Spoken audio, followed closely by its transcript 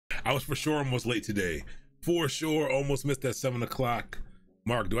I was for sure almost late today. For sure, almost missed that 7 o'clock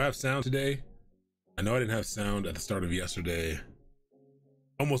mark. Do I have sound today? I know I didn't have sound at the start of yesterday.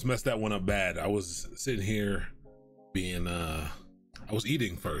 Almost messed that one up bad. I was sitting here being, I was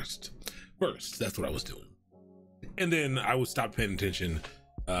eating first. That's what I was doing. And then I would stop paying attention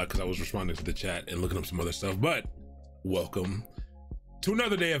because I was responding to the chat and looking up some other stuff. But welcome to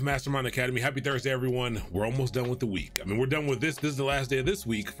another day of Mastermind Academy. Happy Thursday, everyone. We're almost done with the week. I mean, we're done with this. This is the last day of this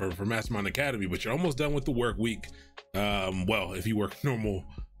week for Mastermind Academy, but you're almost done with the work week. Well, if you work normal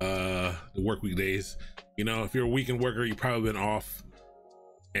the work week days, you know, if you're a weekend worker, you've probably been off,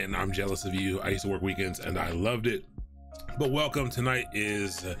 and I'm jealous of you. I used to work weekends and I loved it. But welcome. Tonight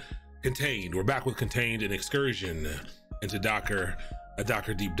is Contained. We're back with Contained, an excursion into Docker, a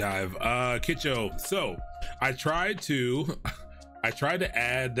Docker deep dive. Kitcho, so I tried to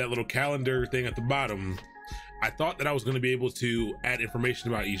add that little calendar thing at the bottom. I thought that I was going to be able to add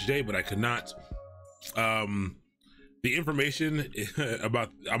information about each day, but I could not. The information about,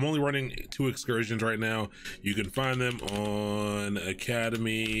 I'm only running 2 excursions right now. You can find them on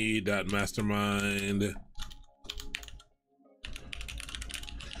academy.mastermind.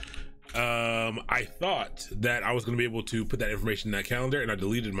 I thought that I was going to be able to put that information in that calendar, and I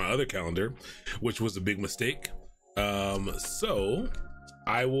deleted my other calendar, which was a big mistake. So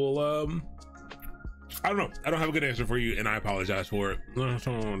I will, I don't know. I don't have a good answer for you, and I apologize for it. All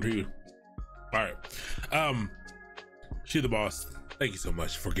right. She the boss. Thank you so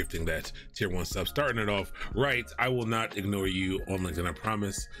much for gifting that tier 1 sub. Starting it off right. I will not ignore you on LinkedIn. I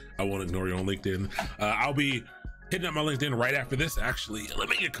promise I won't ignore you on LinkedIn. I'll be hitting up my LinkedIn right after this. Actually, let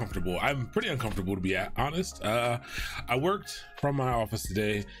me get comfortable. I'm pretty uncomfortable, to be honest. I worked from my office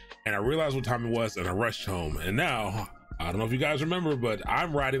today, and I realized what time it was, and I rushed home. And now, I don't know if you guys remember, but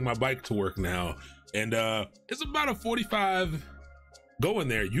I'm riding my bike to work now, and it's about a 45 going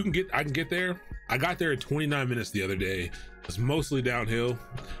there. I can get there. I got there in 29 minutes the other day. It's mostly downhill.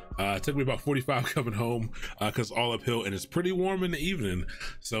 It took me about 45 coming home because all uphill, and it's pretty warm in the evening.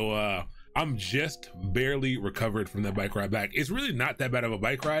 So I'm just barely recovered from that bike ride back. It's really not that bad of a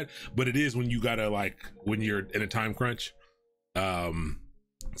bike ride, but it is when you gotta, like, when you're in a time crunch.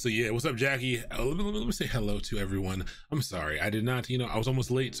 So yeah, what's up, Jackie? Let me say hello to everyone. I'm sorry, I did not, I was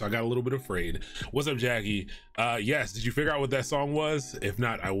almost late, so I got a little bit afraid. What's up, Jackie? Yes, did you figure out what that song was? If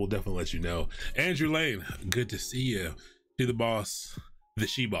not, I will definitely let you know. Andrew Lane, good to see you. She the boss, the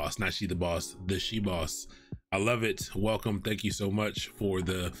she boss, not she the boss, the she boss. I love it. Welcome. Thank you so much for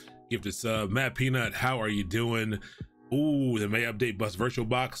the gifted sub. Matt Peanut, how are you doing? Ooh, the May update bus virtual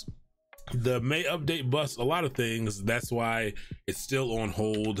box. The May update busts a lot of things. That's why it's still on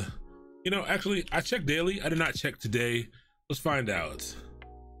hold. Actually, I check daily. I did not check today. Let's find out.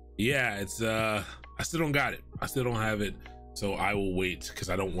 Yeah, it's I still don't got it. I still don't have it. So I will wait because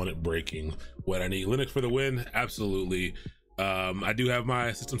I don't want it breaking what I need. Linux for the win. Absolutely. I do have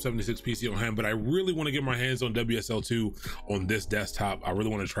my System 76 PC on hand, but I really want to get my hands on WSL2 on this desktop. I really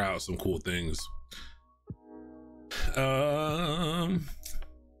want to try out some cool things.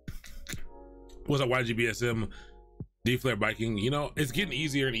 What's up, YGBSM? D-Flare biking, it's getting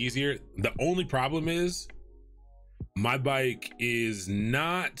easier and easier. The only problem is my bike is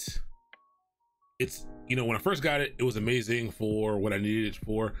not, when I first got it, it was amazing for what I needed it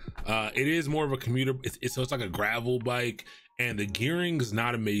for. It is more of a commuter. It's like a gravel bike, and the gearing's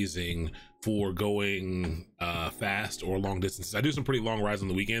not amazing for going fast or long distances. I do some pretty long rides on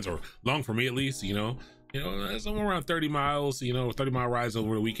the weekends, or long for me at least, somewhere around 30 miles, 30-mile rides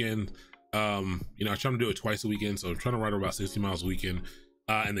over the weekend. I try to do it twice a weekend, so I'm trying to ride about 60 miles a weekend,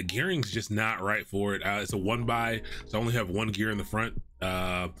 and the gearing's just not right for it. It's a 1x, so I only have 1 gear in the front.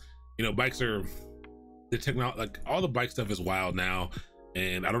 Bikes are, the technology, like, all the bike stuff is wild now,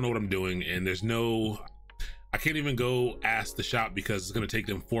 and I don't know what I'm doing, and I can't even go ask the shop because it's going to take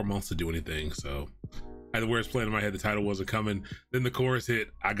them 4 months to do anything. So I had the words playing in my head, the title wasn't coming, then the chorus hit,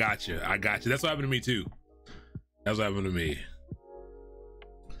 I got you. That's what happened to me too. That's what happened to me.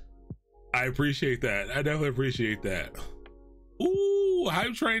 I appreciate that. I definitely appreciate that. Ooh,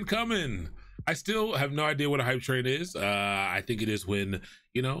 hype train coming. I still have no idea what a hype train is. I think it is when,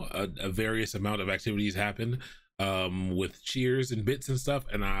 a various amount of activities happen with cheers and bits and stuff,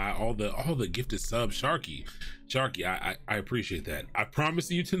 and all the gifted subs. Sharky, I appreciate that. I promise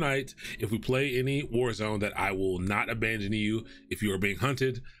you tonight, if we play any Warzone, that I will not abandon you if you are being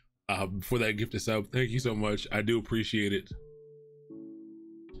hunted for that gifted sub. Thank you so much. I do appreciate it.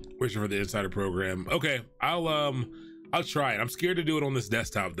 Wishing for the insider program. Okay, I'll try it. I'm scared to do it on this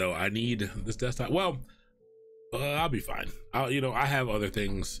desktop though. I need this desktop. Well, I'll be fine. I have other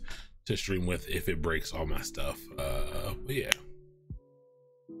things to stream with if it breaks all my stuff. But yeah.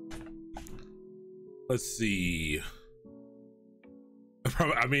 let's see.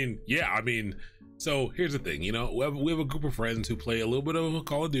 I mean, yeah, I mean, so here's the thing, you know, we have a group of friends who play a little bit of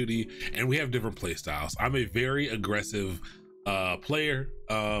Call of Duty, and we have different play styles. I'm a very aggressive player,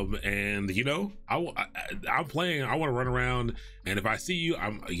 and you know, I'm playing, I want to run around, and if I see you,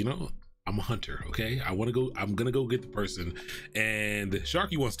 I'm a hunter, okay? I'm gonna go get the person, and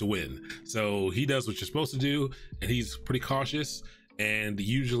Sharky wants to win, so he does what you're supposed to do, and he's pretty cautious, and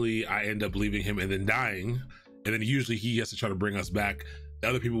usually I end up leaving him and then dying, and then usually he has to try to bring us back. The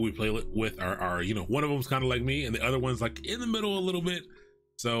other people we play with are you know, one of them's kind of like me, and the other one's like in the middle a little bit.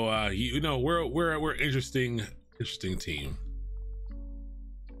 So you know, we're interesting team.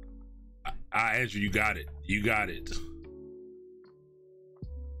 Andrew, you got it.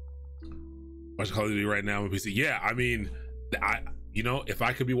 Watching Call of Duty right now on PC. Yeah, I mean, you know, if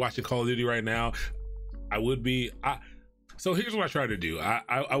I could be watching Call of Duty right now, I would be. So here's what I try to do.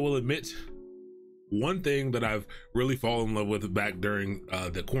 I will admit, one thing that I've really fallen in love with back during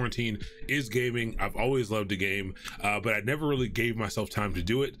the quarantine is gaming. I've always loved to game, but I never really gave myself time to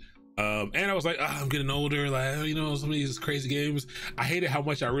do it. And I was like, I'm getting older, like, you know, some of these crazy games. I hated how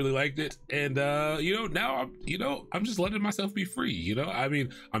much I really liked it. And, you know, now I'm just letting myself be free, you know? I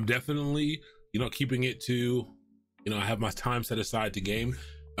mean, I'm definitely, you know, keeping it to, you know, I have my time set aside to game.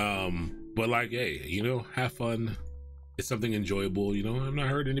 But like, hey, you know, have fun. It's something enjoyable, you know. I'm not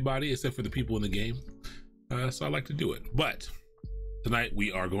hurting anybody except for the people in the game. So I like to do it. But tonight we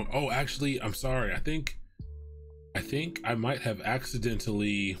are going, oh, actually, I'm sorry. I think I might have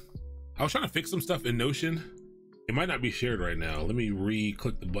accidentally, I was trying to fix some stuff in Notion. It might not be shared right now. Let me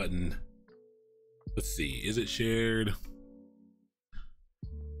re-click the button. Let's see, is it shared?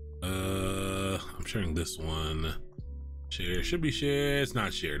 I'm sharing this one. Share, should be shared. It's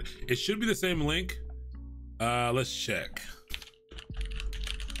not shared. It should be the same link. Let's check.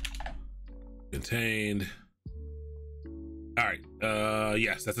 Contained. All right,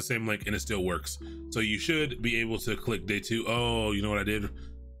 yes, that's the same link and it still works. So you should be able to click day 2. Oh, you know what I did?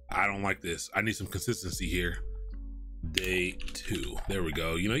 I don't like this. I need some consistency here. Day 2, there we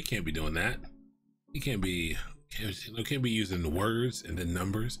go. You know, you can't be doing that. You can't be using words and then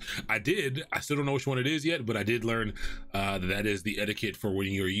numbers. I still don't know which one it is yet, but I did learn that is the etiquette for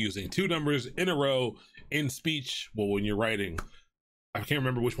when you're using 2 numbers in a row in speech. Well, when you're writing, I can't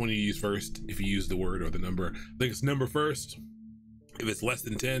remember which one you use first, if you use the word or the number. I think it's number first, if it's less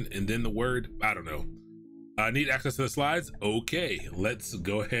than 10, and then the word. I don't know. I need access to the slides. Okay, let's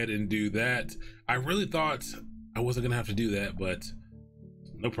go ahead and do that. I really thought I wasn't gonna have to do that, but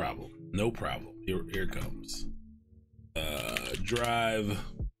no problem. Here it comes. Drive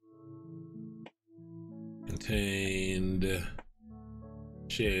contained,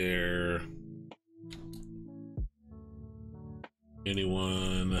 share.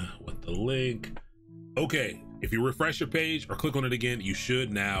 Anyone with the link? Okay, if you refresh your page or click on it again, you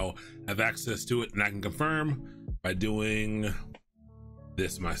should now have access to it, and I can confirm by doing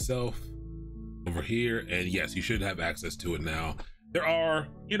this myself over here, and yes, you should have access to it now. There are,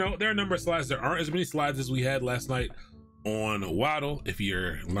 you know, there are a number of slides. There aren't as many slides as we had last night on Waddle if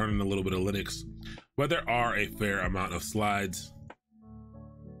you're learning a little bit of Linux, but there are a fair amount of slides.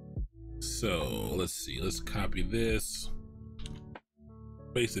 So let's see, let's copy this,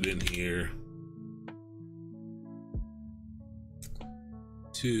 paste it in here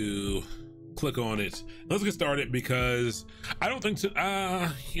to click on it. Let's get started, because I don't think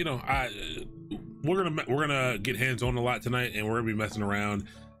you know, we're gonna get hands-on a lot tonight, and we're gonna be messing around,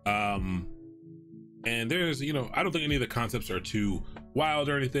 and there's, you know, I don't think any of the concepts are too wild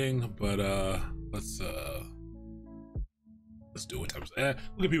or anything, but let's do it. We'll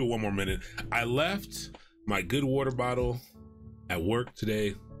give people one more minute. I left my good water bottle at work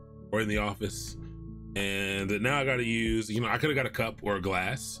today, or in the office, and now I gotta use, you know, I could have got a cup or a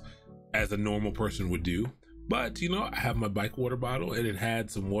glass as a normal person would do, but you know, I have my bike water bottle, and it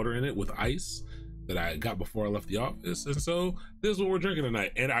had some water in it with ice that I got before I left the office, and so this is what we're drinking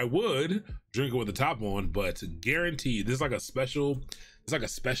tonight. And I would drink it with the top on, but guaranteed, this is like a special, it's like a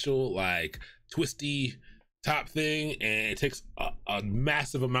special, like, twisty top thing, and it takes a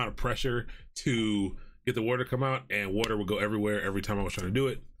massive amount of pressure to get the water to come out, and water would go everywhere every time I was trying to do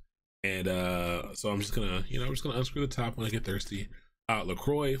it. And so I'm just gonna, you know, I'm just gonna unscrew the top when I get thirsty.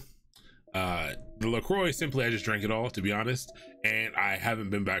 LaCroix, the LaCroix, simply, I just drank it all, to be honest, and I haven't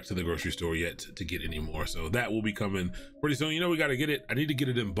been back to the grocery store yet to get any more, so that will be coming pretty soon. You know, we got to get it. I need to get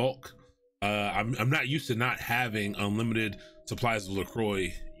it in bulk. I'm not used to not having unlimited supplies of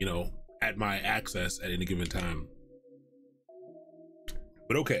LaCroix, you know, at my access at any given time.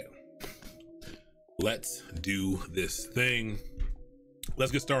 But okay, let's do this thing.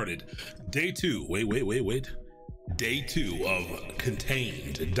 let's get started. Day two. Wait. Day two of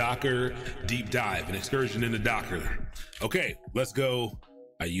contained Docker deep dive, an excursion into Docker. Okay, let's go.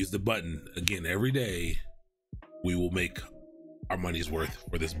 I use the button again every day. We will make our money's worth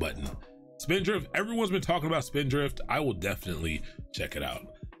for this button. Spindrift, everyone's been talking about Spindrift. I will definitely check it out.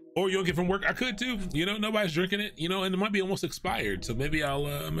 Or yoink it from work. I could too. You know, nobody's drinking it. You know, and it might be almost expired. So maybe I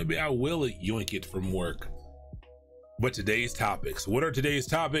will yoink it from work. But today's topics. What are today's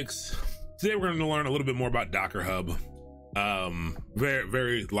topics? Today we're going to learn a little bit more about Docker Hub.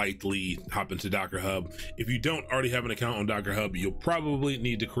 Very lightly hop into Docker Hub. If you don't already have an account on Docker Hub, you'll probably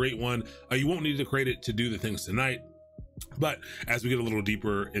need to create one. You won't need to create it to do the things tonight, but as we get a little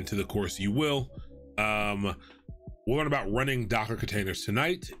deeper into the course, you will. We'll learn about running Docker containers.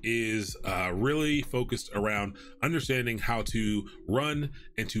 Tonight is really focused around understanding how to run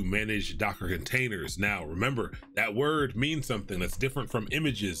and to manage Docker containers. Now, remember, that word means something that's different from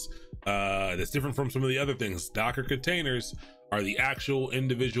images, that's different from some of the other things. Docker containers are the actual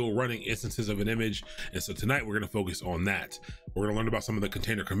individual running instances of an image. And so tonight we're going to focus on that. We're going to learn about some of the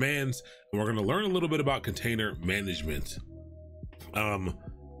container commands, and we're going to learn a little bit about container management.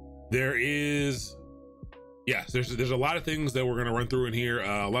 There's a lot of things that we're going to run through in here,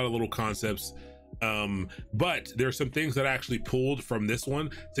 a lot of little concepts, but there's some things that I actually pulled from this one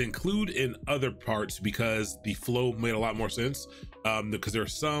to include in other parts because the flow made a lot more sense, because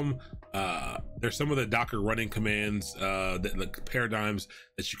there's some of the Docker running commands, the paradigms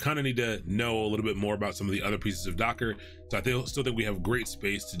that you kind of need to know a little bit more about some of the other pieces of Docker. So I still think we have great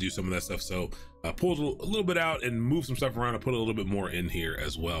space to do some of that stuff. So pulled a little bit out and move some stuff around and put a little bit more in here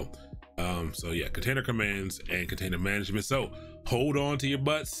as well. So yeah, container commands and container management. So hold on to your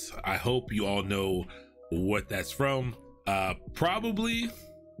butts. I hope you all know what that's from. Probably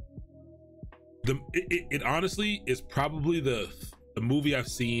it honestly is probably the movie I've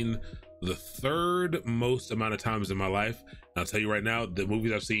seen the third most amount of times in my life. And I'll tell you right now, the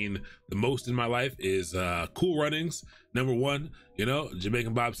movies I've seen the most in my life is Cool Runnings, #1, you know,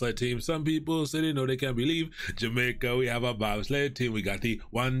 Jamaican bobsled team. Some people say they know they can't believe Jamaica, we have a bobsled team. We got the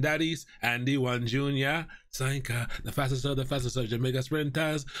one daddies and the one junior. Sanka, the fastest of Jamaica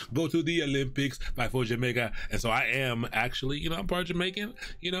sprinters, go to the Olympics, fight for Jamaica. And so I am actually, you know, I'm part Jamaican,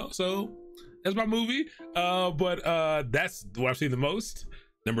 you know, so that's my movie. But that's what I've seen the most.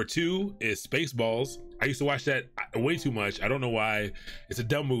 #2 is Spaceballs. I used to watch that way too much. I don't know why. It's a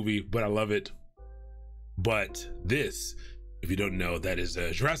dumb movie, but I love it. But this, if you don't know, that is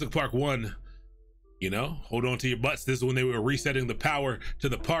Jurassic Park 1. You know, hold on to your butts. This is when they were resetting the power to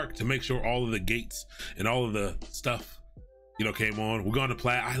the park to make sure all of the gates and all of the stuff, you know, came on. We're going to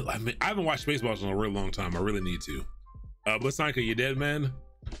play. I haven't watched Spaceballs in a real long time. I really need to. But Sanka, you dead, man?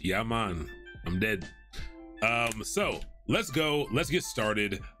 Yeah, man. I'm dead. So let's go. Let's get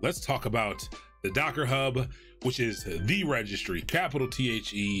started. Let's talk about the Docker Hub, which is the registry, capital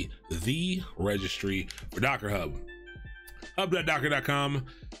THE, the registry for Docker Hub. Hub.docker.com.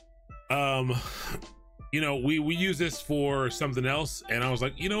 You know, we use this for something else, and I was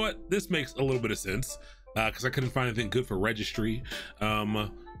like, you know what, this makes a little bit of sense, because I couldn't find anything good for registry.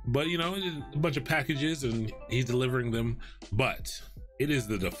 But you know, a bunch of packages, and he's delivering them. But it is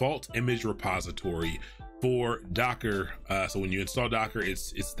the default image repository for Docker. So when you install Docker,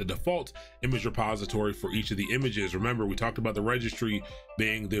 it's the default image repository for each of the images. Remember, we talked about the registry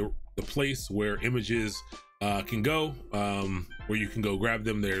being the place where images can go, where you can go grab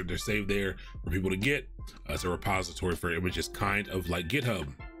them. They're saved there for people to get. It's a repository for images, kind of like GitHub.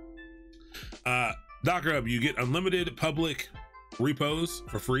 Docker Hub, you get unlimited public repos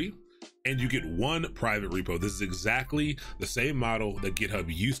for free, and you get one private repo. This is exactly the same model that GitHub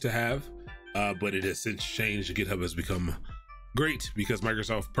used to have, but it has since changed. GitHub has become great because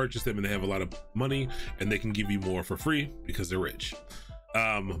Microsoft purchased them and they have a lot of money, and they can give you more for free because they're rich.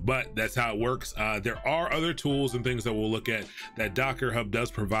 But that's how it works. There are other tools and things that we'll look at that Docker Hub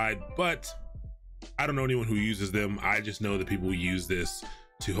does provide, but I don't know anyone who uses them. I just know that people use this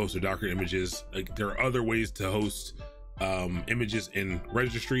to host their Docker images. Like, there are other ways to host images in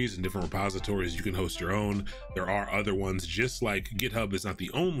registries and different repositories. You can host your own. There are other ones, just like GitHub is not the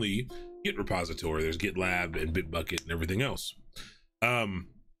only Git repository. There's GitLab and Bitbucket and everything else.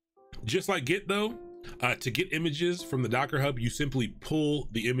 Just like Git though, to get images from the Docker Hub, you simply pull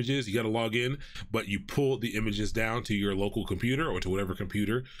the images. You got to log in, but you pull the images down to your local computer or to whatever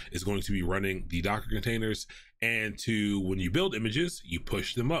computer is going to be running the Docker containers. And when you build images, you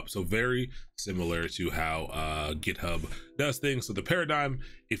push them up. So very similar to how GitHub does things. So the paradigm,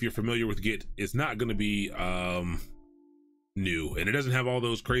 if you're familiar with Git, is not going to be new, and it doesn't have all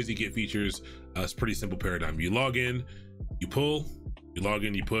those crazy Git features. It's a pretty simple paradigm. You log in, you pull, You log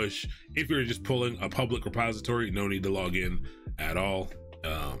in, you push. If you're just pulling a public repository, no need to log in at all.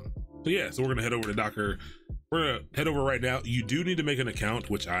 So yeah, so we're gonna head over to Docker. We're gonna head over right now. You do need to make an account,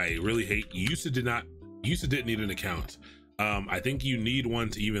 which I really hate. You used to didn't need an account. I think you need one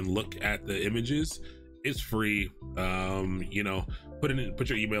to even look at the images. It's free. You know, put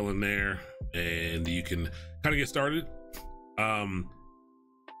your email in there and you can kind of get started.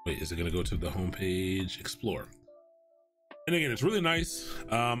 Wait, is it gonna go to the homepage? Explore. And again, it's really nice.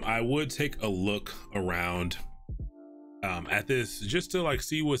 I would take a look around at this just to like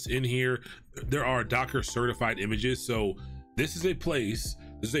see what's in here. There are Docker certified images. So this is a place,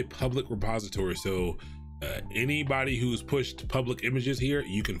 this is a public repository. So anybody who's pushed public images here,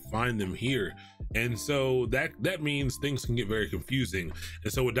 you can find them here. And so that means things can get very confusing.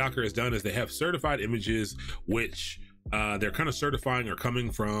 And so what Docker has done is they have certified images, which they're kind of certifying or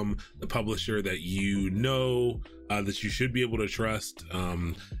coming from the publisher that you know that you should be able to trust.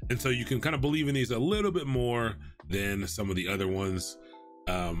 And so you can kind of believe in these a little bit more than some of the other ones.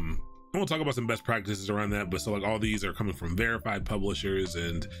 And we'll talk about some best practices around that, but so like all these are coming from verified publishers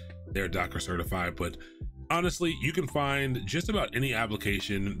and they're Docker certified. But honestly, you can find just about any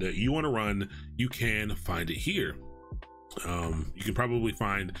application that you want to run, you can find it here. You can probably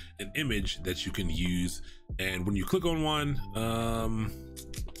find an image that you can use, and when you click on one,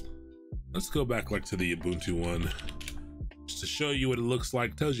 let's go back like to the Ubuntu one just to show you what it looks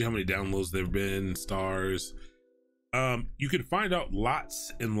like. Tells you how many downloads there've been, stars. You can find out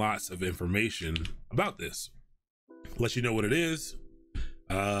lots and lots of information about this. Lets you know what it is,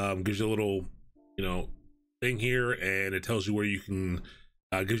 gives you a little, you know, thing here, and it tells you where you can,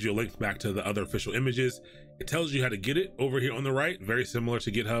 gives you a link back to the other official images. It tells you how to get it over here on the right, very similar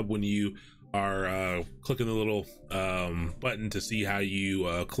to GitHub when you are clicking the little button to see how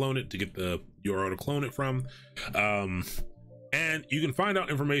you clone it, to get the URL to clone it from. And you can find out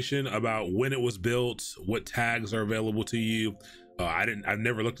information about when it was built, what tags are available to you. I've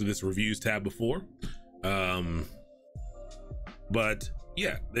never looked at this reviews tab before. But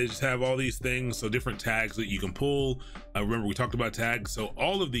yeah, they just have all these things. So different tags that you can pull. Remember we talked about tags. So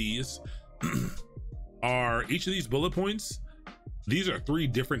all of these are, each of these bullet points, these are 3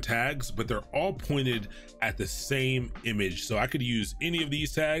 different tags, but they're all pointed at the same image. So I could use any of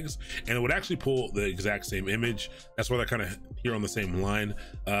these tags and it would actually pull the exact same image. That's why they're kind of here on the same line.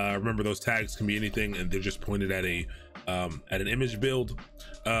 Remember those tags can be anything and they're just pointed at an image build.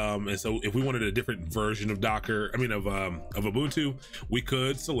 And so if we wanted a different version of Docker, of Ubuntu, we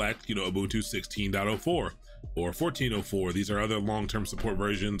could select, you know, Ubuntu 16.04 or 14.04. These are other long-term support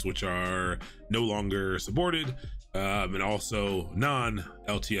versions which are no longer supported. And also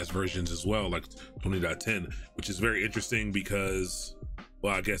non-LTS versions as well, like 20.10, which is very interesting because,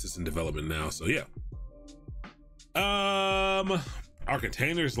 well, I guess it's in development now. So yeah. Are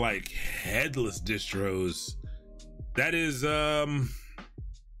containers like headless distros? That is, I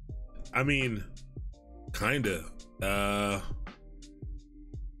mean, kind of,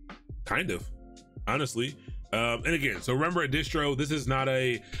 honestly. And again, so remember a distro, this is not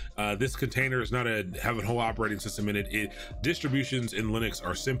a, this container is not have a whole operating system in it. Distributions in Linux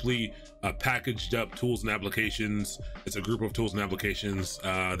are simply packaged up tools and applications. It's a group of tools and applications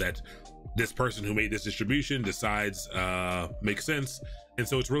that this person who made this distribution decides makes sense. And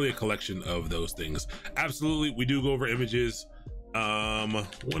so it's really a collection of those things. Absolutely, we do go over images. When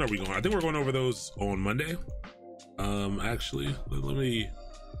are we going? I think we're going over those on Monday. Actually,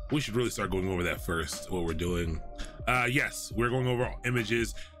 we should really start going over that first, what we're doing. Yes, we're going over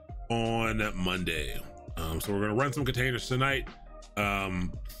images on Monday. So we're gonna run some containers tonight.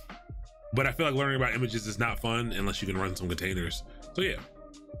 But I feel like learning about images is not fun unless you can run some containers. So yeah.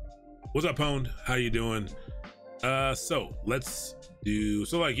 What's up, Pwned? How you doing? So let's do,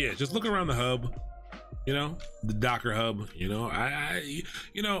 yeah, just look around the hub, you know, the Docker hub, you know,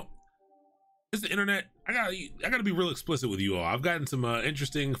 you know, it's the internet. I gotta be real explicit with you all. I've gotten some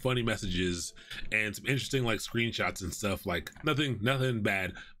interesting, funny messages and some interesting like screenshots and stuff. Like nothing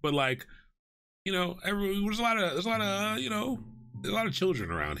bad, but like, you know, there's a lot of you know, there's a lot of children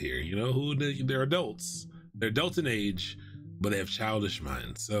around here. You know, who they're adults. They're adults in age, but they have childish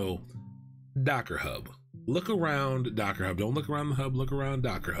minds. So, Docker Hub. Look around Docker Hub. Don't look around the hub. Look around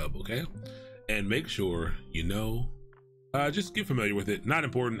Docker Hub, okay? And make sure you know. Just get familiar with it. Not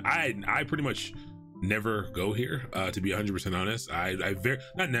important. I pretty much never go here, to be 100% honest. I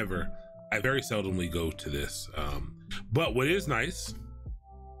very seldomly go to this. But what is nice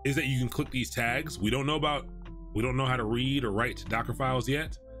is that you can click these tags. We don't know how to read or write Docker files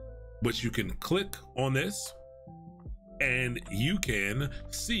yet, but you can click on this and you can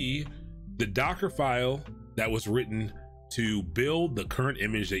see the Docker file that was written to build the current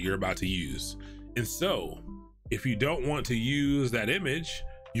image that you're about to use. And so if you don't want to use that image,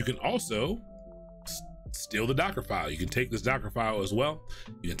 you can also steal the Docker file. You can take this Docker file as well.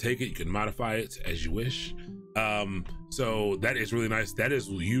 You can take it, you can modify it as you wish. So that is really nice. That is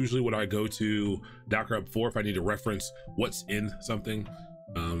usually what I go to Docker Hub for if I need to reference what's in something.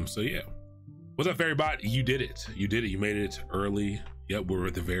 So yeah. What's up, FairyBot? You did it. You did it. You made it early. Yep, we're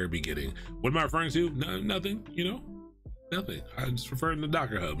at the very beginning. What am I referring to? No, nothing, you know? Nothing. I'm just referring to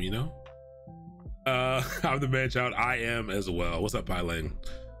Docker Hub, you know? I'm the man child. I am as well. What's up, Pylang?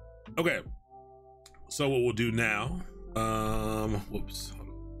 Okay. So what we'll do now, whoops.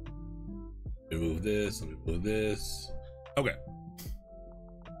 Let me move this, let me move this. Okay.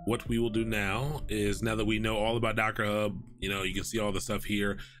 What we will do now is, now that we know all about Docker Hub, you know, you can see all the stuff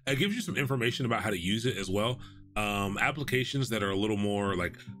here. It gives you some information about how to use it as well. Applications that are a little more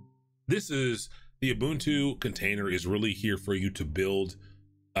like, this is the Ubuntu container is really here for you to build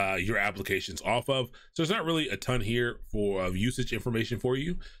your applications off of. So there's not really a ton here for usage information for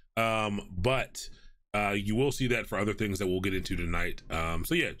you, but you will see that for other things that we'll get into tonight.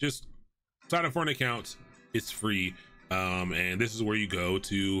 So yeah, just sign up for an account. It's free. And this is where you go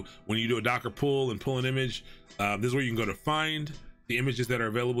to when you do a Docker pull and pull an image. This is where you can go to find the images that are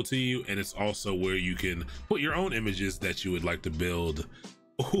available to you, and it's also where you can put your own images that you would like to build.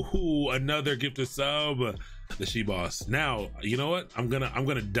 Ooh, another gifted sub, the She Boss. Now, you know what? I'm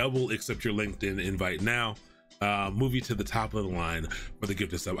gonna double accept your LinkedIn invite now. Move you to the top of the line for the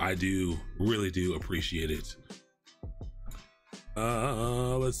gifted sub. I really do appreciate it.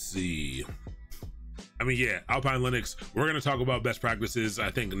 Let's see. I mean, yeah, Alpine Linux, we're going to talk about best practices, I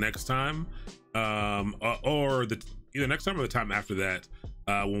think, next time, or either next time or the time after that,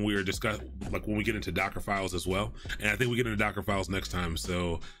 when we are when we get into Docker files as well. And I think we get into Docker files next time.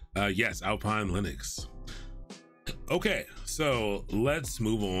 So yes, Alpine Linux. Okay, so let's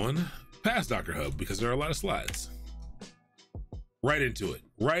move on past Docker Hub, because there are a lot of slides. Right into it,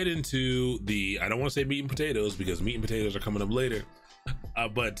 right into the, I don't want to say meat and potatoes, because meat and potatoes are coming up later.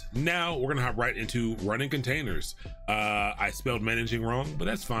 But now we're gonna hop right into running containers. I spelled managing wrong, but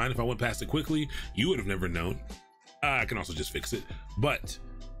that's fine. If I went past it quickly, you would have never known. I can also just fix it. But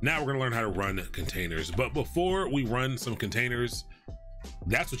now we're gonna learn how to run containers. But before we run some containers,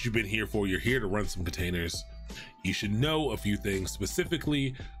 that's what you've been here for. You're here to run some containers. You should know a few things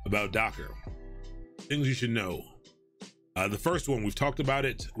specifically about Docker. Things you should know. The first one, we've talked about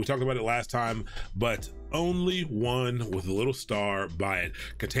it last time, but only one with a little star by it.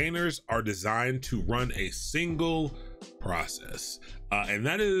 Containers are designed to run a single process. And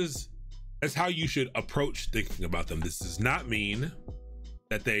that's how you should approach thinking about them. This does not mean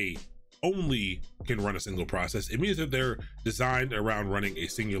that they only can run a single process. It means that they're designed around running a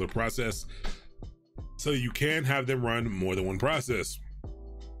singular process. So you can have them run more than one process,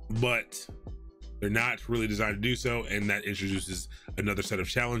 but they're not really designed to do so, and that introduces another set of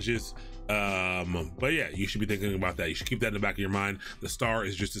challenges. But yeah, you should be thinking about that. You should keep that in the back of your mind. The star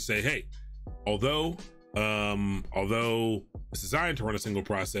is just to say, hey, although it's designed to run a single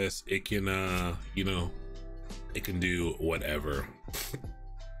process, it can, it can do whatever.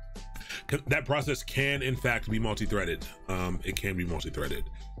 That process can, in fact, be multi-threaded. It can be multi-threaded.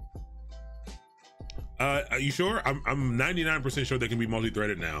 Are you sure? I'm 99% sure they can be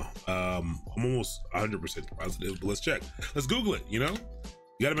multi-threaded now. I'm almost 100% positive, but let's check. Let's Google it, you know?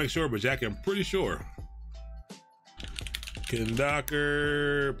 You gotta make sure, but Jackie, I'm pretty sure. Can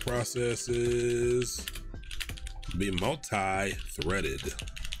Docker processes be multi-threaded?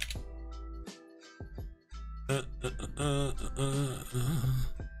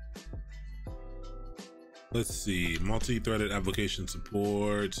 Let's see, multi-threaded application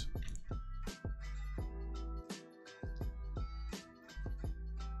support.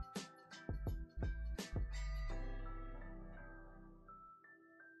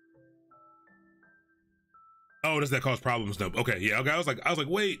 Oh, does that cause problems? No. Okay, yeah. Okay, I was like,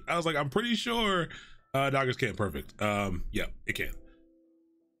 wait. I was like, I'm pretty sure Dockers can't. Perfect. Yeah, it can.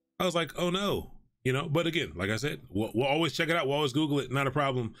 I was like, oh no, you know. But again, like I said, we'll always check it out. We'll always Google it. Not a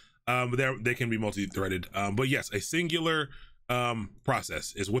problem. But they can be multi-threaded. But yes, a singular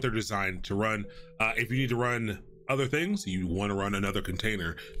process is what they're designed to run. If you need to run other things, you want to run another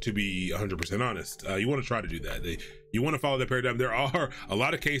container, to be 100% honest. You want to try to do that. You want to follow that paradigm. There are a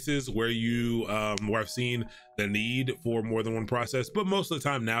lot of cases where where I've seen the need for more than one process, but most of the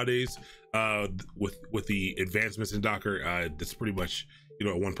time nowadays, with the advancements in Docker, it's pretty much, you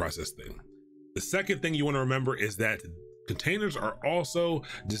know, a one process thing. The second thing you want to remember is that containers are also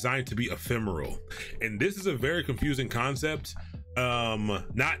designed to be ephemeral. And this is a very confusing concept.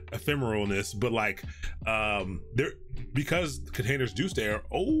 not ephemeralness, but like there, because containers do stay,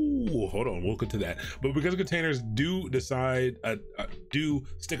 oh hold on, we'll get to that, but because containers do decide do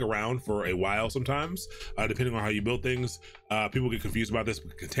stick around for a while sometimes, depending on how you build things. People get confused about this,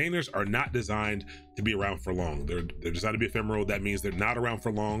 but containers are not designed to be around for long. They're designed to be ephemeral. That means they're not around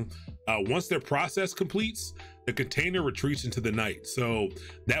for long. Once their process completes, the container retreats into the night. So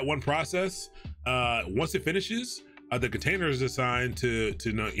that one process, once it finishes, the container is designed to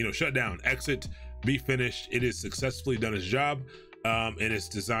shut down, exit, be finished. It is successfully done its job, and it's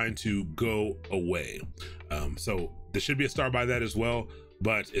designed to go away. So there should be a star by that as well,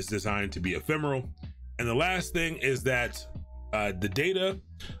 but it's designed to be ephemeral. And the last thing is that the data,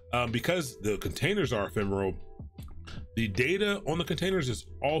 because the containers are ephemeral, the data on the containers is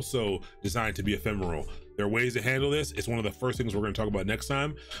also designed to be ephemeral. There are ways to handle this. It's one of the first things we're going to talk about next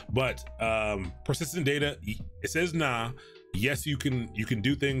time. But persistent data, it says nah. Yes, you can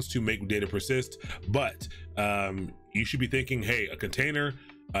do things to make data persist, but you should be thinking, hey, a container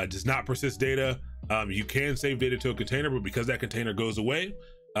does not persist data. You can save data to a container, but because that container goes away,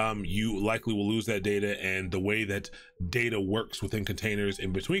 you likely will lose that data. And the way that data works within containers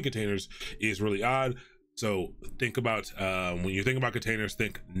and between containers is really odd. So think about when you think about containers,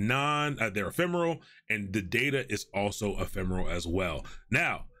 think they're ephemeral, and the data is also ephemeral as well.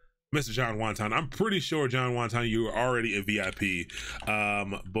 Now, Mr. John Wonton, I'm pretty sure, John Wonton, you are already a VIP.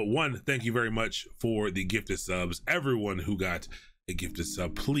 But one, thank you very much for the gifted subs. Everyone who got a gifted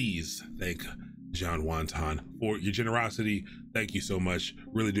sub, please thank John Wonton for your generosity. Thank you so much.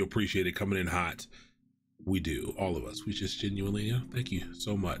 Really do appreciate it, coming in hot. We do, all of us. We just genuinely, thank you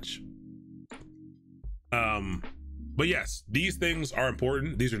so much. But yes, these things are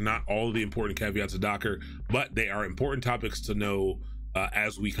important. These are not all of the important caveats of Docker, but they are important topics to know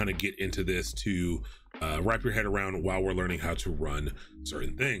as we kind of get into this, to wrap your head around while we're learning how to run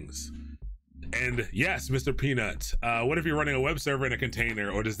certain things. And yes, Mr. Peanut, what if you're running a web server in a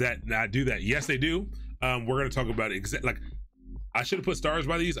container, or does that not do that? Yes, they do. We're going to talk about it. Like, I should have put stars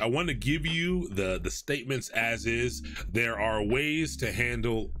by these. I want to give you the statements as is. There are ways to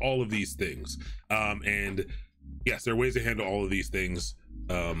handle all of these things. And yes, there are ways to handle all of these things.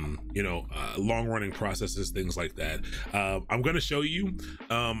 Long running processes, things like that. I'm going to show you.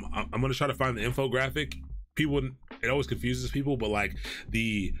 I'm going to try to find the infographic. It always confuses people, but like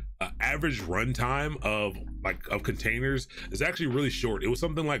the average runtime of containers is actually really short. It was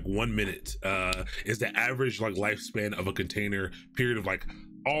something like 1 minute is the average lifespan of a container period of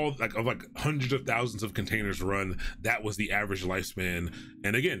hundreds of thousands of containers run. That was the average lifespan.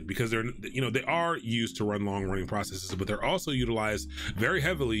 And again, because they are used to run long running processes, but they're also utilized very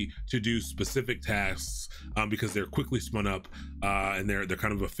heavily to do specific tasks because they're quickly spun up and they're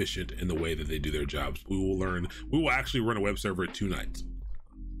kind of efficient in the way that they do their jobs. We will actually run a web server tonight.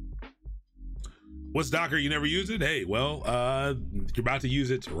 What's Docker? You never use it? Hey, well, you're about to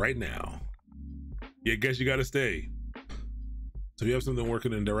use it right now. Yeah, I guess you got to stay. So if you have something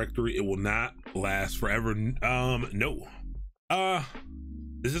working in a directory, it will not last forever. No.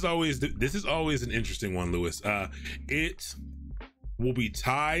 This is always an interesting one, Lewis. It will be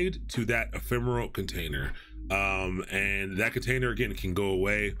tied to that ephemeral container, and that container again can go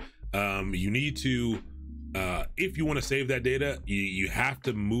away. You need to, if you want to save that data, you have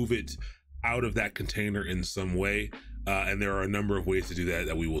to move it out of that container in some way, and there are a number of ways to do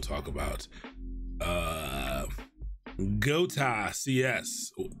that we will talk about. Gota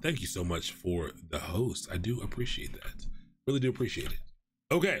CS, thank you so much for the host. I do appreciate that. Really do appreciate it.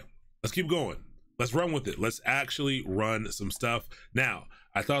 Okay, let's keep going. Let's run with it. Let's actually run some stuff. Now,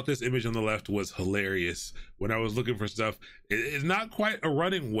 I thought this image on the left was hilarious when I was looking for stuff. It's not quite a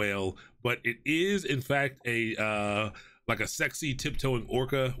running whale, but it is in fact a sexy tiptoeing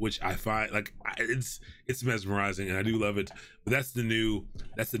orca, which I find it's mesmerizing, and I do love it. But that's the new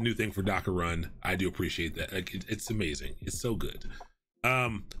thing for Docker Run. I do appreciate that. It's amazing. It's so good.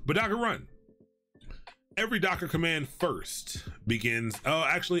 But Docker Run, every Docker command first begins. Oh,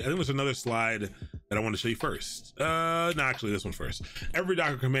 actually, I think there's another slide that I want to show you first. No, actually, this one first. Every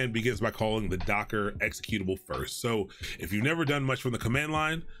Docker command begins by calling the Docker executable first. So if you've never done much from the command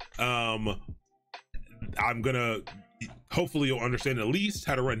line, hopefully you'll understand at least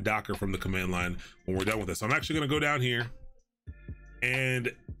how to run Docker from the command line when we're done with this. So I'm actually going to go down here,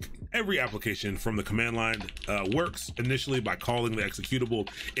 and every application from the command line works initially by calling the executable.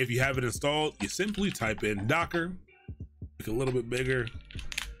 If you have it installed, you simply type in Docker, make it a little bit bigger,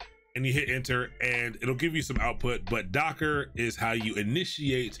 and you hit enter, and it'll give you some output. But Docker is how you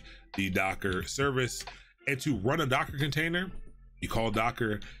initiate the Docker service. And to run a Docker container, you call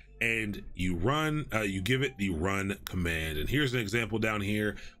Docker, and you run, you give it the run command. And here's an example down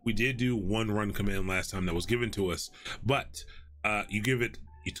here. We did do one run command last time that was given to us, but you give it,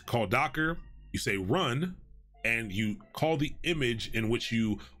 you call Docker, you say run, and you call the image in which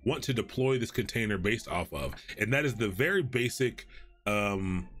you want to deploy this container based off of. And that is the very basic,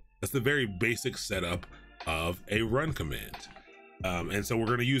 that's the very basic setup of a run command. And so we're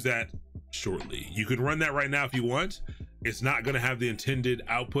going to use that shortly. You could run that right now if you want. It's not going to have the intended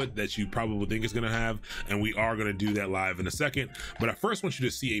output that you probably think it's going to have, and we are going to do that live in a second. But I first want you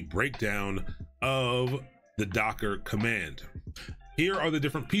to see a breakdown of the Docker command. Here are the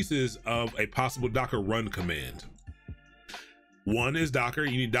different pieces of a possible Docker run command. One is Docker.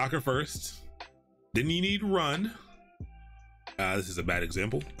 You need Docker first, then you need run. This is a bad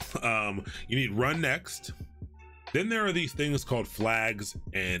example. You need run next. Then there are these things called flags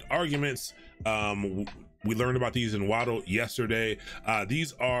and arguments. We learned about these in Waddle yesterday.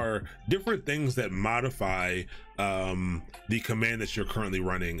 These are different things that modify the command that you're currently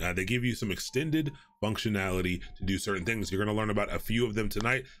running. They give you some extended functionality to do certain things. You're going to learn about a few of them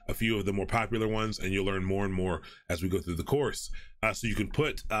tonight, a few of the more popular ones, and you'll learn more and more as we go through the course. So you can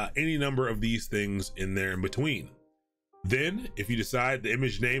put any number of these things in there in between. Then if you decide the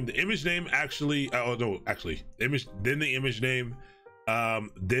image name actually, then the image name,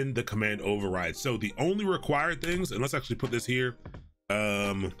 then the command overrides. So the only required things, and let's actually put this here.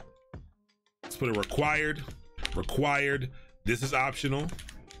 Let's put a required, this is optional,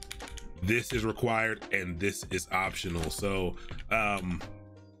 this is required, and this is optional. So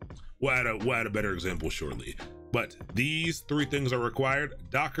we'll add a better example shortly. But these three things are required.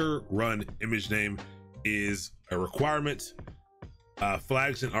 Docker run image name is a requirement.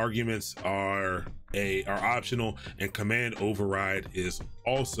 Flags and arguments are optional, and command override is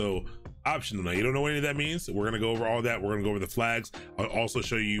also optional. Now you don't know what any of that means. We're going to go over all that. We're going to go over the flags. I'll also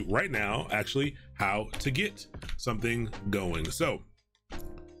show you right now actually how to get something going. So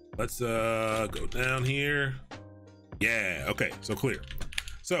let's go down here. Yeah, okay, so clear.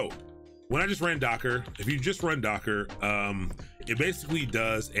 So when I just ran Docker, if you just run Docker, it basically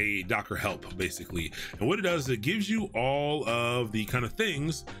does a Docker help, basically. And what it does is it gives you all of the kind of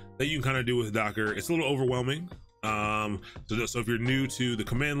things that you can kind of do with Docker. It's a little overwhelming. So if you're new to the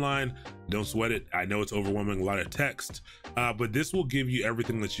command line, don't sweat it. I know it's overwhelming, a lot of text, but this will give you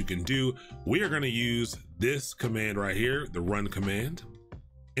everything that you can do. We are going to use this command right here, the run command.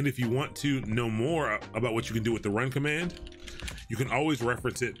 And if you want to know more about what you can do with the run command, you can always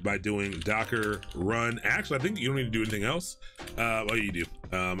reference it by doing Docker run. Actually, I think you don't need to do anything else. Oh, you do.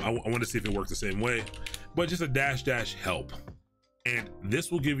 I want to see if it works the same way, but just a -- help. And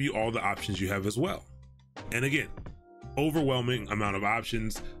this will give you all the options you have as well. And again, overwhelming amount of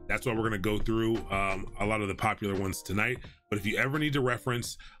options. That's why we're going to go through a lot of the popular ones tonight. But if you ever need to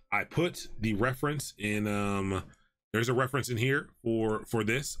reference, I put the reference in, there's a reference in here for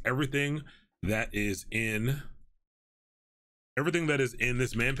this. Everything that is in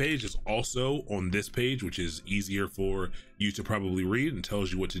this man page is also on this page, which is easier for you to probably read and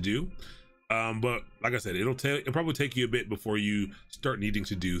tells you what to do. But like I said, it'll probably take you a bit before you start needing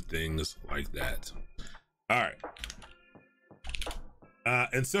to do things like that. All right.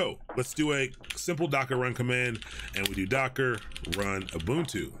 And so let's do a simple Docker run command, and we do Docker run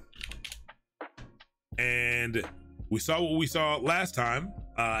Ubuntu. And we saw what we saw last time,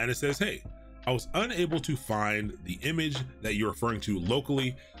 and it says, hey, I was unable to find the image that you're referring to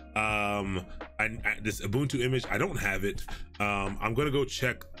locally. This Ubuntu image, I don't have it. I'm gonna go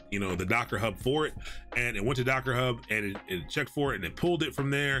check, the Docker Hub for it, and it went to Docker Hub and it checked for it, and it pulled it from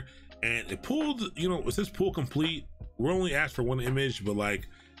there, and it pulled, it says pull complete. We're only asked for one image, but like,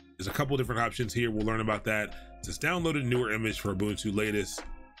 there's a couple different options here. We'll learn about that. It says downloaded newer image for Ubuntu latest,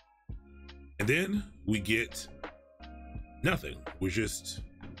 and then we get nothing. We just,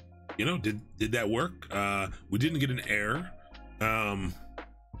 did that work? We didn't get an error. Yeah,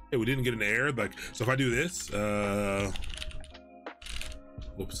 we didn't get an error. Like, so if I do this,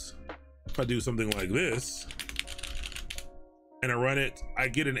 whoops, if I do something like this and I run it, I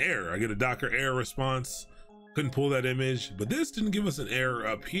get an error. I get a Docker error response. Couldn't pull that image, but this didn't give us an error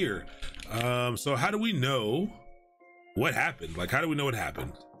up here. So how do we know what happened? Like, how do we know what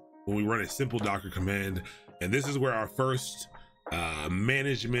happened when we run a simple Docker command? And this is where our first container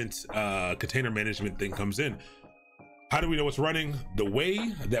management thing comes in. How do we know what's running? The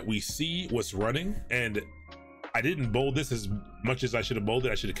way that we see what's running, and I didn't bold this as much as I should have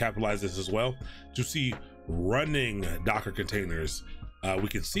bolded. I should have capitalized this as well. To see running Docker containers, we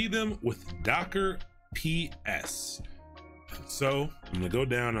can see them with Docker PS. So I'm gonna go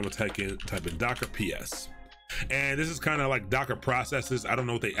down, I'm gonna type in Docker PS. And this is kind of like Docker processes. I don't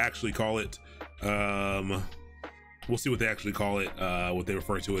know what they actually call it. We'll see what they actually call it, what they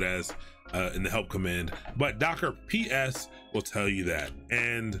refer to it as in the help command. But Docker PS will tell you that.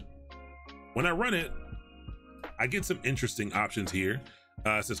 And when I run it, I get some interesting options here.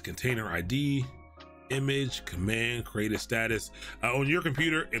 It says container ID, image, command, create a status. On your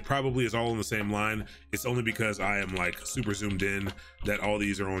computer, it probably is all on the same line. It's only because I am like super zoomed in that all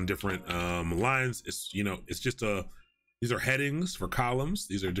these are on different lines. It's, you know, it's just these are headings for columns.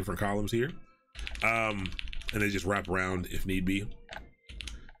 These are different columns here. And they just wrap around if need be.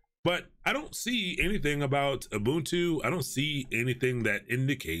 But I don't see anything about Ubuntu. I don't see anything that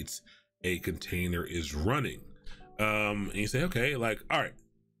indicates a container is running. And you say, okay, like, all right,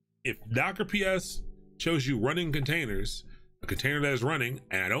 if Docker PS shows you running containers, a container that is running,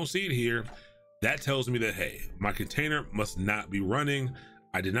 and I don't see it here, that tells me that, hey, my container must not be running.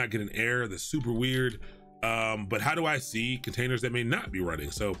 I did not get an error. That's super weird. But how do I see containers that may not be running?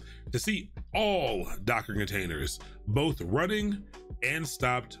 So to see all Docker containers, both running and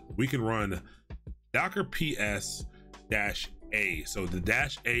stopped, we can run Docker PS -A. So the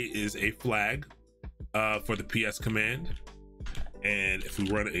 -A is a flag for the PS command. And if we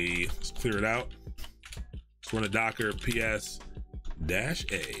run let's clear it out. Let's run a Docker PS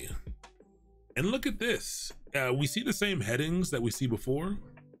 -A. And look at this. We see the same headings that we see before.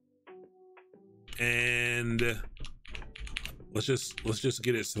 And let's just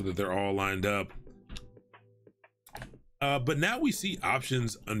get it so that they're all lined up. But now we see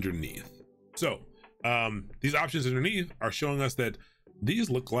options underneath. So these options underneath are showing us that these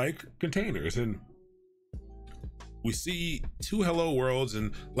look like containers, and we see two hello worlds.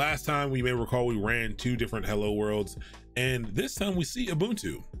 And last time, we may recall, we ran two different hello worlds, and this time we see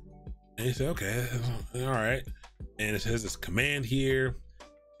Ubuntu. And you say, okay, all right. And it says this command here,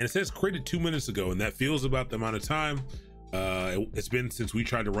 and it says created 2 minutes ago, and that feels about the amount of time it's been since we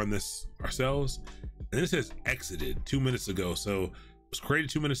tried to run this ourselves. And then it says exited 2 minutes ago. So it was created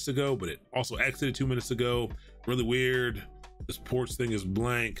 2 minutes ago, but it also exited 2 minutes ago. Really weird. This ports thing is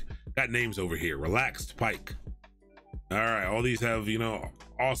blank. Got names over here. Relaxed Pike. All right, all these have, you know,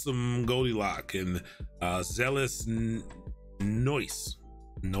 awesome Goldilocks and zealous noise.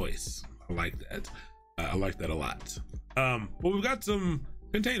 I like that. I like that a lot. But we've got some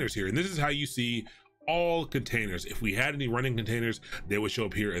containers here, and this is how you see all containers. If we had any running containers, they would show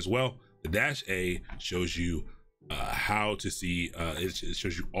up here as well. The -A shows you how to see, it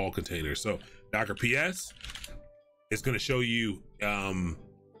shows you all containers. So Docker PS is going to show you,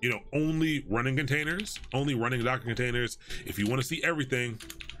 you know, only running containers, only running Docker containers. If you want to see everything,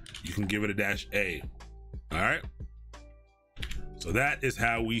 you can give it a -A. All right. So that is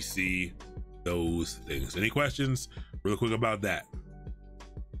how we see those things. Any questions real quick about that?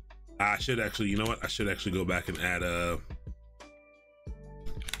 I should actually, you know what? I should actually go back and add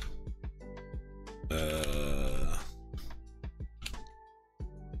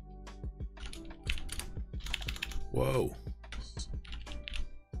whoa.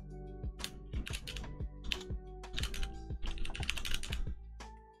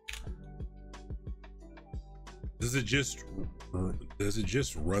 Does it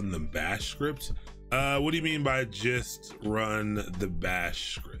just run the bash script? What do you mean by just run the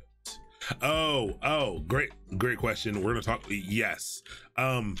bash script? Oh, great question. We're gonna talk. Yes.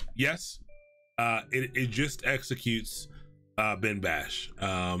 Yes. It just executes bin bash.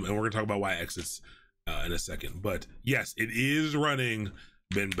 And we're gonna talk about why it exits in a second. But yes, it is running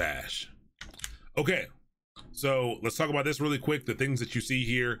bin bash. Okay. So let's talk about this really quick. The things that you see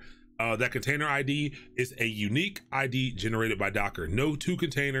here. That container ID is a unique ID generated by Docker. No two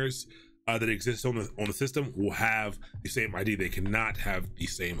containers that exist on the system will have the same ID. They cannot have the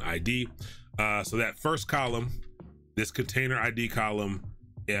same ID. So that first column, this container ID column,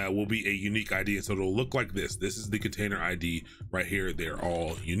 will be a unique ID. And so it'll look like this. This is the container ID right here. They're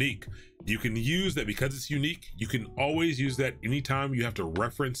all unique. You can use that because it's unique. You can always use that anytime you have to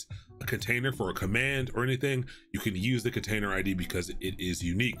reference a container for a command or anything. You can use the container ID because it is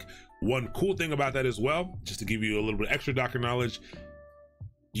unique. One cool thing about that as well, just to give you a little bit extra Docker knowledge,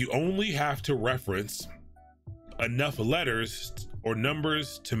 you only have to reference enough letters or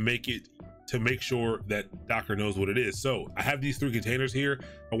numbers to make sure that Docker knows what it is. So I have these three containers here.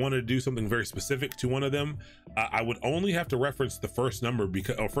 I wanted to do something very specific to one of them. I would only have to reference the first number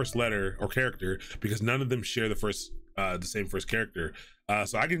or first letter or character because none of them share the same first character.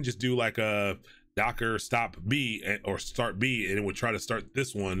 So I can just do like a Docker stop B or start B, and it would try to start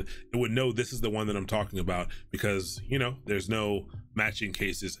this one, it would know this is the one that I'm talking about, because you know there's no matching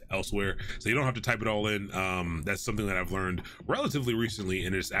cases elsewhere, so you don't have to type it all in. That's something that I've learned relatively recently,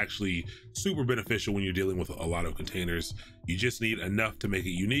 and it's actually super beneficial when you're dealing with a lot of containers. You just need enough to make it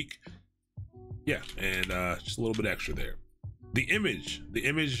unique. Yeah, and just a little bit extra there. The image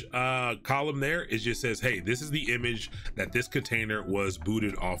column there, it just says, hey, this is the image that this container was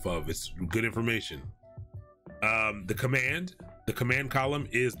booted off of. It's good information. The command column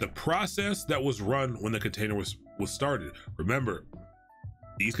is the process that was run when the container was started. Remember,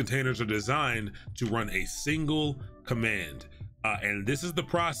 these containers are designed to run a single command, and this is the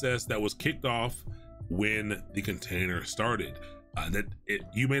process that was kicked off when the container started.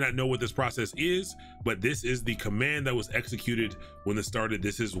 You may not know what this process is, but this is the command that was executed when it started.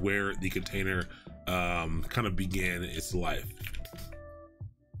 This is where the container kind of began its life.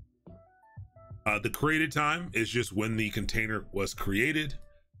 The created time is just when the container was created.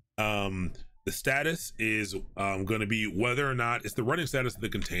 The status is going to be whether or not it's the running status of the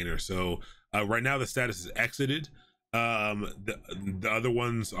container. So right now the status is exited. The other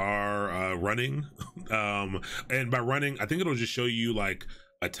ones are running, and by running, I think it'll just show you like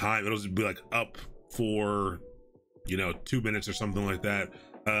a time. It'll just be like up for, you know, 2 minutes or something like that.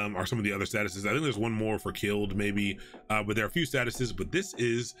 Are some of the other statuses. I think there's one more for killed maybe, but there are a few statuses. But this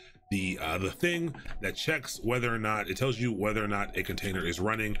is the thing that checks whether or not, it tells you whether or not a container is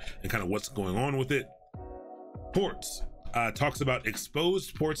running and kind of what's going on with it. Ports talks about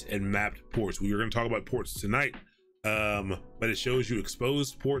exposed ports and mapped ports. We were going to talk about ports tonight. But it shows you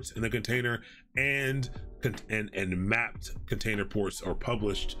exposed ports in the container and mapped container ports, or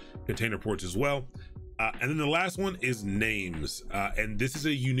published container ports as well. And then the last one is names, and this is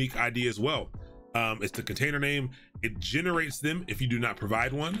a unique ID as well. It's the container name. It generates them if you do not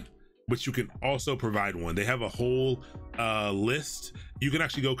provide one, but you can also provide one. They have a whole list. You can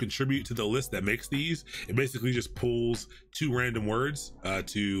actually go contribute to the list that makes these. It basically just pulls 2 random words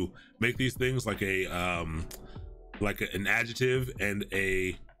to make these things, like an adjective and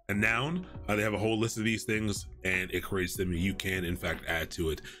a noun. They have a whole list of these things, and it creates them. You can in fact add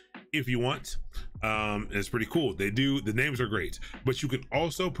to it if you want. And it's pretty cool. The names are great, but you can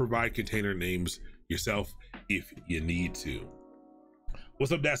also provide container names yourself if you need to.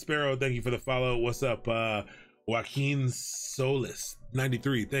 What's up, Dat Sparrow? Thank you for the follow. What's up, Joaquin Solis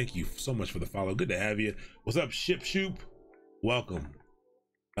 93? Thank you so much for the follow. Good to have you. What's up, Ship Shoop? Welcome.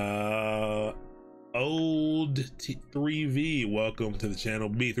 Old 3V, welcome to the channel.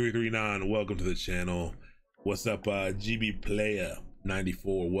 B339, welcome to the channel. What's up, GB Player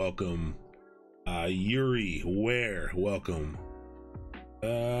 94, welcome. Yuri Ware, welcome.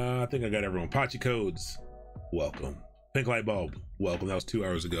 I think I got everyone. Pachi Codes, welcome. Pink Light Bulb, welcome. That was 2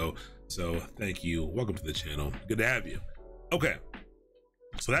 hours ago, so thank you. Welcome to the channel. Good to have you. Okay.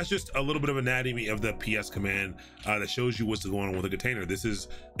 So that's just a little bit of anatomy of the PS command that shows you what's going on with a container. This is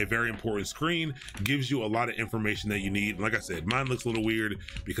a very important screen, gives you a lot of information that you need. Like I said, mine looks a little weird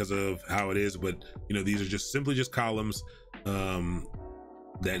because of how it is, but you know, these are just simply just columns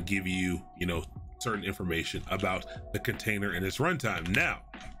that give you, you know, certain information about the container and its runtime. Now,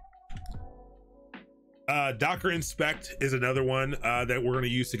 Docker inspect is another one that we're going to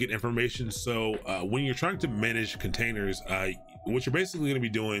use to get information. So when you're trying to manage containers, what you're basically going to be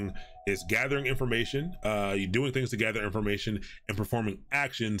doing is gathering information. You're doing things to gather information and performing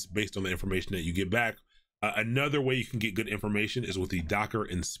actions based on the information that you get back. Another way you can get good information is with the Docker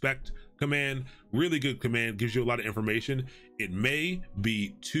inspect command. Really good command, gives you a lot of information. It may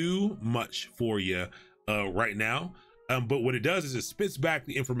be too much for you right now, but what it does is it spits back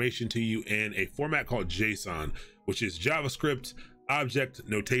the information to you in a format called JSON, which is JavaScript object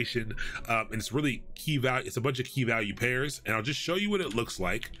notation, and it's really key value. It's a bunch of key value pairs, and I'll just show you what it looks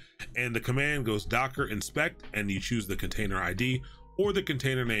like. And the command goes Docker inspect, and you choose the container ID or the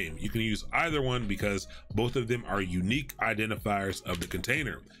container name. You can use either one because both of them are unique identifiers of the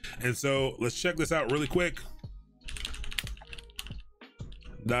container. And so let's check this out really quick.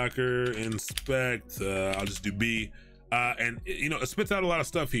 Docker inspect, I'll just do B, and you know, it spits out a lot of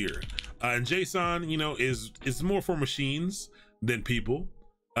stuff here. And JSON, you know, is more for machines than people,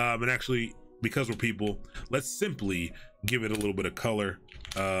 and actually, because we're people, let's simply give it a little bit of color,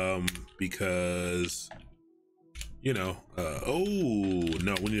 because you know, oh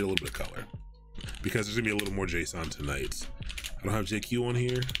no, we need a little bit of color because there's gonna be a little more JSON tonight. I don't have JQ on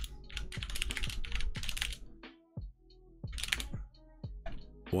here.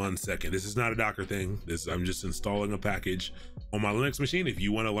 One second. This is not a Docker thing. I'm just installing a package on my Linux machine. If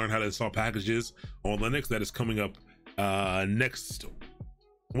you want to learn how to install packages on Linux, that is coming up next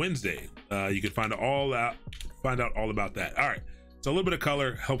Wednesday. You can find out all about that. All right, so a little bit of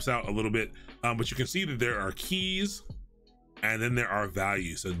color helps out a little bit, but you can see that there are keys and then there are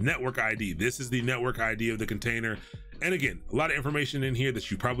values. So network ID, this is the network ID of the container. And again, a lot of information in here that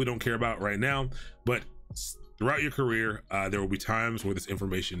you probably don't care about right now, but throughout your career, there will be times where this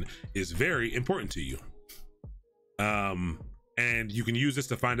information is very important to you. And you can use this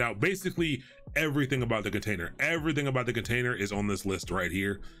to find out basically everything about the container. Everything about the container is on this list right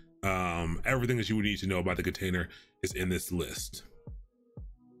here. Everything that you would need to know about the container is in this list.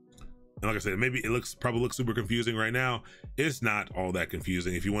 And like I said, maybe it probably looks super confusing right now. It's not all that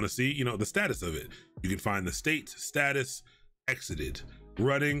confusing. If you want to see, you know, the status of it, you can find the state, status, exited,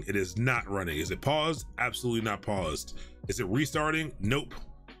 running. It is not running. Is it paused? Absolutely not paused. Is it restarting? Nope.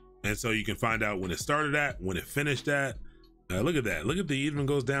 And so you can find out when it started at, when it finished at. Look at that. Look at the, even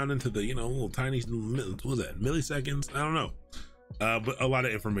goes down into the, you know, little tiny, what was that, milliseconds? I don't know. But a lot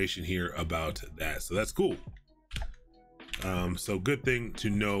of information here about that. So that's cool. So good thing to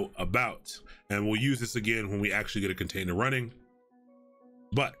know about. And we'll use this again when we actually get a container running.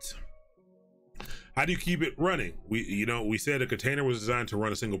 But how do you keep it running? We said a container was designed to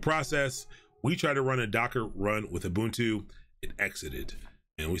run a single process. We tried to run a Docker run with Ubuntu. It exited.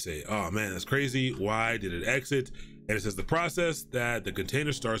 And we say, oh man, that's crazy. Why did it exit? And it says the process that the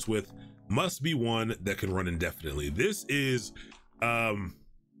container starts with must be one that can run indefinitely. This is one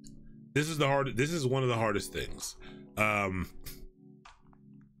of the hardest things.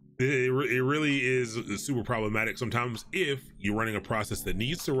 It really is super problematic sometimes if you're running a process that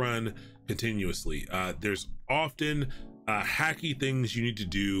needs to run continuously. There's often hacky things you need to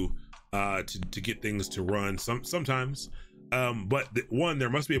do to get things to run sometimes. But there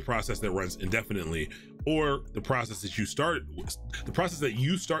must be a process that runs indefinitely, or the process that you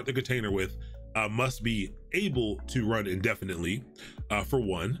start the container with must be able to run indefinitely, for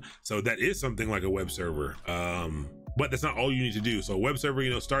one. So that is something like a web server. But that's not all you need to do. So a web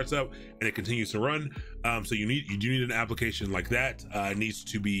server, starts up and it continues to run. So you do need an application like that. It needs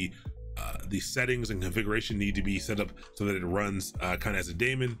to be, the settings and configuration need to be set up so that it runs kind of as a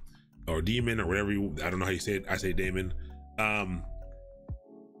daemon or whatever I don't know how you say it. I say daemon.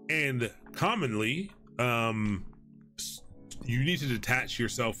 And commonly, you need to detach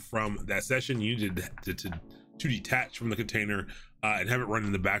yourself from that session. You need to detach from the container and have it run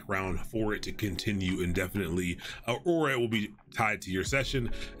in the background for it to continue indefinitely, or it will be tied to your session.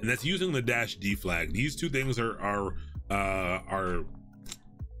 And that's using the -d flag. These two things are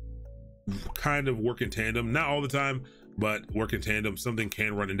kind of work in tandem, not all the time, but work in tandem. Something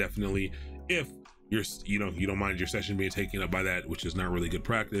can run indefinitely if you don't mind your session being taken up by that, which is not really good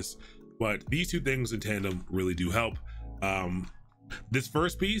practice. But these two things in tandem really do help. This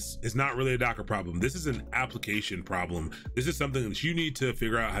first piece is not really a Docker problem. This is an application problem. This is something that you need to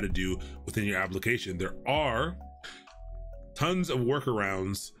figure out how to do within your application. There are tons of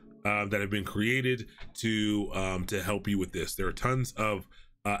workarounds that have been created to help you with this. There are tons of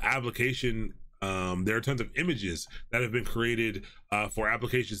there are tons of images that have been created for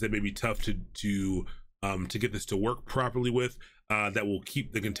applications that may be tough to get this to work properly with, that will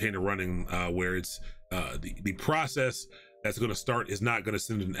keep the container running, where it's the process that's going to start is not going to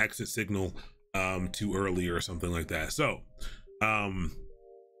send an exit signal too early or something like that. So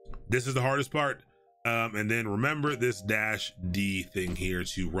this is the hardest part. And then remember this -d thing here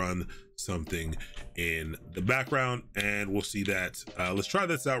to run something in the background, and we'll see that. Let's try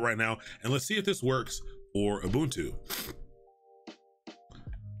this out right now and let's see if this works for Ubuntu.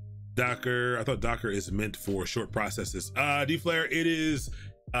 Docker, I thought Docker is meant for short processes. dflare, it is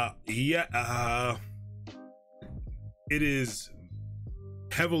it is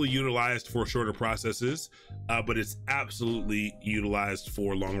heavily utilized for shorter processes, but it's absolutely utilized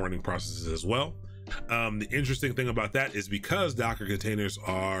for long-running processes as well. The interesting thing about that is because Docker containers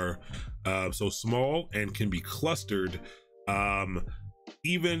are so small and can be clustered,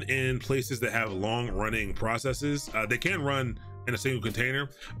 even in places that have long-running processes, they can run in a single container,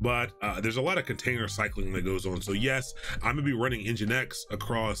 but there's a lot of container cycling that goes on. So yes, I'm gonna be running Nginx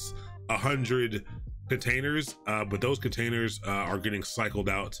across 100 containers, but those containers are getting cycled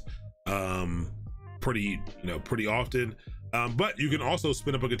out pretty often. But you can also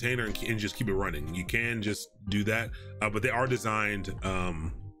spin up a container and just keep it running. You can just do that, but they are designed,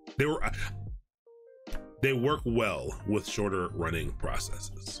 they work well with shorter running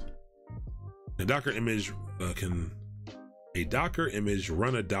processes. A Docker image can a Docker image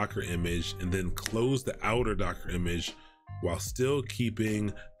run a Docker image and then close the outer Docker image while still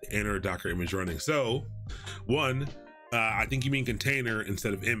keeping the inner Docker image running. So one, I think you mean container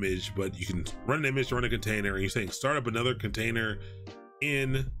instead of image, but you can run an image to run a container, and you're saying start up another container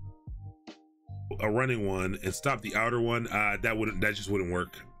in a running one and stop the outer one, that just wouldn't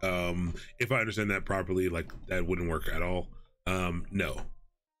work. If I understand that properly, like that wouldn't work at all. No,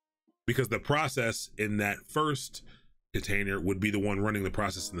 because the process in that first container would be the one running the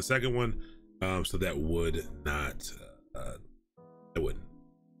process in the second one. So that would not, it wouldn't.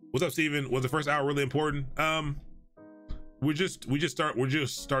 What's up, Steven? Was the first hour really important? We're just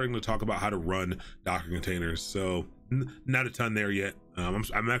starting to talk about how to run Docker containers, so not a ton there yet.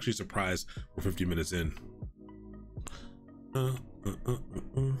 I'm actually surprised we're 50 minutes in.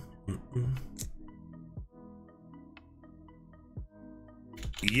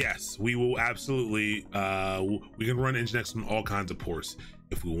 Yes, we will absolutely. We can run Nginx on all kinds of ports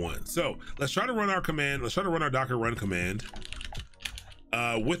if we want. So let's try to run our command. Let's try to run our Docker run command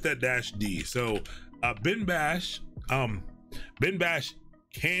with that -d. So bin bash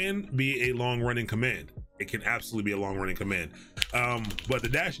can be a long running command. It can absolutely be a long running command. But the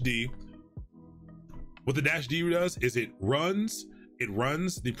 -d, what the -d does is it runs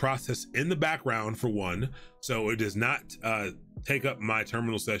the process in the background for one. So it does not take up my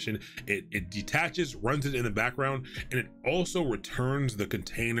terminal session. It detaches, runs it in the background, and it also returns the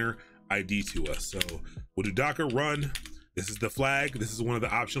container ID to us. So we'll do Docker run. This is the flag. This is one of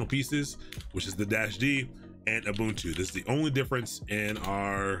the optional pieces, which is the -d and Ubuntu. This is the only difference in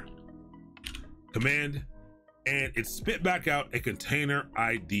our command. And it spit back out a container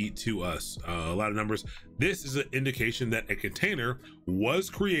ID to us. A lot of numbers. This is an indication that a container was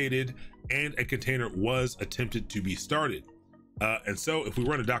created and a container was attempted to be started. And so if we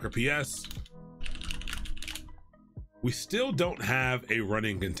run a Docker PS, we still don't have a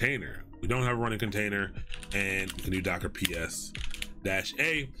running container. We don't have a running container, and we can do Docker PS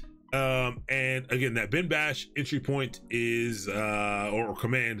 -a. And again, that bin bash entry point is, or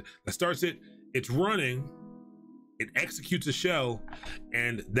command that starts it, it's running. It executes a shell,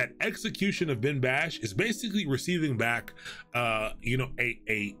 and that execution of bin bash is basically receiving back,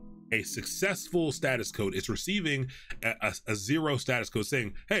 a successful status code. It's receiving a 0 status code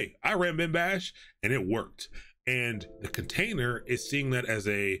saying, hey, I ran bin bash and it worked. And the container is seeing that as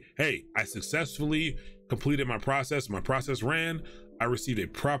a, hey, I successfully completed my process ran, I received a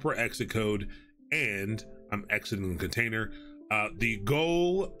proper exit code, and I'm exiting the container. The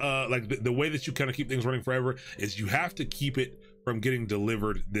goal, like the way that you kind of keep things running forever, is you have to keep it from getting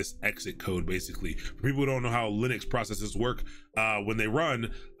delivered this exit code. Basically, for people who don't know how Linux processes work, when they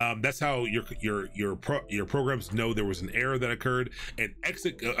run, that's how your programs know there was an error that occurred. And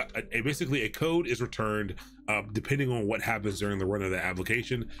basically a code is returned depending on what happens during the run of the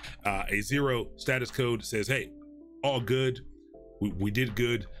application. A 0 status code says, hey, all good, we did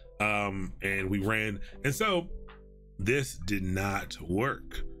good, and we ran. And so this did not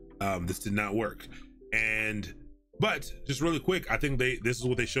work. But just really quick, I think this is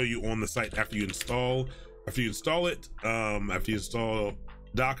what they show you on the site after you install it. After you install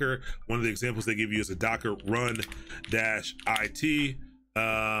Docker, one of the examples they give you is a Docker run -it,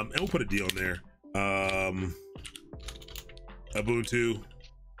 and we'll put a D on there. Ubuntu.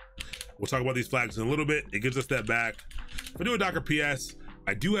 We'll talk about these flags in a little bit. It gives us that back. If I do a Docker PS,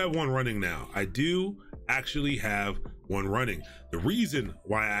 I do have one running now. I do actually have one running. The reason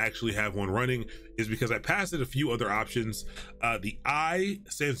why I actually have one running is because I passed it a few other options. The I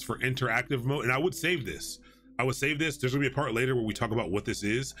stands for interactive mode, and I would save this. There's gonna be a part later where we talk about what this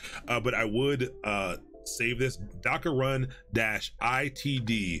is, but I would save this Docker run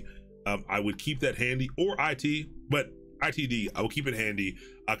 -itd. I would keep that handy, or IT, but ITD, I will keep it handy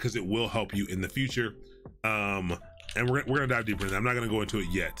because it will help you in the future. And we're gonna dive deeper into that. I'm not gonna go into it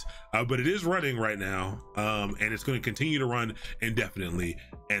yet, but it is running right now, and it's gonna continue to run indefinitely.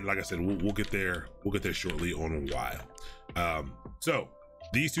 And like I said, we'll get there shortly on why. So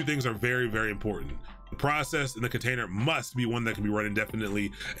these two things are very, very important. The process and the container must be one that can be run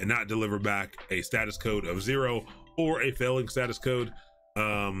indefinitely and not deliver back a status code of 0 or a failing status code.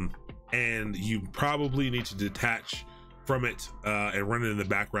 And you probably need to detach from it and run it in the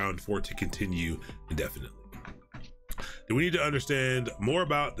background for it to continue indefinitely. Do we need to understand more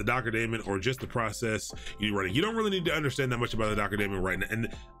about the Docker daemon or just the process you're running? You don't really need to understand that much about the Docker daemon right now.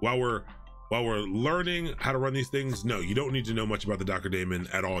 And while we're learning how to run these things, no, you don't need to know much about the Docker daemon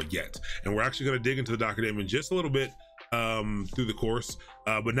at all yet. And we're actually going to dig into the Docker daemon just a little bit through the course,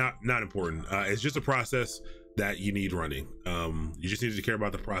 but not important. It's just a process that you need running. You just need to care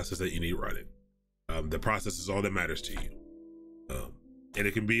about the process that you need running. The process is all that matters to you. And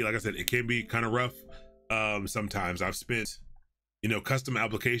it can be, like I said, it can be kind of rough. Sometimes I've spent, custom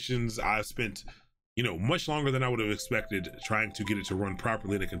applications. I've spent, much longer than I would have expected trying to get it to run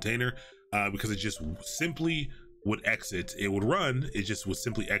properly in a container, because it just simply would exit, it would run, it just would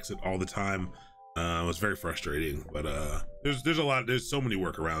simply exit all the time. It was very frustrating, but there's so many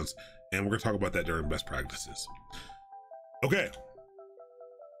workarounds, and we're gonna talk about that during best practices. Okay.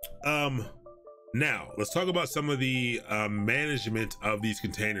 Now let's talk about some of the management of these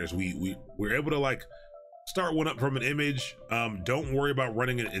containers. We're able to like start one up from an image. Don't worry about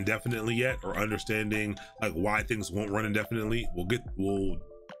running it indefinitely yet, or understanding like why things won't run indefinitely.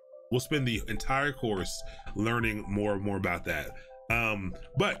 We'll spend the entire course learning more and more about that.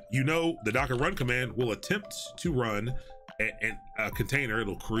 But you know, the Docker run command will attempt to run a container.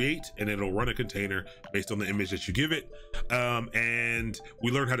 It'll create and it'll run a container based on the image that you give it. And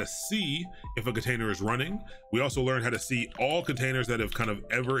we learned how to see if a container is running. We also learned how to see all containers that have kind of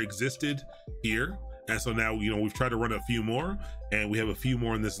ever existed here. And so now, you know, we've tried to run a few more, and we have a few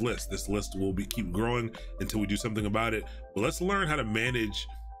more in this list. This list will keep growing until we do something about it. But let's learn how to manage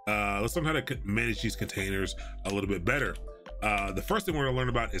these containers a little bit better. The first thing we're gonna learn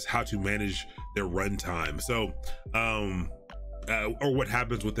about is how to manage their runtime. So, or what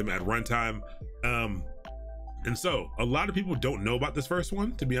happens with them at runtime. And so a lot of people don't know about this first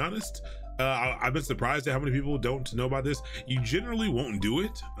one, to be honest. I've been surprised at how many people don't know about this. You generally won't do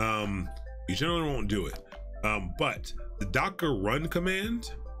it. But the Docker run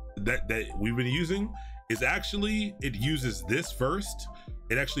command that we've been using is actually, it uses this first.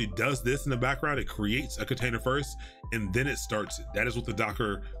 It actually does this in the background. It creates a container first, and then it starts it. That is what the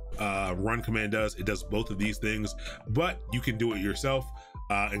Docker run command does. It does both of these things, but you can do it yourself.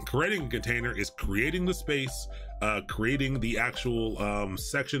 And creating a container is creating the space, creating the actual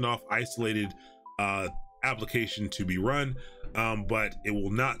sectioned off, isolated application to be run, but it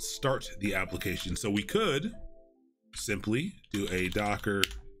will not start the application. So we could simply do a Docker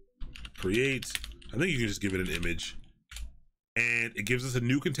create. I think you can just give it an image, and it gives us a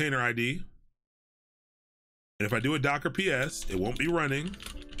new container ID. And if I do a Docker PS, it won't be running.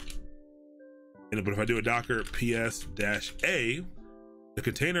 But if I do a Docker PS-A, the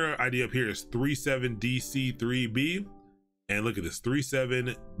container ID up here is 37DC3B. And look at this,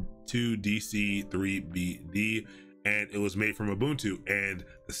 372DC3BD. And it was made from Ubuntu. And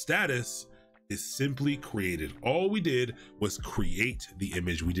the status is simply created. All we did was create the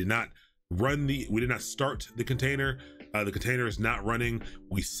image. We did not start the container. The container is not running.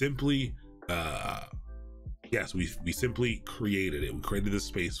 We simply, we simply created it. We created the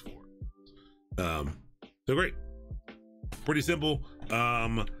space for it. So great, pretty simple.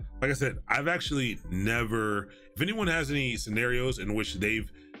 Like I said, I've actually never, if anyone has any scenarios in which they've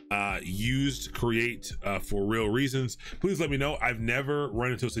used create for real reasons, please let me know. I've never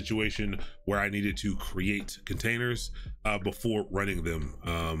run into a situation where I needed to create containers before running them,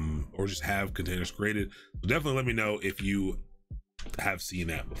 or just have containers created. So definitely let me know if you have seen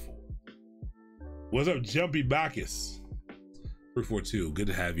that before. What's up, Jumpy Bacchus? 342, good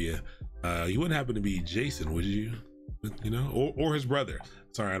to have you. You wouldn't happen to be Jason, would you? You know, or his brother.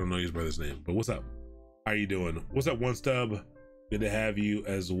 Sorry, I don't know his brother's name, but what's up? How you doing? What's up, One Stub? Good to have you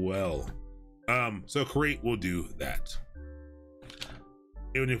as well. So create will do that.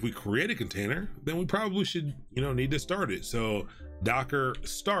 And if we create a container, then we probably should, need to start it. So Docker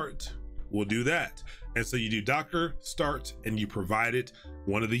start will do that. And so you do Docker start, and you provide it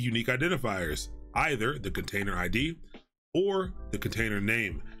one of the unique identifiers, either the container ID or the container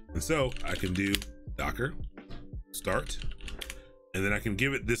name. And so I can do Docker start, and then I can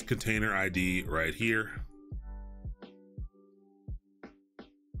give it this container ID right here.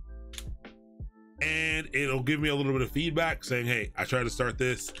 And it'll give me a little bit of feedback saying, hey, I tried to start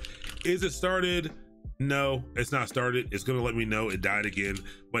this. Is it started? No, it's not started. It's gonna let me know it died again,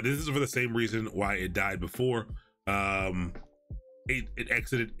 but this is for the same reason why it died before. It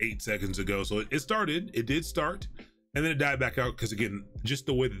exited 8 seconds ago. So it started, it did start, and then it died back out, because again, just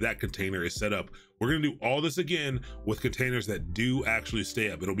the way that container is set up. We're gonna do all this again with containers that do actually stay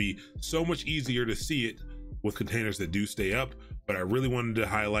up. It'll be so much easier to see it with containers that do stay up, but I really wanted to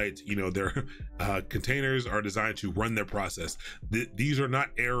highlight, their containers are designed to run their process. These are not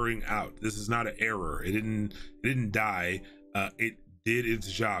erroring out. This is not an error. It didn't die. It did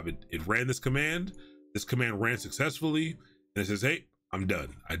its job. It ran this command. This command ran successfully, and it says, hey, I'm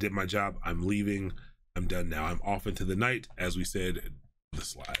done. I did my job. I'm leaving. I'm done now. I'm off into the night, as we said in the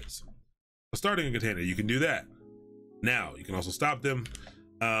slides. Starting a container, you can do that. Now you can also stop them,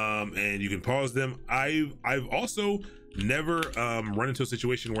 and you can pause them. I've also never run into a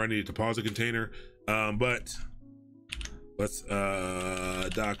situation where I needed to pause a container, but let's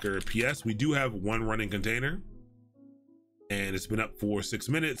Docker PS. We do have one running container, and it's been up for 6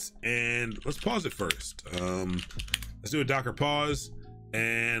 minutes, and let's pause it first. Let's do a Docker pause,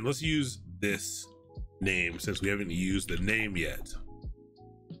 and let's use this name since we haven't used the name yet.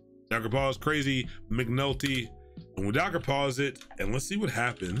 Docker pause crazy McNulty, and we Docker pause it, and let's see what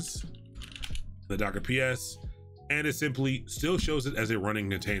happens. The Docker PS, and it simply still shows it as a running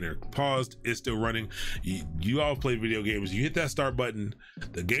container. Paused, it's still running. You all play video games, you hit that start button,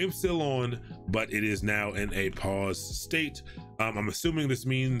 the game's still on, but it is now in a pause state. I'm assuming this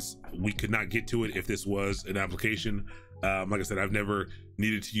means we could not get to it if this was an application. Like I said, I've never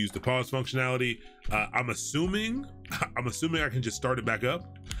needed to use the pause functionality. I'm assuming I can just start it back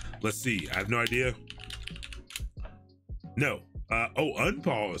up. Let's see, I have no idea. No. Oh,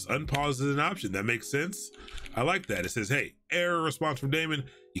 unpause. Unpause is an option. That makes sense. I like that. It says, hey, error response from Damon.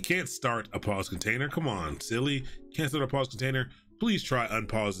 You can't start a pause container. Come on, silly. Can't start a pause container. Please try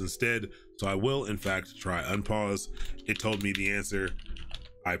unpause instead. So I will, in fact, try unpause. It told me the answer.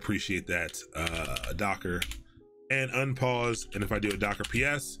 I appreciate that, Docker. And unpause. And if I do a Docker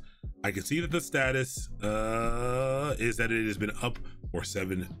PS, I can see that the status is that it has been up for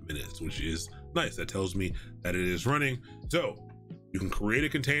 7 minutes, which is nice. That tells me that it is running. So you can create a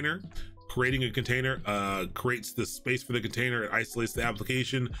container. Creating a container creates the space for the container. It isolates the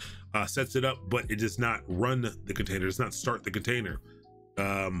application, sets it up, but it does not run the container. It does not start the container.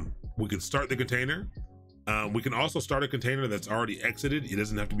 We can start the container. We can also start a container that's already exited. It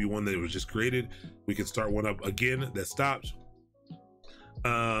doesn't have to be one that was just created. We can start one up again that stopped.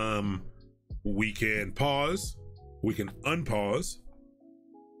 We can pause. We can unpause.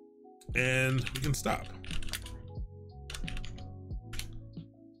 And we can stop.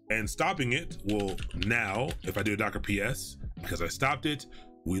 And stopping it will now, if I do a Docker PS, because I stopped it,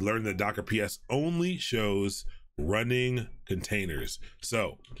 we learned that Docker PS only shows running containers.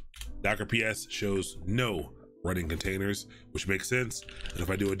 So Docker PS shows no running containers, which makes sense. And if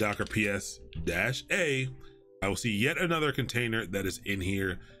I do a Docker PS -A, I will see yet another container that is in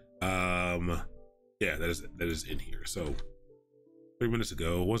here. Yeah, that is in here. So 3 minutes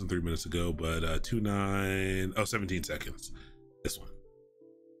ago, it wasn't 3 minutes ago, but 17 seconds. This one.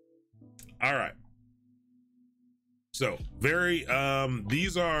 All right. So very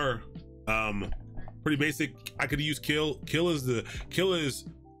these are pretty basic. I could use kill. Kill is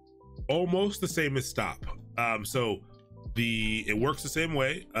almost the same as stop. So it works the same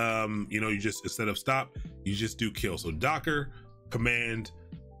way. You know, you just, instead of stop, you just do kill. So Docker command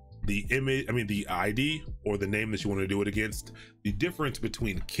the image, the ID or the name that you want to do it against. The difference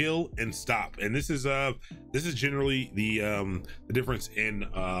between kill and stop, and this is generally the difference in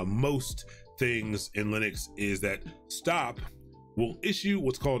most things in Linux, is that stop will issue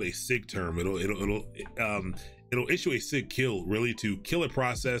what's called a sig term. It'll issue a sig kill, really, to kill a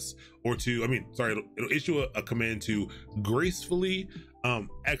process, or to, it'll issue a command to gracefully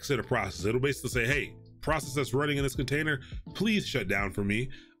exit a process. It'll basically say, hey, process that's running in this container, please shut down for me.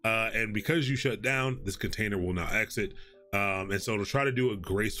 And because you shut down, this container will now exit. And so it'll try to do a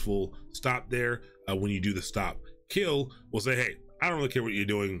graceful stop there. When you do the stop. Kill will say, hey, I don't really care what you're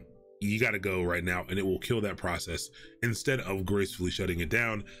doing. You got to go right now, and it will kill that process instead of gracefully shutting it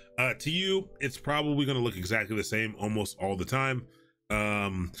down. To you, it's probably going to look exactly the same almost all the time.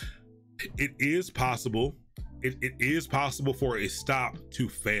 It is possible. It is possible for a stop to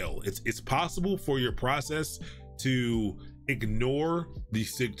fail. It's possible for your process to ignore the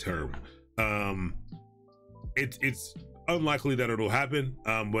sig term. It's unlikely that it'll happen,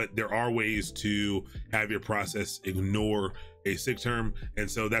 but there are ways to have your process ignore a sig term, and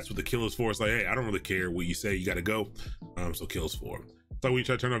so that's what the kill is for. It's like, hey, I don't really care what you say, you got to go. So kill is for. It's like when you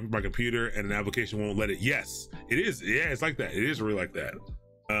try to turn off my computer and an application won't let it. Yes, it is. Yeah, it's like that. It is really like that.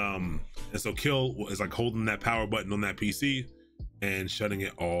 And so kill is like holding that power button on that PC and shutting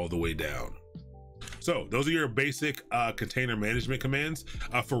it all the way down. So those are your basic container management commands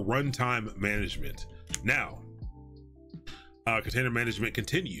for runtime management. Now, container management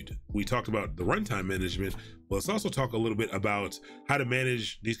continued. We talked about the runtime management. Well, let's also talk a little bit about how to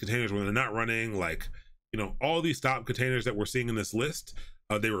manage these containers when they're not running. Like, you know, all these stop containers that we're seeing in this list,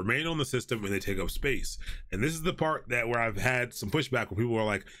 they remain on the system and they take up space. And this is the part that where I've had some pushback where people are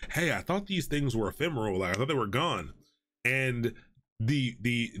like, hey, I thought these things were ephemeral. Like, I thought they were gone. And the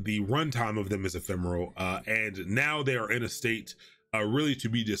runtime of them is ephemeral. And now they are in a state really to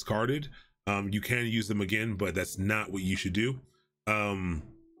be discarded. You can use them again, but that's not what you should do.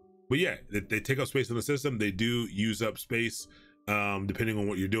 But yeah, they take up space in the system. They do use up space depending on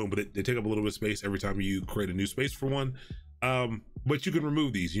what you're doing, but they take up a little bit of space every time you create a new space for one. But you can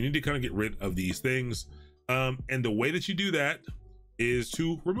remove these. You need to kind of get rid of these things. And the way that you do that is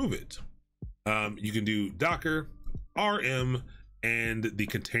to remove it. You can do Docker RM and the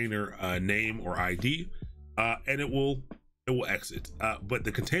container name or ID, and it will it will exit. But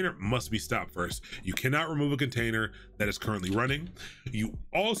the container must be stopped first. You cannot remove a container that is currently running. You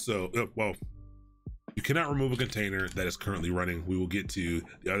also, you cannot remove a container that is currently running. We will get to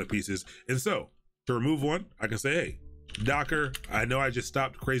the other pieces. And so to remove one, I can say, hey, Docker, I know I just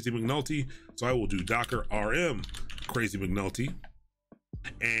stopped Crazy McNulty, so I will do Docker RM Crazy McNulty.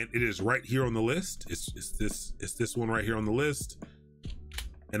 And it is right here on the list. It's this one right here on the list.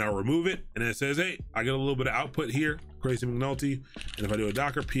 And I'll remove it. And it says, hey, I get a little bit of output here, Crazy McNulty. And if I do a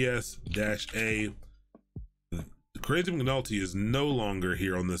Docker PS-A, Crazy McNulty is no longer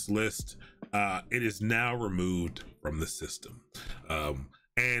here on this list. It is now removed from the system.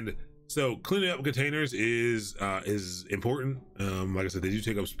 And so cleaning up containers is important. Like I said, they do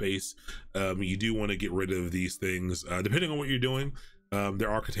take up space. You do want to get rid of these things, depending on what you're doing. There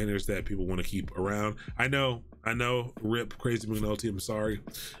are containers that people want to keep around. I know, rip Crazy McNulty, I'm sorry.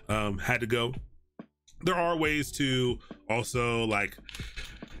 Had to go. There are ways to also, like,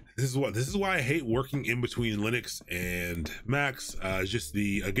 this is why I hate working in between Linux and Macs. Just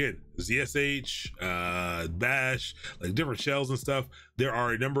again, ZSH, Bash, like different shells and stuff. There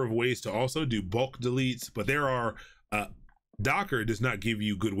are a number of ways to also do bulk deletes, but there are, Docker does not give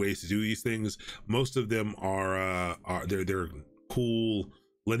you good ways to do these things. Most of them are they're cool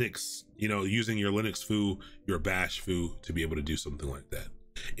Linux, using your Linux foo, your Bash foo to be able to do something like that.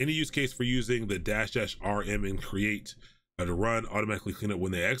 Any use case for using the --rm and create to run automatically clean up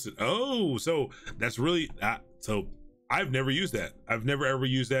when they exit. Oh, so that's really so I've never used that. I've never ever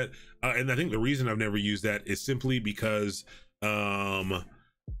used that, and I think the reason I've never used that is simply because I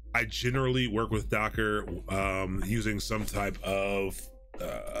generally work with Docker using some type of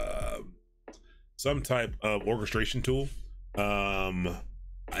orchestration tool.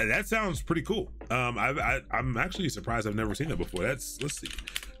 That sounds pretty cool. I'm actually surprised I've never seen that before. Let's see,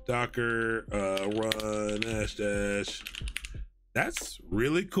 Docker run --. That's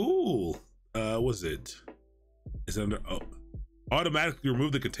really cool. Is it under automatically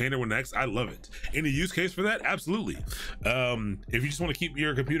remove the container when next? I love it. Any use case for that? Absolutely. If you just want to keep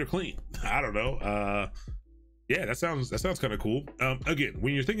your computer clean, I don't know. Yeah, that sounds kind of cool. Again,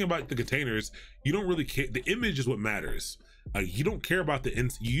 when you're thinking about the containers, you don't really care. The image is what matters. You don't care about you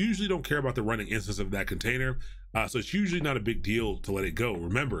usually don't care about the running instance of that container. So it's usually not a big deal to let it go.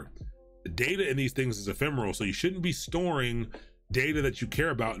 Remember, the data in these things is ephemeral, so you shouldn't be storing data that you care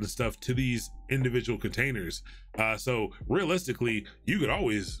about and stuff to these individual containers. So realistically, you could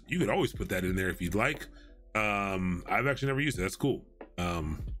always put that in there if you'd like. I've actually never used it. That's cool.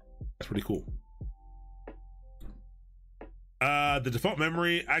 That's pretty cool. The default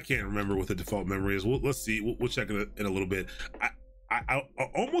memory, I can't remember what the default memory is. Let's see. We'll check it in a little bit. I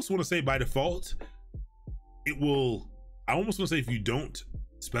almost want to say by default, I almost want to say if you don't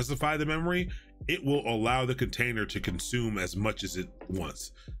specify the memory, it will allow the container to consume as much as it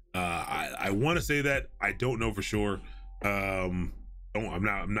wants. I want to say that. I don't know for sure. I don't want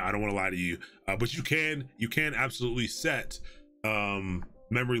to lie to you. But you can absolutely set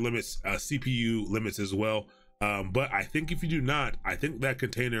memory limits, CPU limits as well. But I think if you do not, I think that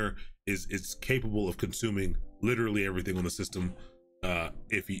container is capable of consuming literally everything on the system,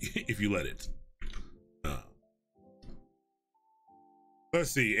 if you let it.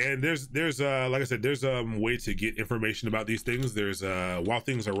 Let's see, and there's like I said, there's way to get information about these things. There's while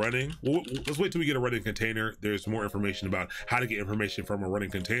things are running. Let's wait till we get a running container. There's more information about how to get information from a running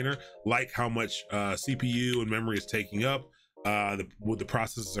container, like how much CPU and memory is taking up, what the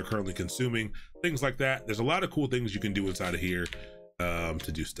processes are currently consuming, things like that. There's a lot of cool things you can do inside of here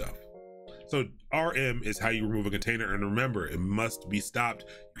to do stuff. So RM is how you remove a container, and remember, it must be stopped.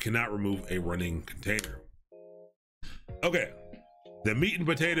 You cannot remove a running container. Okay, the meat and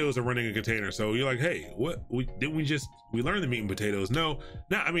potatoes are running a container. So you're like, hey, what? Didn't we learn the meat and potatoes? No,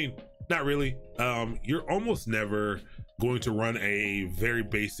 I mean, not really. You're almost never going to run a very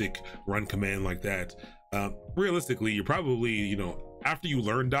basic run command like that. Realistically, you're probably, after you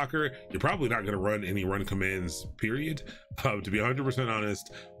learn Docker, you're probably not going to run any run commands, period, to be 100%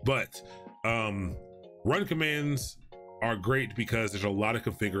 honest. But run commands are great because there's a lot of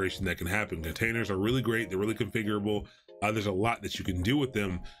configuration that can happen. Containers are really great. They're really configurable. There's a lot that you can do with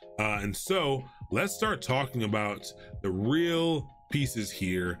them. And so let's start talking about the real pieces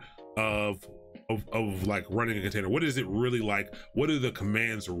here of like running a container. What is it really like? What do the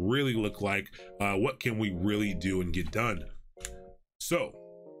commands really look like? What can we really do and get done? So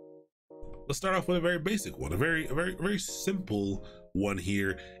let's start off with a very basic one. A very simple one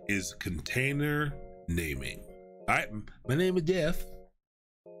here is container naming. All right, my name is Jeff.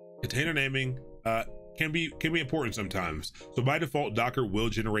 Container naming can be important sometimes. So by default, Docker will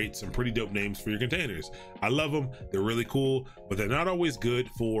generate some pretty dope names for your containers. I love them. They're really cool, but they're not always good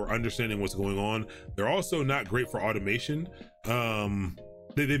for understanding what's going on. They're also not great for automation.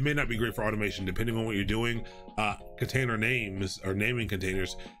 They may not be great for automation depending on what you're doing. Container names or naming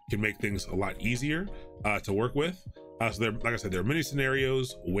containers can make things a lot easier to work with. So there, like I said, there are many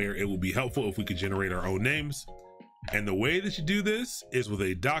scenarios where it would be helpful if we could generate our own names. And the way that you do this is with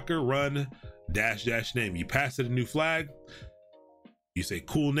a Docker run -- name. You pass it a new flag, you say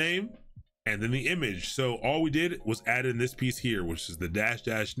cool name, and then the image. So all we did was add in this piece here, which is the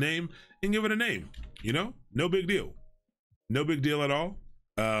 -- name, and give it a name. You know, no big deal. No big deal at all.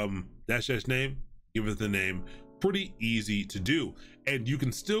 -- name, give it the name. Pretty easy to do. And you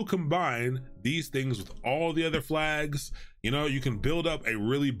can still combine these things with all the other flags. You know, you can build up a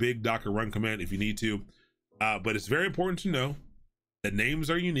really big Docker run command if you need to. But it's very important to know that names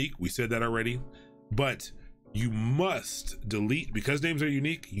are unique. We said that already, but you must delete, because names are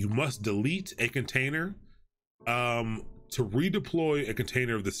unique, you must delete a container to redeploy a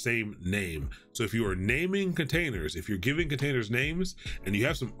container of the same name. So if you are naming containers, if you're giving containers names and you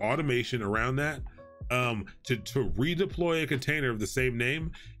have some automation around that, to redeploy a container of the same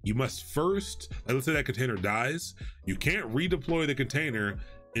name, you must first, let's say that container dies, you can't redeploy the container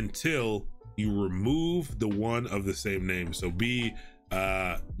until you remove the one of the same name. So you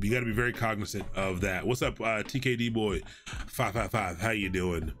got to be very cognizant of that. What's up, TKD boy 555? How you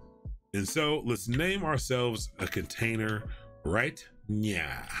doing? And so let's name ourselves a container, right?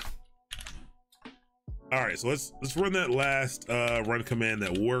 Yeah. All right, so let's run that last run command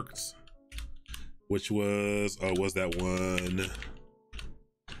that worked, which was that one?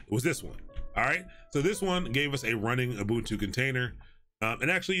 It was this one. All right, so this one gave us a running Ubuntu container.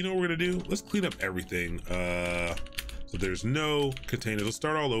 And actually, you know what we're gonna do? Let's clean up everything. So there's no containers. Let's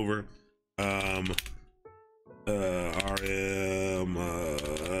start all over. RM.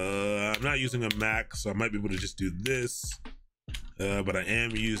 I'm not using a Mac, so I might be able to just do this. But I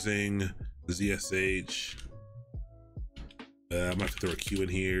am using the ZSH. I might have to throw a Q in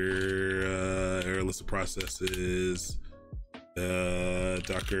here. Error list of processes.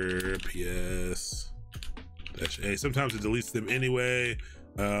 Docker PS. -A. Sometimes it deletes them anyway.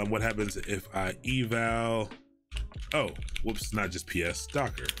 What happens if I eval? Oh, whoops, not just PS,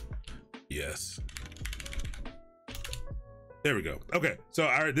 Docker. Yes. There we go. Okay, so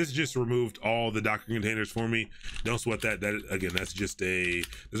all right, this just removed all the Docker containers for me. Don't sweat that. That again, that's just there's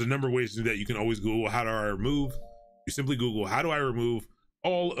a number of ways to do that. You can always Google, how do I remove? You simply Google, how do I remove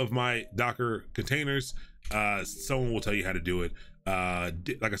all of my Docker containers? Someone will tell you how to do it.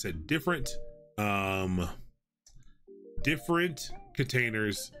 Like I said, different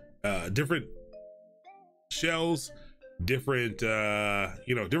containers, different shells, different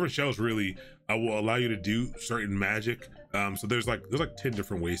different shells really will allow you to do certain magic. So there's like 10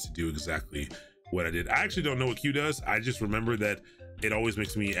 different ways to do exactly what I did. I actually don't know what Q does. I just remember that it always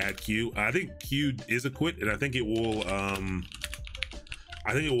makes me add Q. I think Q is a quit, and I think it will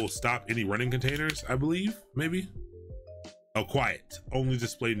stop any running containers, I believe, maybe. Oh, quiet, only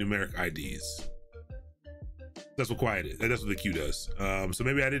display numeric IDs. That's what quiet is. That's what the Q does. So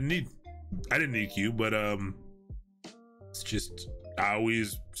maybe I didn't need Q, but it's just, I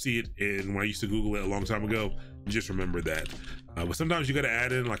always see it in when I used to Google it a long time ago. Just remember that. But sometimes you got to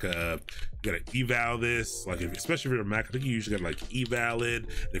add in like you got to eval this, like especially if you're a Mac, I think you usually got to like eval it.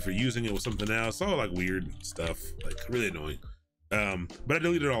 And if you're using it with something else, all like weird stuff, like really annoying. But I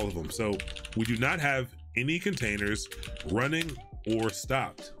deleted all of them. So we do not have any containers running or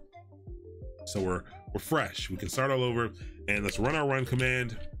stopped. So we're fresh. We can start all over, and let's run our run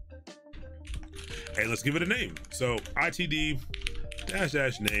command, and let's give it a name. So itd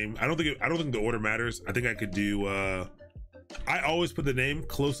 --name. I don't think the order matters. I think I could do I always put the name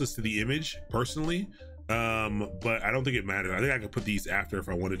closest to the image personally, but I don't think it matters. I think I could put these after if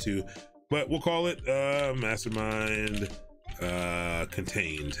I wanted to, but we'll call it mastermind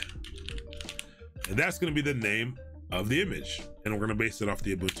contained, and that's going to be the name of the image, and we're going to base it off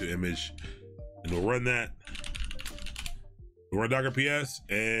the Ubuntu image. And we'll run that. We'll run Docker PS,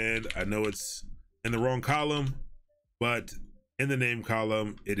 and I know it's in the wrong column, but in the name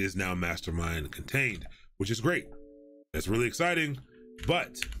column, it is now mastermind contained, which is great. That's really exciting.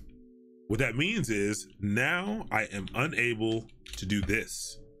 But what that means is now I am unable to do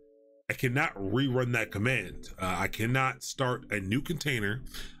this. I cannot rerun that command. I cannot start a new container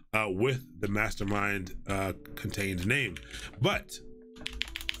with the mastermind contained name. But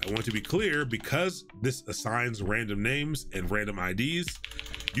I want to be clear, because this assigns random names and random IDs,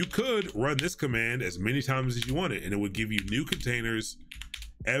 you could run this command as many times as you want it, and it would give you new containers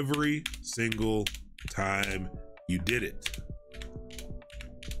every single time you did it.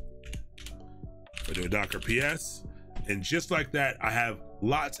 I do a Docker PS, and just like that, I have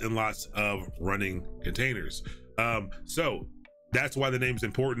lots and lots of running containers. So that's why the name's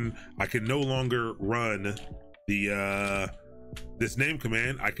important. I can no longer run the this name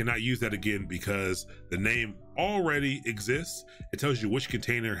command. I cannot use that again because the name already exists. It tells you which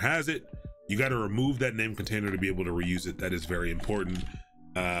container has it. You got to remove that name container to be able to reuse it. That is very important.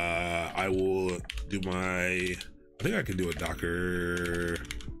 I will do I think I can do a Docker.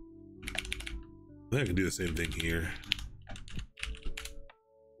 I think I can do the same thing here.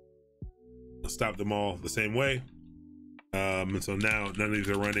 I'll stop them all the same way. And so now none of these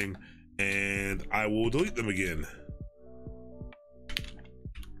are running, and I will delete them again.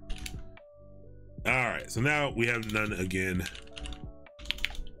 All right, so now we have none again.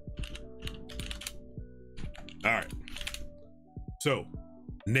 All right, so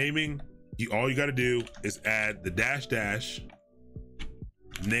naming, all you got to do is add the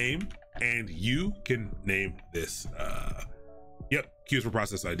 -- name, and you can name this. Yep, queues for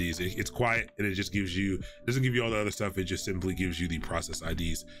process IDs. It's quiet, and it just gives you, doesn't give you all the other stuff. It just simply gives you the process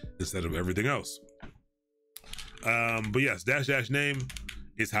IDs instead of everything else. But yes, -- name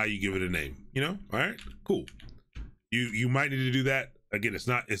is how you give it a name, you know? All right, cool. You might need to do that. Again, it's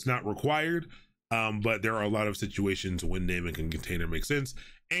not required, but there are a lot of situations when naming a container makes sense,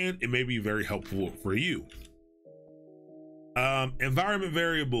 and it may be very helpful for you. Environment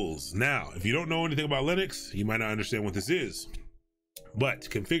variables. Now, if you don't know anything about Linux, you might not understand what this is, but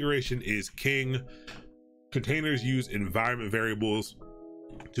configuration is king. Containers use environment variables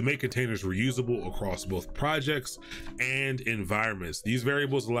to make containers reusable across both projects and environments. These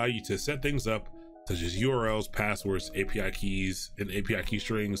variables allow you to set things up, such as URLs, passwords, API keys, and API key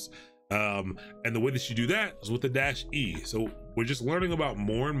strings. And the way that you do that is with the -e. So we're just learning about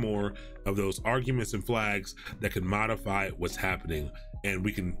more and more of those arguments and flags that can modify what's happening. And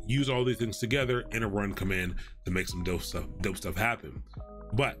we can use all these things together in a run command to make some dope stuff happen.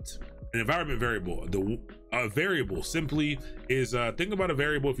 But an environment variable, a variable simply is, think about a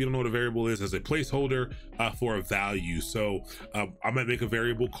variable, if you don't know what a variable is, as a placeholder for a value. So I might make a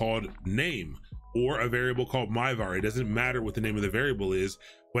variable called name, or a variable called myvar. It doesn't matter what the name of the variable is,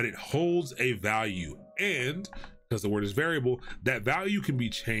 but it holds a value. And because the word is variable, that value can be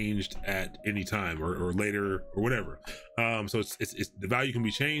changed at any time or later or whatever. So it's the value can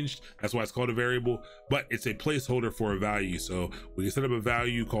be changed. That's why it's called a variable, but it's a placeholder for a value. So we can set up a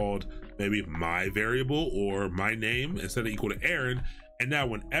value called maybe my variable or my name and set it equal to Aaron. And now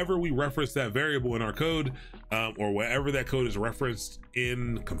whenever we reference that variable in our code, or wherever that code is referenced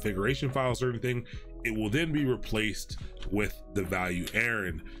in configuration files or anything, it will then be replaced with the value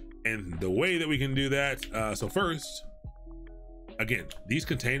Aaron. And the way that we can do that, so first, again, these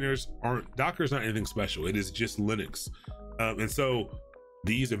containers Docker's not anything special. It is just Linux. And so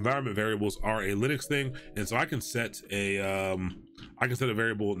these environment variables are a Linux thing. And so I can set a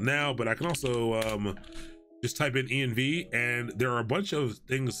variable now, but I can also just type in env, and there are a bunch of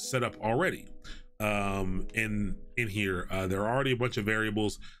things set up already in here. There are already a bunch of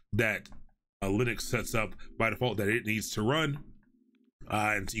variables that Linux sets up by default that it needs to run.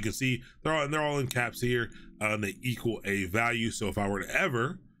 And so you can see they're all in caps here. They equal a value. So if I were to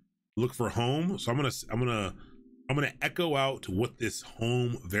ever look for home, so I'm gonna echo out what this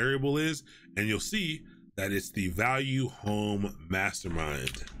home variable is, and you'll see that it's the value home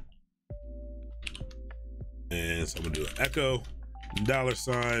mastermind. And so I'm gonna do an echo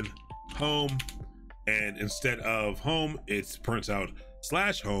 $home, and instead of home, it prints out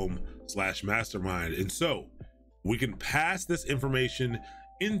 /home/mastermind. And so we can pass this information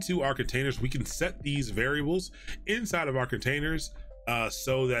into our containers. We can set these variables inside of our containers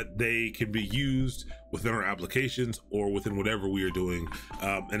so that they can be used within our applications or within whatever we are doing.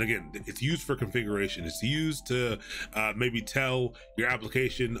 And again, it's used for configuration. It's used to maybe tell your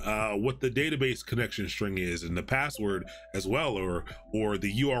application what the database connection string is and the password as well, or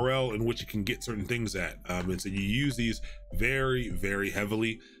the URL in which it can get certain things at. And so you use these very, very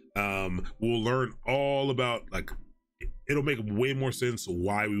heavily. We'll learn all about, like, it'll make way more sense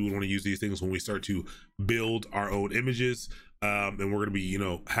why we would want to use these things when we start to build our own images. And we're going to be,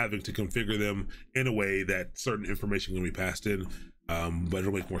 having to configure them in a way that certain information can be passed in. But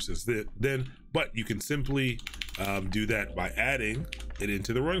it'll make more sense then. But you can simply do that by adding it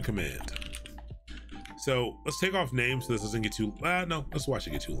into the run command. So let's take off name so this doesn't get too, no, let's watch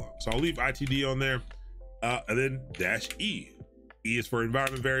it get too long. So I'll leave ITD on there, and then -e. E is for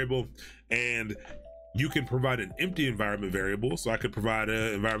environment variable, and you can provide an empty environment variable. So I could provide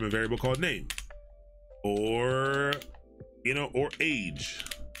an environment variable called name, or age,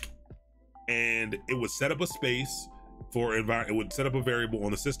 and it would set up a space for environment. It would set up a variable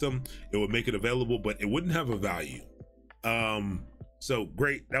on the system. It would make it available, but it wouldn't have a value. So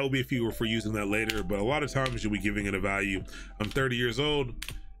great, that will be if you were for using that later, but a lot of times you'll be giving it a value. I'm 30 years old,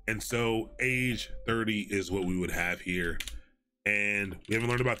 and so age 30 is what we would have here. And we haven't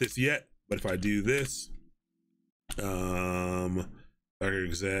learned about this yet, but if I do this, Dr.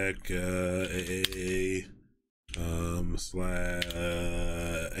 Exec / echo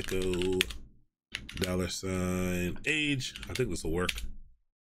 $ age. I think this will work.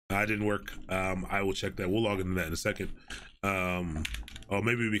 I didn't work. I will check that. We'll log into that in a second. Oh,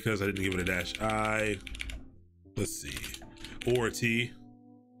 maybe because I didn't give it a dash I. Let's see, or a T.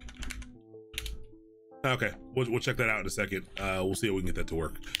 Okay, we'll check that out in a second. We'll see if we can get that to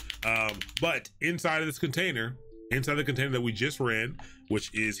work. But inside of this container, inside the container that we just ran,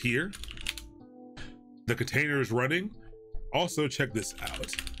 which is here, the container is running. Also, check this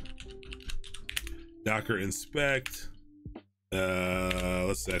out. Docker inspect.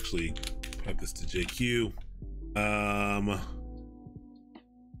 Let's actually pipe this to JQ.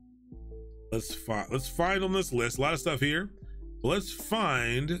 Let's find on this list a lot of stuff here. Let's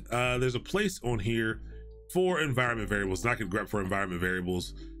find there's a place on here for environment variables. Not gonna grab for environment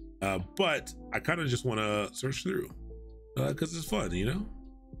variables, but I kind of just want to search through because it's fun, you know.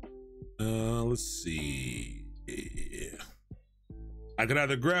 Let's see. Yeah. I could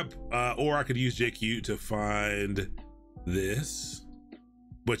either grep or I could use JQ to find this,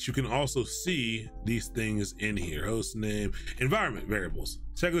 but you can also see these things in here. Host name, environment variables.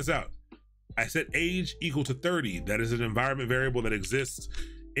 Check this out. I set age equal to 30. That is an environment variable that exists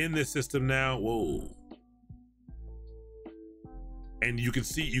in this system now. Whoa. And you can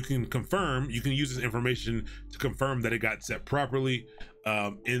see, you can confirm, you can use this information to confirm that it got set properly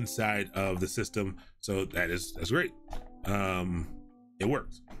inside of the system. So that's great. It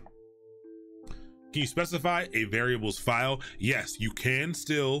works. Can you specify a variables file? Yes, you can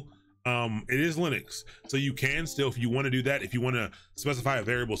still. It is Linux, so you can still, if you want to do that, if you want to specify a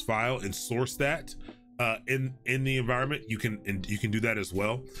variables file and source that in the environment, you can do that as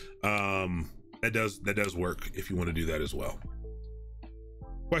well. That does work if you want to do that as well.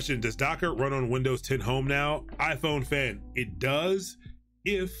 Question: does Docker run on Windows 10 Home now? iPhone fan, it does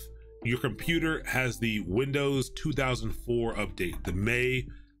if your computer has the Windows 2004 update, the May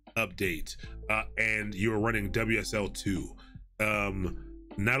update, and you're running WSL2.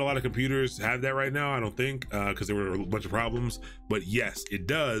 Not a lot of computers have that right now, I don't think, because there were a bunch of problems, but yes, it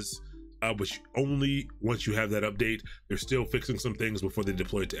does, but only once you have that update. They're still fixing some things before they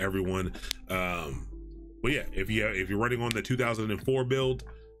deploy it to everyone. But yeah, if you're running on the 2004 build,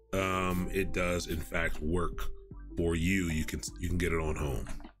 it does in fact work for you. You can get it on home.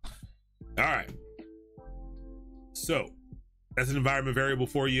 All right, so that's an environment variable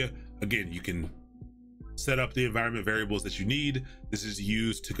for you. Again, you can set up the environment variables that you need. This is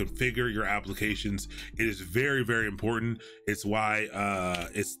used to configure your applications. It is very, very important. It's why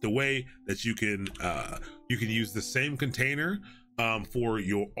it's the way that you can use the same container for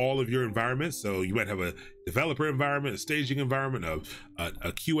all of your environments. So you might have a developer environment, a staging environment,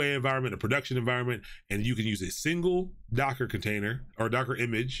 a QA environment, a production environment, and you can use a single Docker container or Docker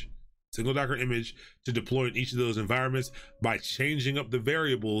image, single Docker image, to deploy in each of those environments by changing up the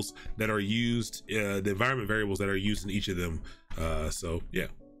variables that are used, the environment variables that are used in each of them. So yeah,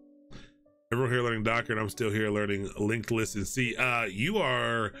 everyone here learning Docker, and I'm still here learning linked list in C. You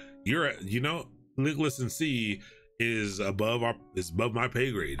know, linked list in C is above my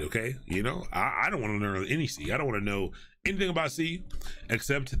pay grade. Okay, you know, I don't want to learn any C. I don't want to know anything about C,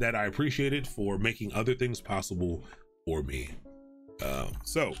 except that I appreciate it for making other things possible for me.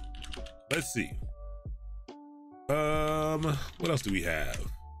 So let's see. What else do we have?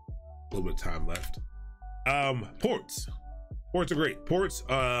 A little bit of time left. Ports are great. Ports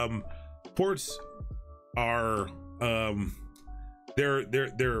are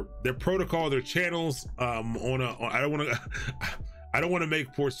their protocol, their channels. I don't want to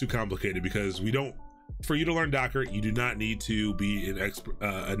make ports too complicated, because for you to learn Docker, you do not need to be an expert,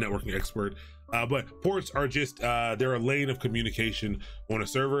 a networking expert. But ports are just they're a lane of communication on a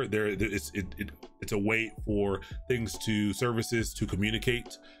server. It's a way for services to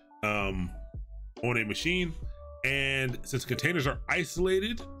communicate on a machine. And since containers are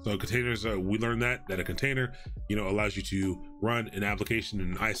isolated, so containers we learned that a container, you know, allows you to run an application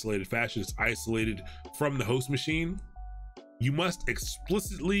in an isolated fashion. It's isolated from the host machine. You must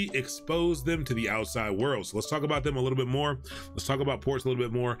explicitly expose them to the outside world. So let's talk about them a little bit more. Let's talk about ports a little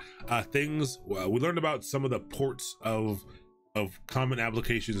bit more. We learned about some of the ports of common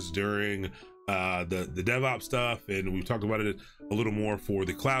applications during the DevOps stuff, and we've talked about it a little more for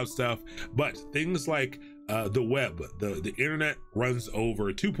the cloud stuff. But things like the web, the internet runs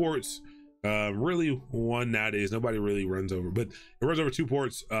over 2 ports. Really one nowadays, nobody really runs over, but it runs over 2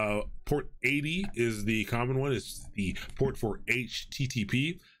 ports. Port 80 is the common one. It's the port for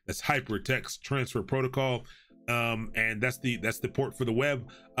HTTP. That's Hypertext Transfer Protocol. And that's the port for the web.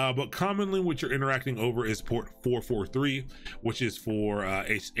 But commonly what you're interacting over is port 443, which is for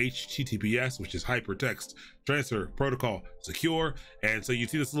HTTPS, which is Hypertext Transfer Protocol Secure. And so you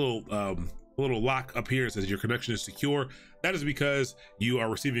see this little lock up here. It says your connection is secure. That is because you are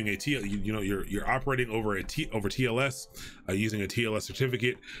receiving a you're operating over over TLS, using a TLS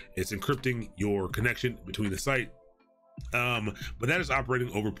certificate. It's encrypting your connection between the site. But that is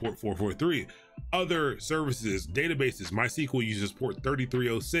operating over port 443. Other services, databases, MySQL uses port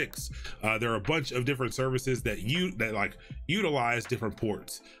 3306. There are a bunch of different services that utilize different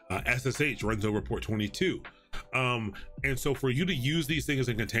ports. SSH runs over port 22. And so for you to use these things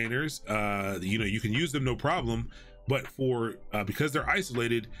in containers, you can use them no problem, but because they're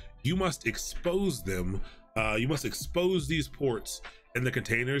isolated, you must expose them. You must expose these ports in the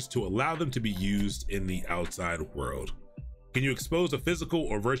containers to allow them to be used in the outside world. Can you expose a physical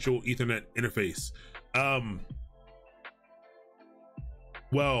or virtual Ethernet interface?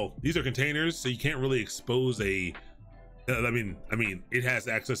 Well, these are containers, so you can't really expose I mean, it has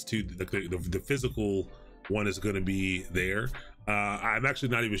access to the physical one is going to be there. I'm actually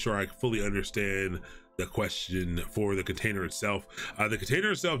not even sure I fully understand the question for the container itself. The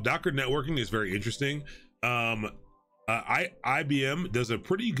container itself, Docker networking is very interesting. IBM does a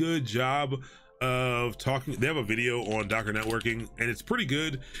pretty good job of talking. They have a video on Docker networking, and it's pretty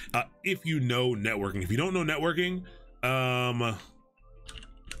good if you know networking. If you don't know networking,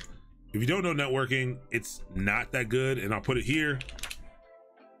 it's not that good. And I'll put it here,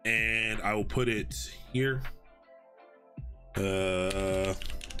 and I will put it here. If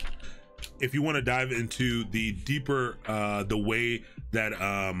you want to dive into the deeper the way that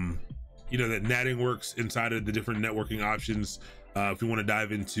that NATing works inside of the different networking options, if you want to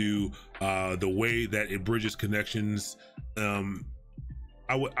dive into the way that it bridges connections,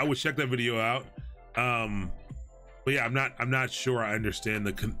 I would check that video out. But yeah, I'm not sure I understand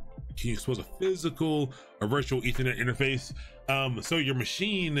can you expose a physical or virtual Ethernet interface? So your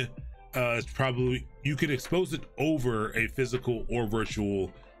machine is probably, you can expose it over a physical or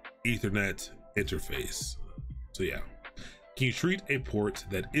virtual Ethernet interface. So yeah. Can you treat a port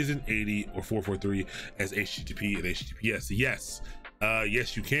that isn't 80 or 443 as HTTP and HTTPS? Yes.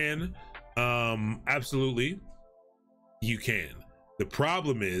 Yes, you can. Absolutely, you can. The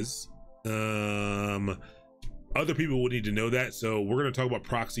problem is, other people would need to know that. So we're going to talk about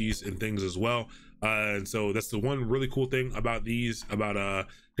proxies and things as well. And so that's the one really cool thing about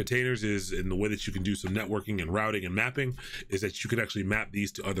containers, is in the way that you can do some networking and routing and mapping, is that you can actually map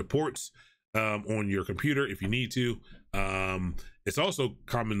these to other ports on your computer if you need to. It's also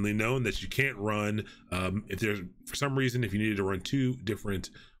commonly known that you can't run, if there's, for some reason, if you needed to run 2 different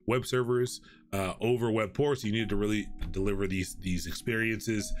web servers over web ports, you needed to really deliver these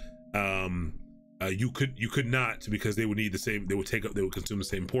experiences. You could not, because they would need the same, they would consume the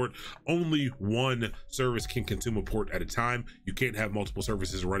same port. Only one service can consume a port at a time. You can't have multiple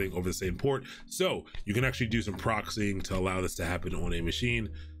services running over the same port. So you can actually do some proxying to allow this to happen on a machine.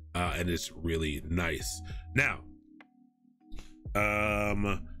 And it's really nice. Now,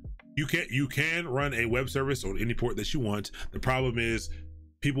 you can run a web service on any port that you want. The problem is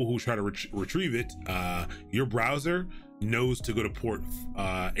people who try to retrieve it, your browser knows to go to port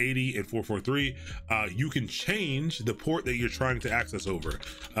 80 and 443. You can change the port that you're trying to access over.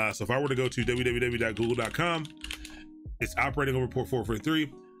 So if I were to go to www.google.com, it's operating over port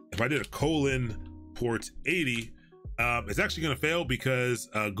 443. If I did a port 80, it's actually going to fail, because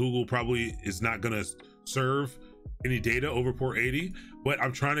Google probably is not going to serve any data over port 80, but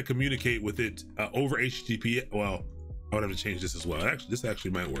I'm trying to communicate with it over HTTP. Well, I would have to change this as well. This actually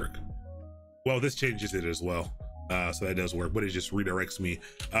might work. Well, this changes it as well. So that does work, but it just redirects me.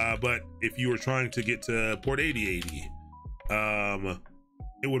 But if you were trying to get to port 8080,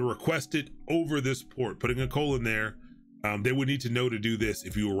 it would request it over this port, putting a colon there. They would need to know to do this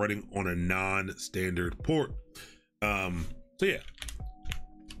if you were running on a non-standard port. So yeah,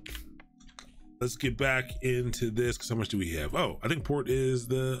 let's get back into this, because how much do we have? Oh, I think port is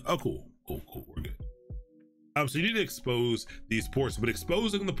cool, we're good. So you need to expose these ports, but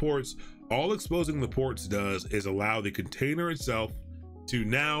exposing the ports, all exposing the ports does is allow the container itself to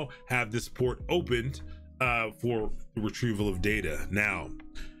now have this port opened for the retrieval of data. Now,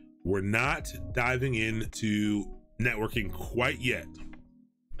 we're not diving into networking quite yet.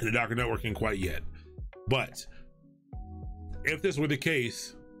 the Docker networking quite yet. But if this were the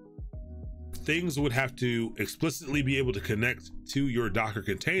case, things would have to explicitly be able to connect to your Docker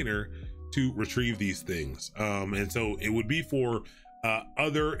container to retrieve these things. And so it would be for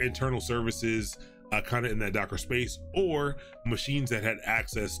other internal services kind of in that Docker space, or machines that had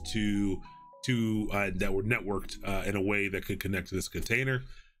access to that were networked in a way that could connect to this container.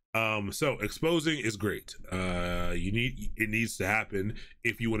 So exposing is great. It needs to happen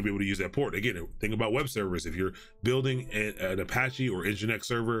if you want to be able to use that port. Again, think about web servers. If you're building an Apache or Nginx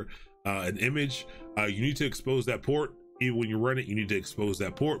server, an image, you need to expose that port. Even when you run it, you need to expose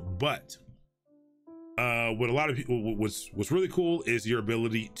that port. But what a lot of people, what's really cool is your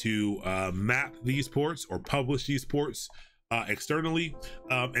ability to map these ports or publish these ports externally.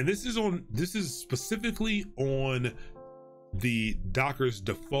 And this is specifically on the Docker's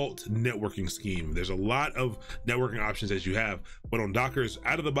default networking scheme. There's a lot of networking options that you have, but on Docker's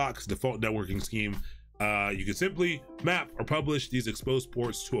out of the box default networking scheme, you can simply map or publish these exposed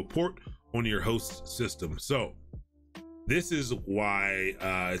ports to a port on your host system. So this is why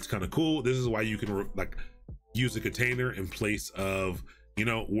it's kind of cool. This is why you can use a container in place of,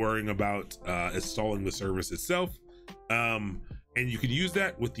 worrying about installing the service itself. And you can use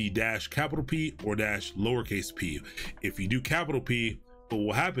that with the -P or -p. If you do capital P, what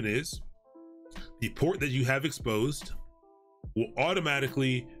will happen is the port that you have exposed will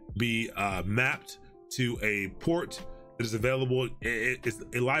automatically be mapped to a port that is available.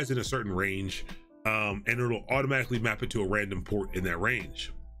 It lies in a certain range, and it'll automatically map it to a random port in that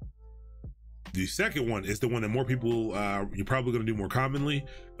range. The second one is the one that more people, you're probably going to do more commonly.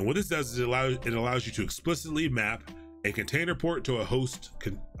 And what this does is it allows you to explicitly map a container port to a host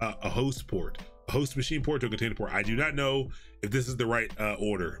port, a host machine port to a container port. I do not know if this is the right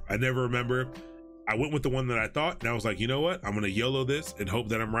order. I never remember. I went with the one that I thought, and I was like, you know what? I'm gonna YOLO this and hope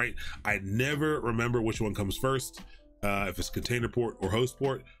that I'm right. I never remember which one comes first, if it's container port or host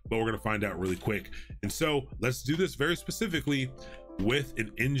port, but we're gonna find out really quick. And so let's do this very specifically with an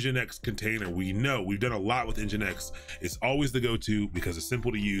Nginx container. We know we've done a lot with Nginx. It's always the go-to because it's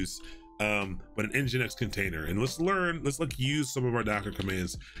simple to use. But an Nginx container, and let's use some of our Docker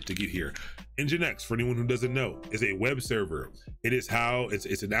commands to get here. Nginx, for anyone who doesn't know, is a web server. It is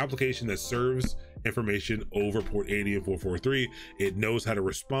it's an application that serves information over port 80 and 443. It knows how to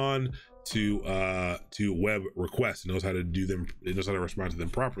respond to web requests. It knows how to do them. It knows how to respond to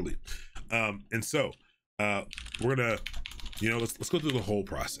them properly. And so we're gonna, let's go through the whole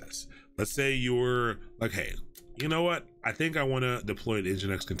process. Let's say you're like, hey, you know what? I think I want to deploy an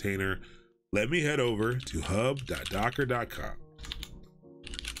Nginx container. Let me head over to hub.docker.com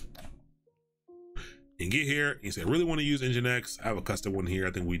and get here. You say, I really want to use Nginx. I have a custom one here.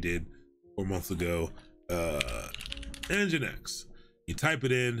 I think we did 4 months ago. Nginx. You type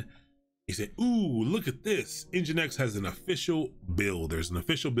it in. You say, ooh, look at this. Nginx has an official build. There's an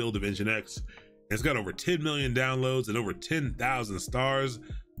official build of Nginx. It's got over 10 million downloads and over 10,000 stars.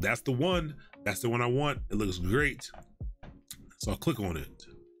 That's the one. That's the one I want. It looks great. So I'll click on it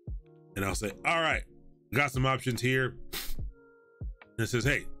and I'll say, all right, got some options here. And it says,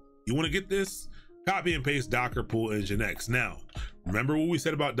 hey, you want to get this? Copy and paste Docker pull Nginx. Now, remember what we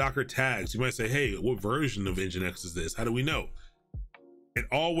said about Docker tags. You might say, hey, what version of Nginx is this? How do we know? And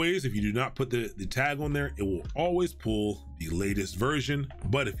always, if you do not put the tag on there, it will always pull the latest version.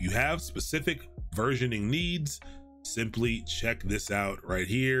 But if you have specific versioning needs, simply check this out right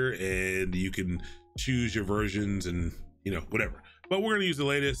here and you can choose your versions and whatever, but we're going to use the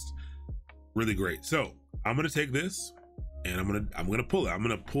latest. Really great. So I'm going to take this and I'm going to pull it. I'm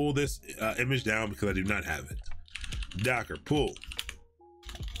going to pull this image down because I do not have it. Docker pull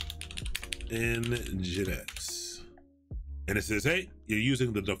Nginx, and it says, hey, you're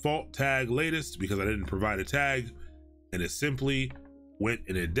using the default tag latest because I didn't provide a tag, and it simply went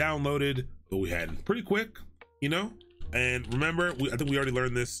and it downloaded what we had pretty quick. And remember, I think we already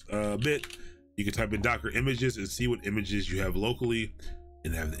learned this a bit. You can type in Docker images and see what images you have locally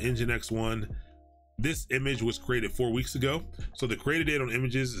and have the Nginx one. This image was created 4 weeks ago. So the created date on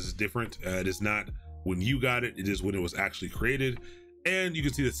images is different. It is not when you got it, it is when it was actually created. And you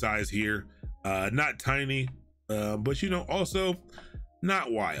can see the size here, not tiny, but also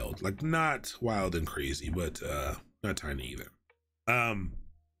not wild, not wild and crazy, but not tiny either.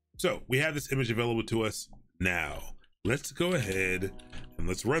 So we have this image available to us now. Let's go ahead and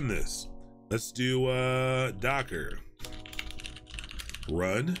let's run this. Let's do Docker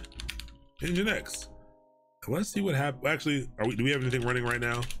run Nginx. Let's see what happens. Actually, do we have anything running right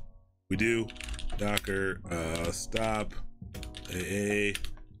now? We do. Docker stop AA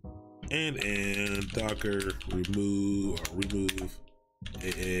and Docker remove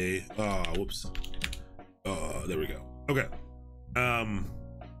Whoops. There we go. Okay.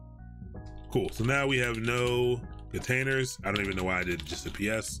 Cool. So now we have no containers. I don't even know why I did just a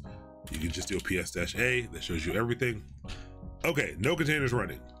PS. You can just do a PS-A that shows you everything. Okay, no containers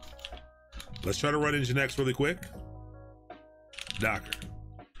running. Let's try to run Nginx really quick. Docker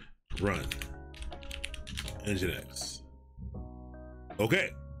run Nginx.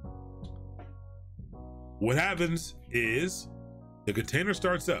 Okay. What happens is the container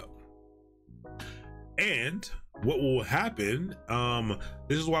starts up, and what will happen,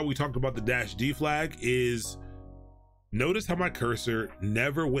 this is why we talked about the -D flag, is notice how my cursor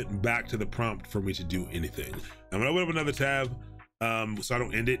never went back to the prompt for me to do anything. I'm gonna open up another tab so I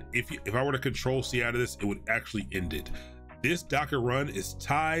don't end it. If I were to control C out of this, it would actually end it. This Docker run is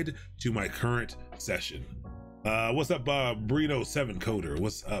tied to my current session. What's up, Brino 7 Coder?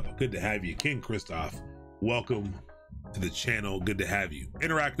 What's up? Good to have you. King Christoph, welcome to the channel. Good to have you.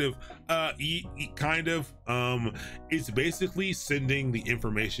 Interactive, kind of. It's basically sending the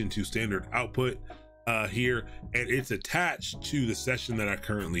information to standard output here, and it's attached to the session that I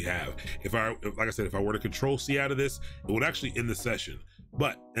currently have. Like I said, if I were to control C out of this, it would actually end the session.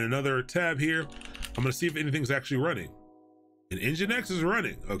 But in another tab here, I'm gonna see if anything's actually running. And Nginx is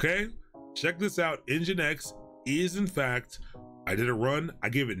running, okay? Check this out. Nginx is, in fact, I did a run, I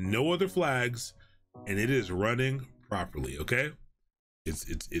gave it no other flags, and it is running properly, okay?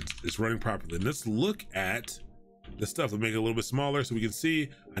 It's running properly. And let's look at the stuff. Let's make it a little bit smaller so we can see.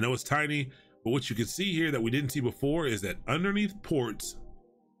 I know it's tiny, but what you can see here that we didn't see before is that underneath ports,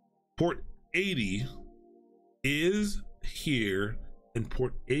 port 80 is here, and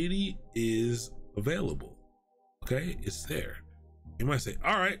port 80 is available. Okay, it's there. You might say,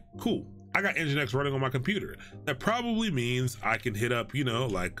 all right, cool. I got Nginx running on my computer. That probably means I can hit up, you know,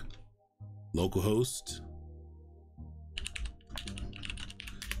 like localhost,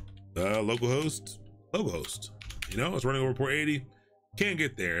 localhost. You know, it's running over port 80. Can't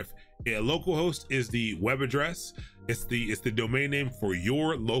get there. Localhost is the web address. It's the domain name for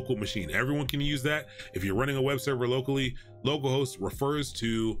your local machine. Everyone can use that. If you're running a web server locally, localhost refers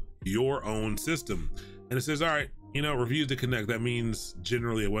to your own system. And it says, all right, you know, refuse to connect. That means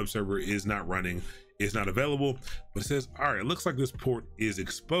generally a web server is not running, is not available. But it says, all right, it looks like this port is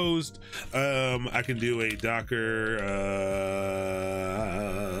exposed. I can do a Docker,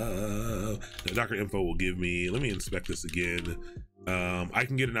 the Docker info will give me, let me inspect this again. I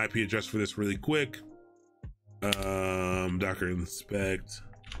can get an IP address for this really quick. Docker inspect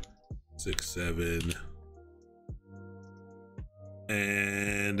 67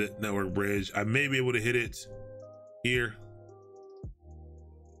 and network bridge. I may be able to hit it here.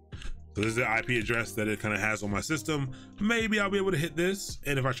 So this is the IP address that it kind of has on my system. Maybe I'll be able to hit this.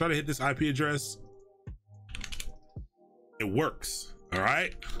 And if I try to hit this IP address, it works. All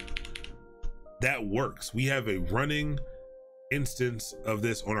right. That works. We have a running instance of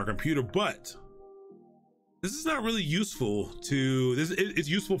this on our computer, but this is not really useful to this. It's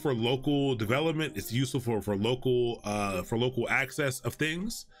useful for local development. It's useful for local access of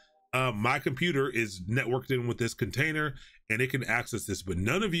things. My computer is networked in with this container and it can access this, but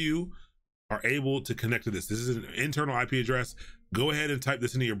none of you are able to connect to this. This is an internal IP address. Go ahead and type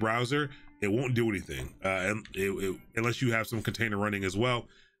this into your browser. It won't do anything unless you have some container running as well.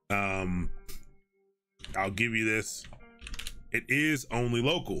 I'll give you this. It is only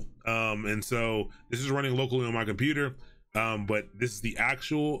local. And so this is running locally on my computer, but this is the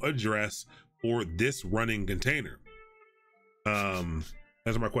actual address for this running container.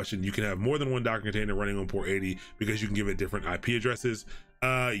 That's my question. You can have more than one Docker container running on port 80 because you can give it different IP addresses.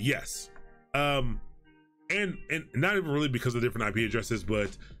 Yes. And not even really because of different IP addresses,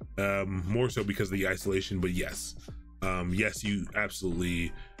 but more so because of the isolation. But yes, yes, you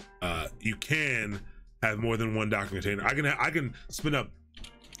absolutely, you can have more than one Docker container. I can spin up,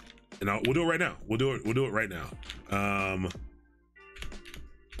 and we'll do it right now. We'll do it right now.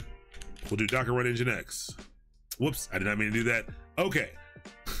 We'll do Docker run Nginx. Whoops, I did not mean to do that. Okay.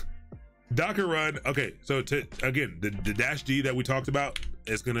 Docker run. Okay, so again, the -D that we talked about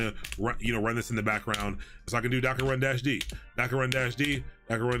is gonna run, run this in the background. So I can do Docker run -D, Docker run -D,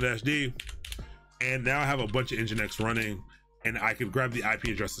 Docker run -D, and now I have a bunch of Nginx running, and I can grab the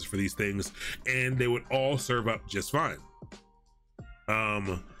IP addresses for these things, and they would all serve up just fine.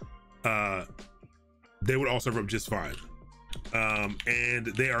 They would all serve up just fine, and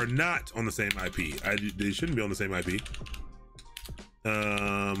they are not on the same IP. They shouldn't be on the same IP.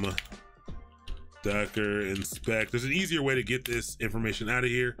 Docker inspect. There's an easier way to get this information out of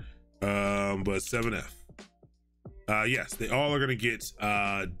here, but 7F. Yes, they all are going to get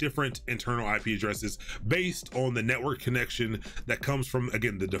different internal IP addresses based on the network connection that comes from,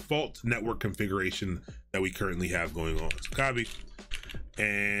 again, the default network configuration that we currently have going on. So copy,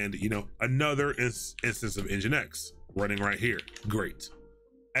 and you know, another instance of Nginx running right here. Great,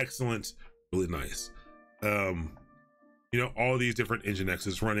 excellent, really nice. You know, all these different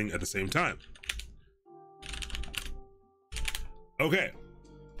Nginx's running at the same time. Okay,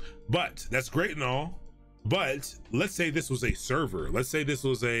 but that's great and all. But let's say this was a server. Let's say this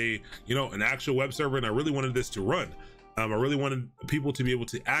was a, you know, an actual web server, and I really wanted this to run. I really wanted people to be able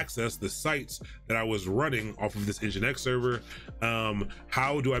to access the sites that I was running off of this Nginx server.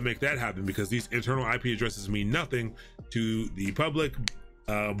 How do I make that happen? Because these internal IP addresses mean nothing to the public,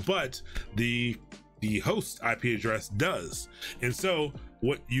 but the host IP address does. And so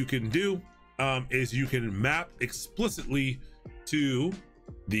what you can do is you can map explicitly to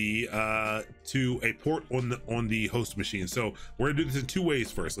the to a port on the host machine. So we're gonna do this in two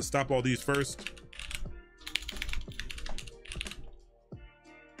ways first. Let's stop all these first.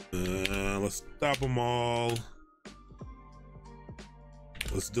 Let's stop them all.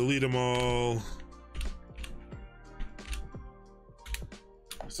 Let's delete them all.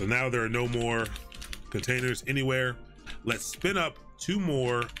 So now there are no more containers anywhere. Let's spin up two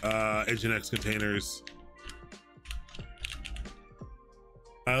more Nginx containers.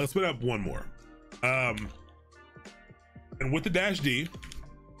 Let's spin up one more. And with the -D,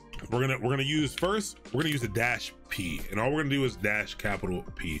 we're gonna use first. We're gonna use the -P, and all we're gonna do is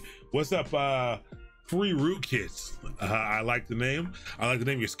 -P. What's up, Free Rootkits? I like the name. I like the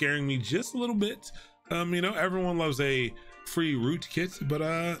name. You're scaring me just a little bit. You know, everyone loves a free rootkit, but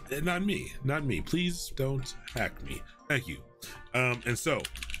not me. Not me. Please don't hack me. Thank you. And so,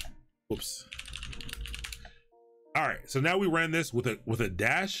 whoops. All right, so now we ran this with a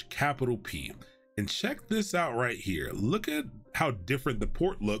 -P, and check this out right here. Look at how different the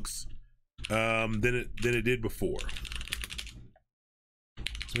port looks than it did before.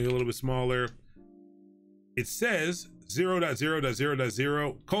 Let's make it a little bit smaller. It says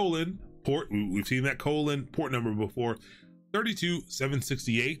 0.0.0.0 : port. We've seen that colon port number before,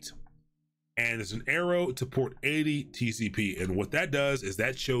 32.768. And there's an arrow to port 80 TCP, and what that does is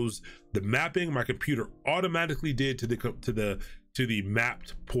that shows the mapping my computer automatically did to the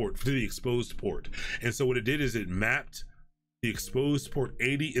mapped port, to the exposed port. And so what it did is it mapped the exposed port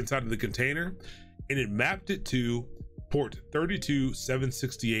 80 inside of the container, and it mapped it to port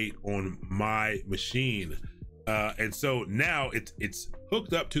 32.768 on my machine. And so now it's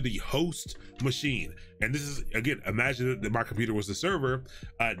hooked up to the host machine. And this is, again, imagine that my computer was the server.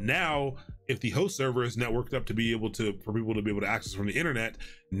 Now, if the host server is networked up to be able to, for people to be able to access from the internet,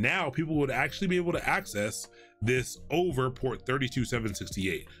 now people would actually be able to access this over port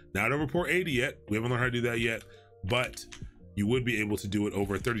 32.768. Not over port 80 yet. We haven't learned how to do that yet, but you would be able to do it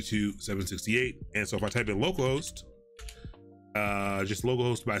over 32.768. And so if I type in localhost, just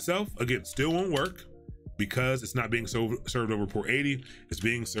localhost by itself, again, still won't work, because it's not being served over port 80. It's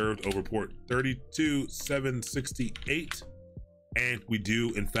being served over port 32.768. And we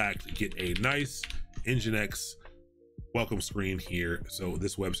do, in fact, get a nice Nginx welcome screen here. So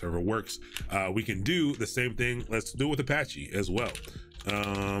this web server works. We can do the same thing. Let's do it with Apache as well.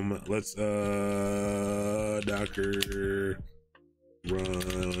 Let's Docker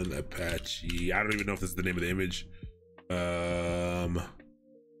run Apache. I don't even know if this is the name of the image.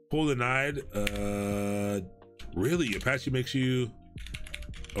 Pull denied. Really, Apache makes you,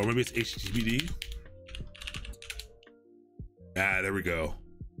 or maybe it's HTTPD. There we go.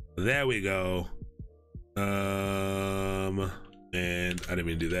 There we go. And I didn't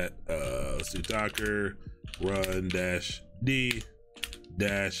mean to do that. Let's do Docker run -D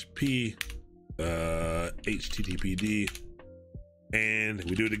 -P HTTPD, and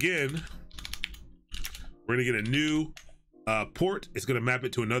we do it again. We're gonna get a new port. It's going to map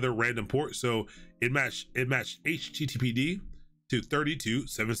it to another random port, so it matched HTTPD to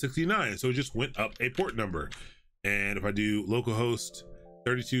 32.769, so it just went up a port number. And if I do localhost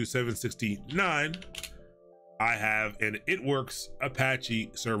 32.769, I have an ItWorks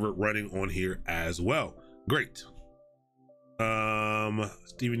Apache server running on here as well. Great.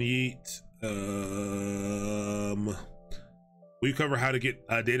 Stephen Yeat, we cover how to get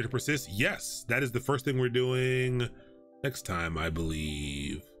data to persist. Yes, that is the first thing we're doing next time, I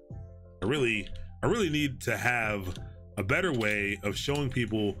believe. I really need to have a better way of showing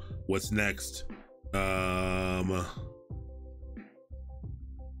people what's next.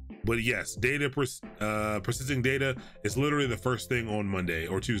 But yes, persisting data is literally the first thing on Monday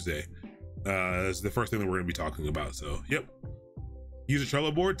or Tuesday. It's the first thing that we're gonna be talking about. So, yep. use a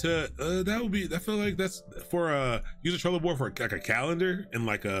Trello board to that would be, I feel like that's for use a Trello board for like a calendar and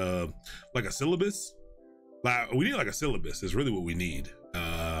like a syllabus. Like we need like a syllabus is really what we need.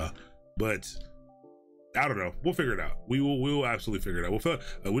 But I don't know, we'll figure it out. We will absolutely figure it out. We'll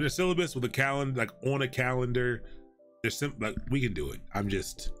with a syllabus, with a calendar, like on a calendar. There's like we can do it. I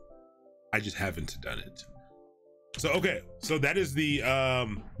just haven't done it. So okay, so that is the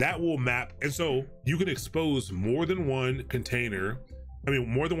that will map, and so you can expose more than one container, I mean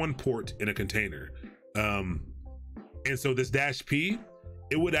more than one port in a container. And so this -P,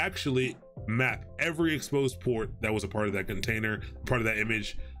 it would actually map every exposed port that was a part of that container, part of that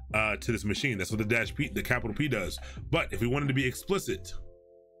image, to this machine. That's what the -P, the capital P does. But if we wanted to be explicit,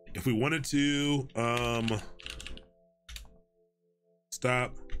 if we wanted to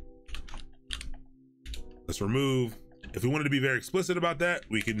stop, let's remove. If we wanted to be very explicit about that,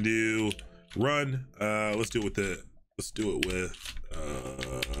 we can do run. Let's do it with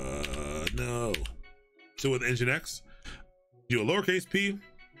no. So with Nginx, do a lowercase p,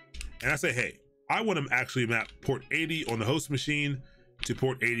 and I say, hey, I want to actually map port 80 on the host machine to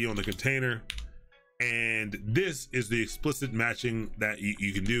port 80 on the container. And this is the explicit matching that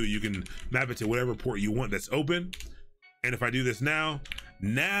you can do. You can map it to whatever port you want that's open. And if I do this now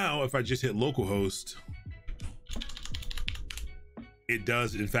if I just hit localhost, it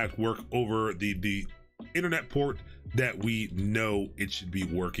does in fact work over the internet port that we know it should be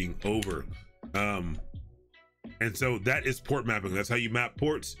working over. And so that is port mapping. That's how you map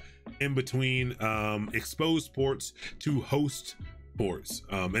ports in between exposed ports to host ports.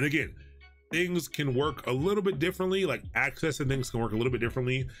 And again, things can work a little bit differently, like access and things can work a little bit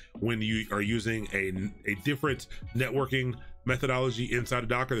differently when you are using a different networking methodology inside of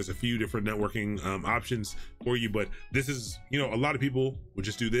Docker. There's a few different networking options for you, but this is, you know, a lot of people would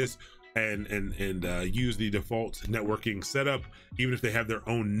just do this and use the default networking setup. Even if they have their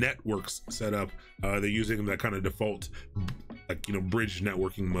own networks set up, they're using that kind of default, like, you know, bridge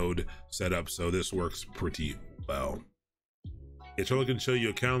networking mode setup. So this works pretty well. It totally can show you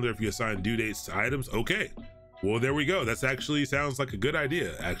a calendar if you assign due dates to items. Okay, well, there we go. That's actually sounds like a good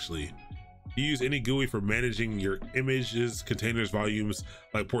idea, actually. Do you use any GUI for managing your images, containers, volumes,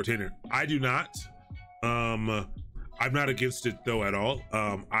 like Portainer? I do not. I'm not against it though at all.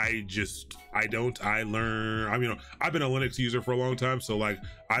 I don't. I learn. I mean, I've been a Linux user for a long time, so like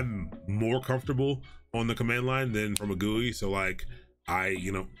I'm more comfortable on the command line than from a GUI. So like I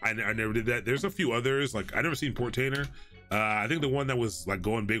never did that. There's a few others. Like I never seen Portainer. I think the one that was like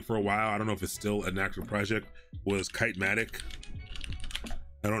going big for a while, I don't know if it's still an active project, was Kitematic.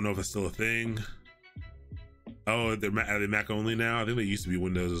 I don't know if it's still a thing. Oh, are they Mac only now? I think they used to be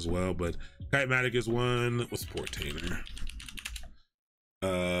Windows as well, but Kitematic is one. What's Portainer?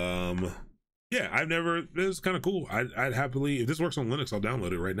 Yeah, I've never, this is kind of cool. I'd happily, if this works on Linux, I'll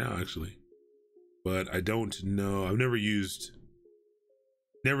download it right now actually. But I don't know, I've never needed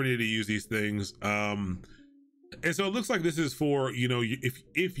to use these things. And so it looks like this is for, you know,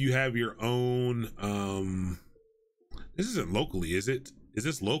 if you have your own, this isn't locally, is it? Is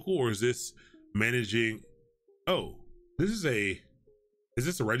this local or is this managing? Oh, is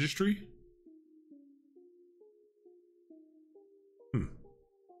this a registry?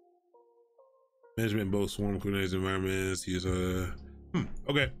 Management in both swarm Kubernetes environments, use a,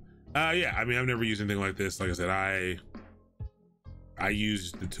 okay. Yeah, I mean, I've never used anything like this. Like I said, I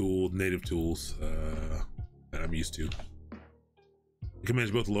use the native tools, that I'm used to. You can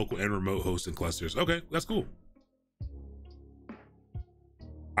manage both local and remote hosts and clusters. Okay, that's cool.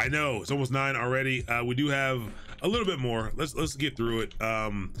 I know it's almost 9 already. We do have a little bit more. Let's get through it.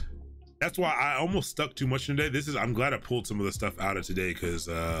 That's why I almost stuck too much today. I'm glad I pulled some of the stuff out of today because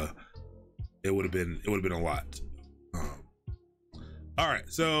it would have been a lot. All right,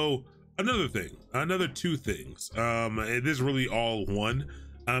 so another two things. It is really all one.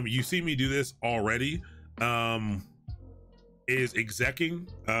 You see me do this already. Is execing,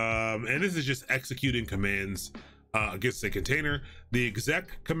 and this is just executing commands against a container. The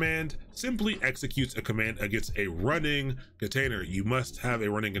exec command simply executes a command against a running container. You must have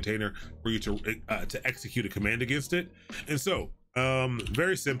a running container for you to execute a command against it. And so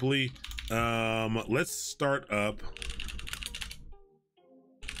very simply, let's start up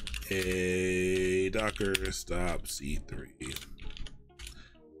a Docker stop C3.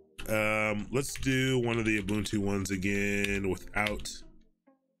 Let's do one of the Ubuntu ones again without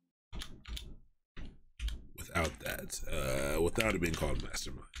it being called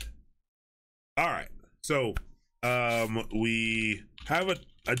mastermind. All right, so we have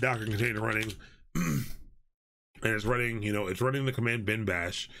a Docker container running and it's running, it's running the command bin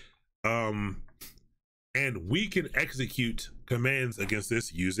bash. And we can execute commands against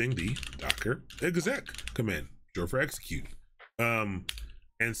this using the docker exec command, short for execute. And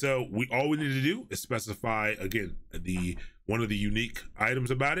so all we need to do is specify, again, one of the unique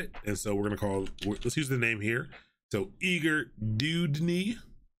items about it. And so we're gonna let's use the name here. So eager dudney.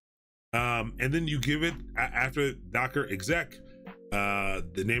 And then you give it, after docker exec,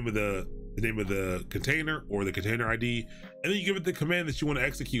 the name of the container or the container ID, and then you give it the command that you want to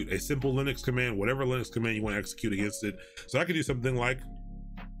execute, a simple Linux command, whatever Linux command you want to execute against it. So I could do something like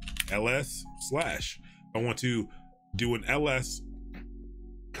ls/. I want to do an ls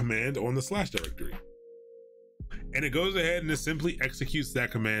command on the / directory, and it goes ahead and it simply executes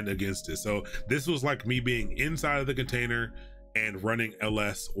that command against it. So this was like me being inside of the container and running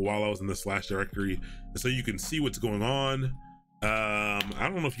ls while I was in the / directory, and so you can see what's going on. I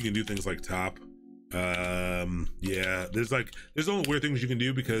don't know if you can do things like top. Yeah, there's only weird things you can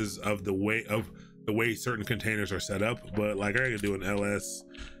do because of the way certain containers are set up. But like I could do an ls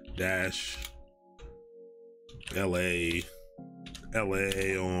dash la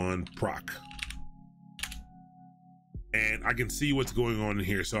on proc, and I can see what's going on in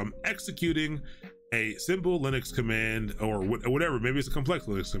here. So I'm executing a simple Linux command, or whatever, maybe it's a complex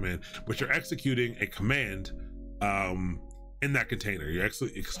Linux command, but you're executing a command in that container. You're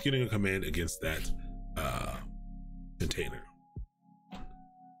actually executing a command against that container.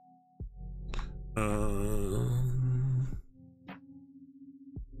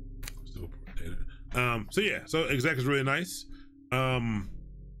 So yeah, so exec is really nice.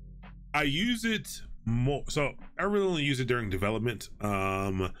 I use it more, so I really only use it during development,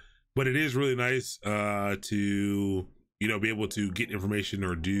 but it is really nice to be able to get information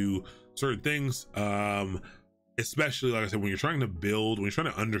or do certain things, especially like I said, when you're trying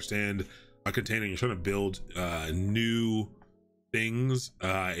to understand a container, you're trying to build new things,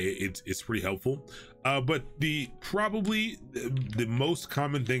 it's pretty helpful. But probably the most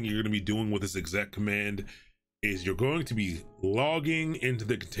common thing you're going to be doing with this exec command is you're going to be logging into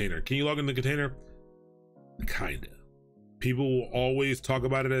the container. Can you log into the container? Kinda. People will always talk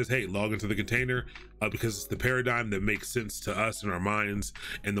about it as, hey, log into the container, because it's the paradigm that makes sense to us in our minds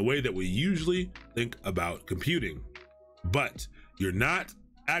and the way that we usually think about computing. But you're not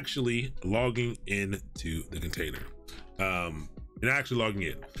actually logging into the container. You're not actually logging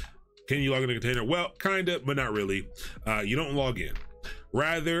in. Can you log in the container? Well, kinda, but not really. You don't log in.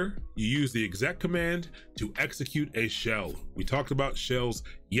 Rather, you use the exec command to execute a shell. We talked about shells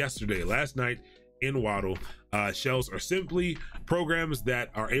last night in Waddle. Shells are simply programs that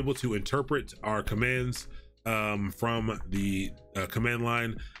are able to interpret our commands from the command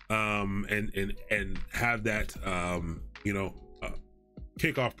line, and have that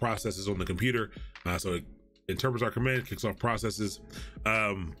kick off processes on the computer. So it interprets our command, kicks off processes,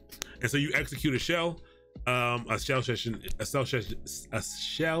 and so you execute a shell. A shell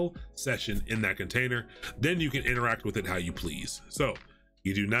session in that container. Then you can interact with it how you please. So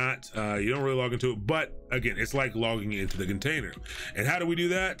you don't really log into it, but again, it's like logging into the container. And how do we do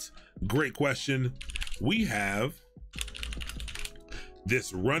that? Great question. We have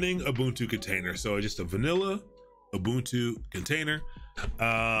this running Ubuntu container. So just a vanilla Ubuntu container.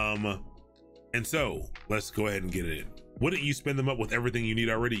 And so let's go ahead and get it in. Wouldn't you spin them up with everything you need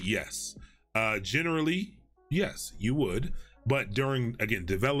already? Yes. Generally, yes, you would. But during, again,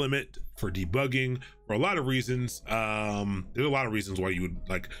 development, for debugging, for a lot of reasons, there's a lot of reasons why you would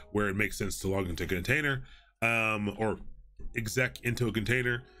where it makes sense to log into a container, or exec into a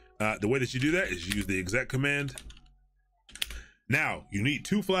container. The way that you do that is you use the exec command. Now you need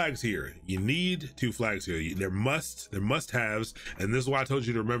two flags here. They're must-haves, and this is why I told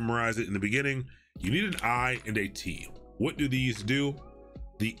you to memorize it in the beginning. You need an I and a T. What do these do?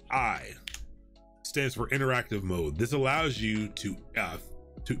 The I stands for interactive mode. This allows you to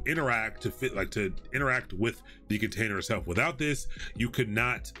interact with the container itself. Without this, you couldn't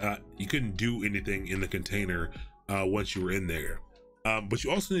do anything in the container once you were in there. But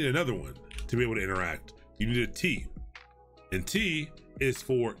you also need another one to be able to interact. You need a T, and T is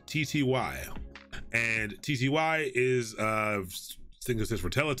for TTY, and TTY is thing that stands for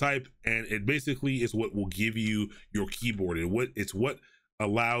teletype, and it basically is what will give you your keyboard. It's what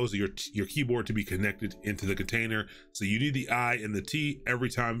allows your keyboard to be connected into the container. So you need the I and the T every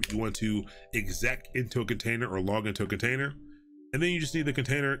time you want to exec into a container or log into a container. And then you just need the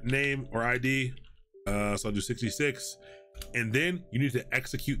container name or ID. So I'll do 66. And then you need to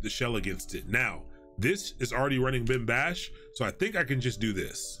execute the shell against it. Now, this is already running Bin Bash, so I think I can just do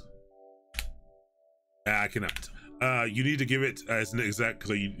this. I cannot. you need to give it as an exec,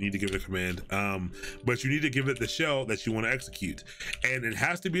 so you need to give it a command, but you need to give it the shell that you want to execute, and it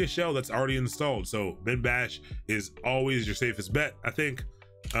has to be a shell that's already installed. So bin bash is always your safest bet, I think.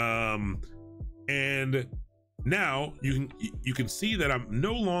 And now you can see that I'm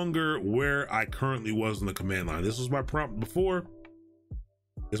no longer where I currently was on the command line. This was my prompt before.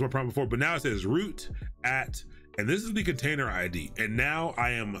 But now it says root at, and this is the container ID. And now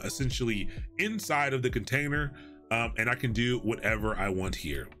I am essentially inside of the container, and I can do whatever I want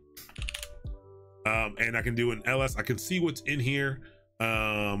here. And I can do an ls. I can see what's in here.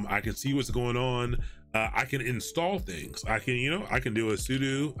 I can see what's going on. I can install things. I can, I can do a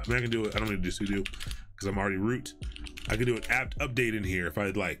sudo. I mean, I can do it. I don't need to do sudo because I'm already root. I can do an apt update in here if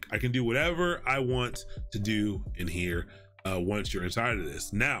I'd like. I can do whatever I want to do in here once you're inside of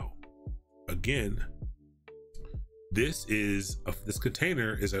this. Now, again, this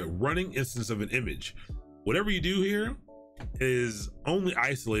container is a running instance of an image. Whatever you do here is only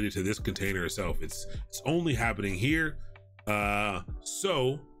isolated to this container itself. It's only happening here. Once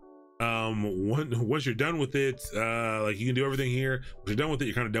you're done with it, like you can do everything here. Once you're done with it,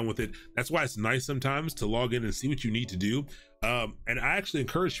 you're kind of done with it. That's why it's nice sometimes to log in and see what you need to do. And I actually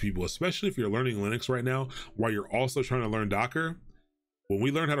encourage people, especially if you're learning Linux right now, while you're also trying to learn Docker. When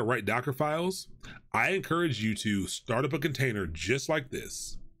we learn how to write Docker files, I encourage you to start up a container just like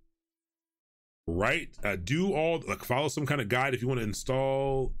this. Follow some kind of guide. If you want to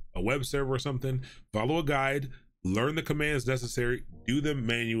install a web server or something, follow a guide, learn the commands necessary, do them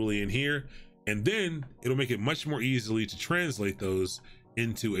manually in here, and then it'll make it much more easily to translate those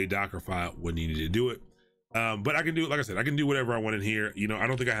into a Docker file when you need to do it. But I can do, like I said, I can do whatever I want in here. I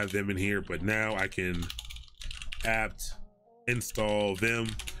don't think I have them in here, but now I can apt install them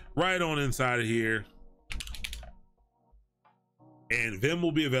right on inside of here. And Vim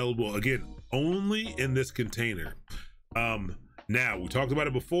will be available again only in this container. Now we talked about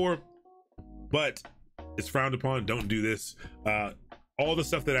it before, but it's frowned upon. Don't do this. All the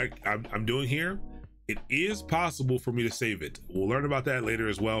stuff that I'm doing here, it is possible for me to save it. We'll learn about that later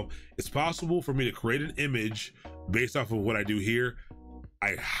as well. It's possible for me to create an image based off of what I do here.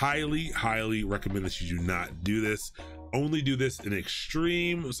 I highly recommend that you do not do this. Only do this in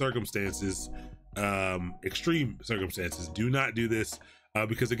extreme circumstances. Do not do this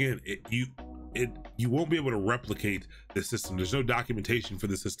because again, you won't be able to replicate the system. There's no documentation for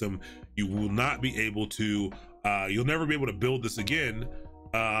the system. You will not be able to, you'll never be able to build this again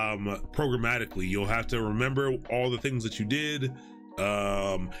programmatically. You'll have to remember all the things that you did.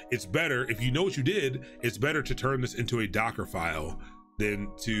 It's better, if you know what you did, it's better to turn this into a Docker file than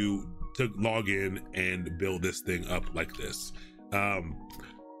to log in and build this thing up like this.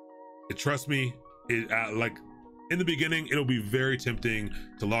 Trust me, like in the beginning, it'll be very tempting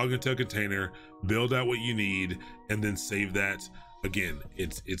to log into a container, build out what you need, and then save that. Again,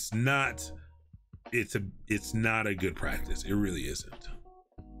 it's not a good practice. It really isn't.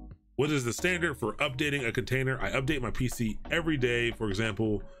 What is the standard for updating a container? I update my PC every day, for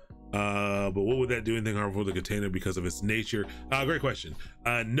example. But what would that do anything harmful to the container because of its nature? Great question.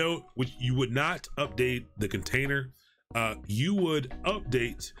 No, you would not update the container. You would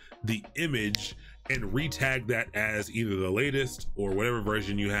update the image and retag that as either the latest or whatever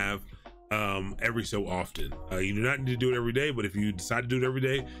version you have every so often. You do not need to do it every day, but if you decide to do it every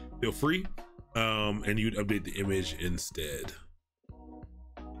day, feel free. And you'd update the image instead.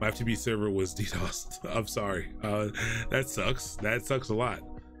 My FTP server was DDoSed. I'm sorry. That sucks. That sucks a lot.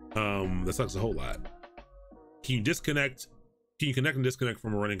 That sucks a whole lot. Can you disconnect? Can you connect and disconnect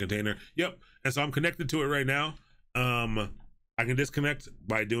from a running container? Yep. And so I'm connected to it right now. I can disconnect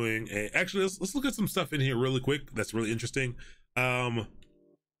by doing actually, let's look at some stuff in here really quick. That's really interesting.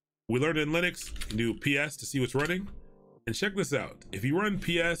 We learned in Linux, you can do PS to see what's running. And check this out. If you run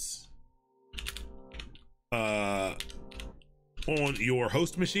PS on your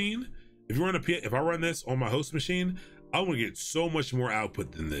host machine, if I run this on my host machine, I'm gonna get so much more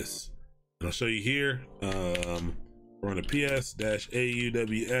output than this. And I'll show you here. Run a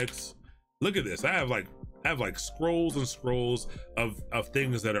ps-auwx. Look at this. I have like scrolls and scrolls of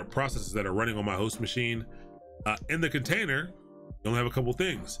things that are processes that are running on my host machine. In the container, you only have a couple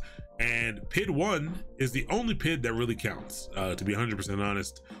things. And PID1 is the only PID that really counts, to be 100%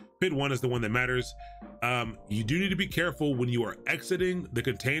 honest. PID1 is the one that matters. You do need to be careful when you are exiting the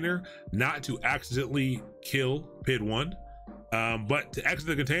container not to accidentally kill PID1. But to exit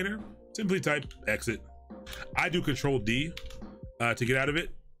the container, simply type exit. I do Control D to get out of it,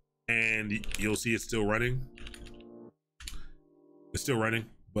 and you'll see it's still running. It's still running,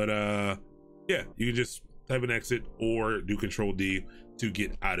 but yeah, you can just type an exit or do Control D to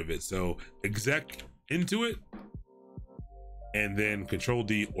get out of it. So exec into it, and then Control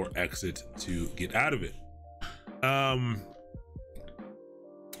D or exit to get out of it.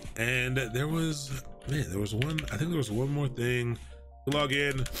 And there was one, I think there was one more thing to log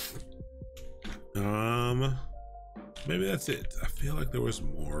in. Maybe that's it. I feel like there was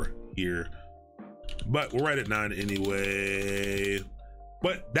more here, but we're right at 9 anyway.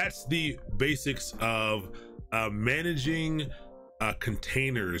 But that's the basics of managing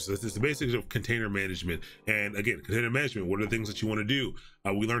containers. This is the basics of container management. And again, container management, what are the things that you want to do?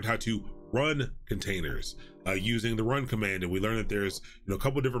 We learned how to run containers using the run command, and we learned that there's a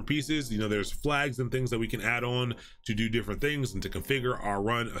couple different pieces. There's flags and things that we can add on to do different things and to configure our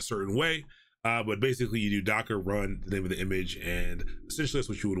run a certain way. But basically you do docker run, the name of the image, and essentially that's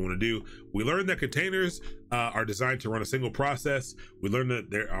what you would want to do. We learned that containers are designed to run a single process. We learned that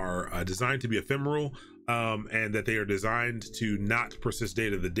they are designed to be ephemeral, and that they are designed to not persist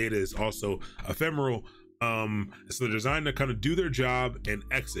data. The data is also ephemeral. So they're designed to kind of do their job and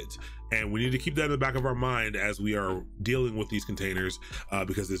exit. And we need to keep that in the back of our mind as we are dealing with these containers,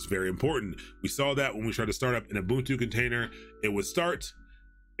 because it's very important. We saw that when we tried to start up an Ubuntu container, it would start,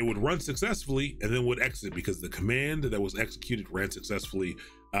 it would run successfully, and then would exit because the command that was executed ran successfully.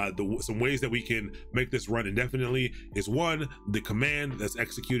 Some ways that we can make this run indefinitely is, one, the command that's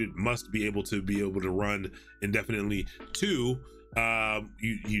executed must be able to run indefinitely. Two,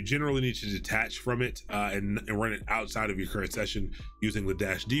 you generally need to detach from it and run it outside of your current session using the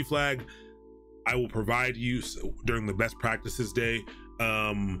 -d flag. I will provide you during the best practices day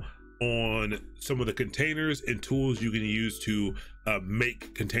on some of the containers and tools you can use to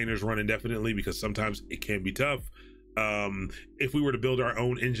make containers run indefinitely, because sometimes it can be tough. If we were to build our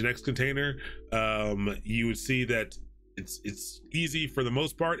own Nginx container, you would see that it's easy for the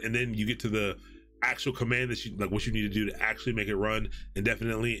most part, and then you get to the actual command that what you need to do to actually make it run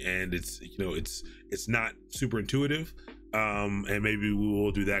indefinitely, and it's not super intuitive. And maybe we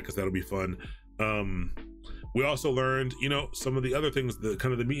will do that because that'll be fun. We also learned, some of the other things, the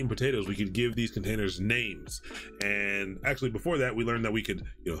kind of the meat and potatoes. We could give these containers names. And actually before that, we learned that we could,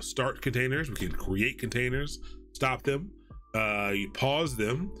 start containers, we could create containers, stop them, you pause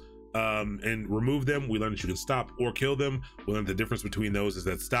them, and remove them. We learned that you can stop or kill them. We learned the difference between those is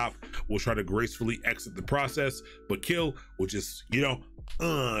that stop will try to gracefully exit the process, but kill will just, it'll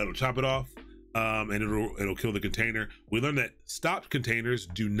chop it off, and it'll kill the container. We learned that stopped containers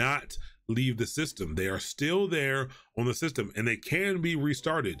do not leave the system. They are still there on the system, and they can be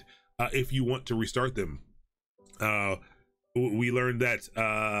restarted if you want to restart them. We learned that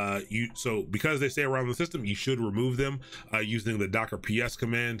so because they stay around the system, you should remove them using the docker ps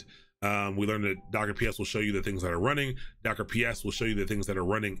command. We learned that docker ps will show you the things that are running. Docker ps will show you the things that are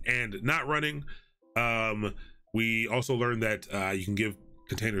running and not running. We also learned that you can give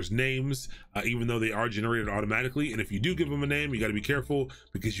containers names, even though they are generated automatically. And if you do give them a name, you got to be careful,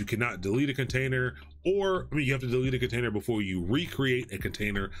 because you cannot delete a container, or you have to delete a container before you recreate a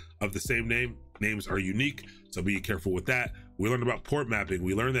container of the same name. Names are unique, so be careful with that. We learned about port mapping.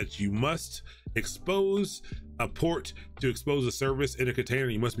 We learned that you must expose a port to expose a service in a container.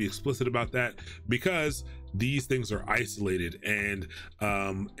 You must be explicit about that, because these things are isolated, and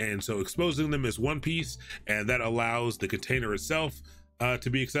so exposing them is one piece, and that allows the container itself to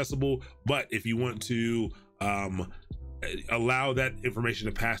be accessible. But if you want to allow that information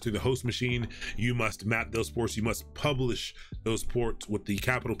to pass through the host machine, you must map those ports. You must publish those ports with the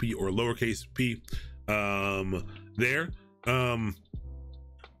capital P or lowercase p there.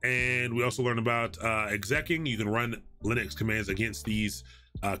 And we also learned about execing. You can run Linux commands against these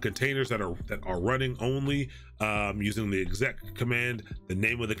containers that are running only using the exec command, the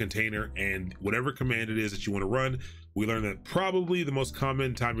name of the container, and whatever command it is that you want to run. We learned that probably the most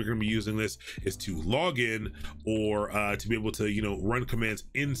common time you're going to be using this is to log in, or to be able to run commands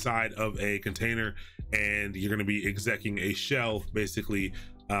inside of a container, and you're going to be execing a shell basically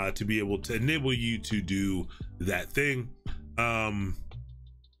to be able to enable you to do that thing.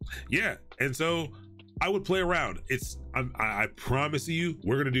 Yeah, and so I would play around. I promise you,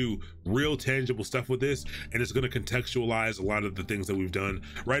 we're gonna do real tangible stuff with this, and it's gonna contextualize a lot of the things that we've done.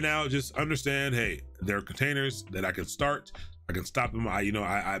 Right now, just understand, hey, there are containers that I can start, I can stop them.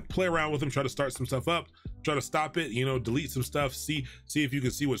 I play around with them, try to start some stuff up, try to stop it, delete some stuff, see if you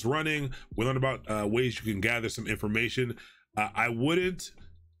can see what's running. We learn about ways you can gather some information. I wouldn't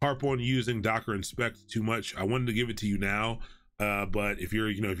harp on using Docker inspect too much. I wanted to give it to you now. But if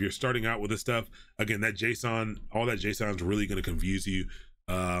you're starting out with this stuff, again, that JSON, all that JSON is really going to confuse you.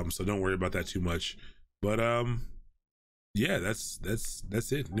 So don't worry about that too much. But yeah, that's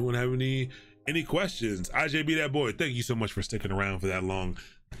it. Anyone have any questions? IJB that boy, thank you so much for sticking around for that long.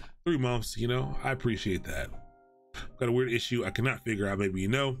 3 months, I appreciate that. Got a weird issue I cannot figure out, maybe you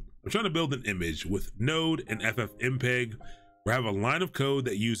know. I'm trying to build an image with Node and FFmpeg. We have a line of code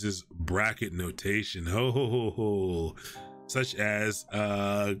that uses bracket notation, such as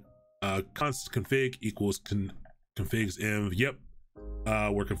const config equals configs env. Yep,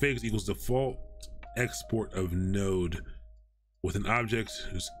 where configs equals default export of node with an object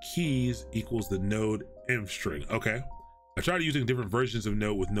whose keys equals the node env string. Okay, I tried using different versions of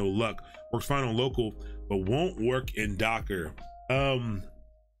Node with no luck. Works fine on local, but won't work in Docker.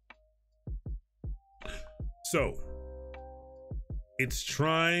 So it's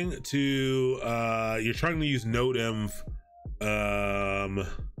trying to you're trying to use node env, and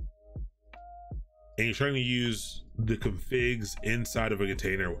you're trying to use the configs inside of a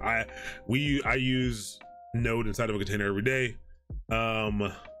container. I use node inside of a container every day.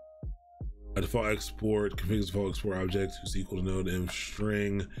 A default export configs default export object who's equal to node env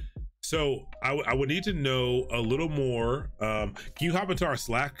string. So I would need to know a little more. Can you hop into our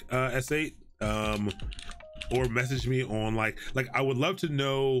Slack, S8, or message me on like I would love to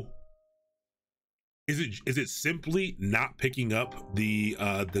know, is it simply not picking up the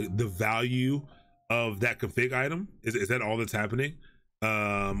value of that config item? Is that all that's happening?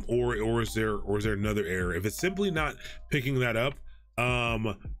 Or is there another error? If it's simply not picking that up,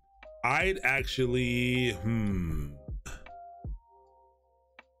 I'd actually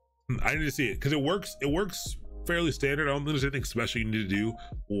I need to see it, because it works fairly standard. I don't think there's anything special you need to do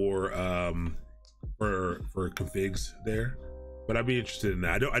for configs there, but I'd be interested in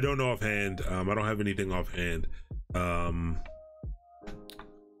that. I don't know offhand. I don't have anything offhand.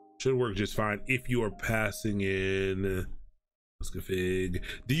 Should work just fine if you are passing in config.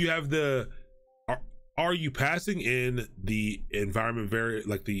 Do you have the are you passing in the environment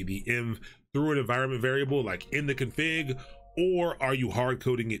like the env through an environment variable like in the config, or are you hard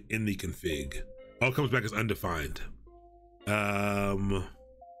coding it in the config? Oh, it comes back as undefined. Comes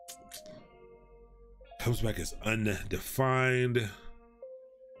back as undefined.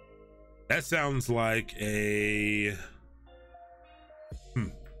 That sounds like a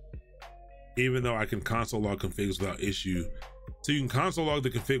even though I can console log configs without issue. So you can console log the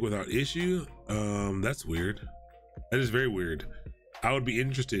config without issue. That's weird. That is very weird. I would be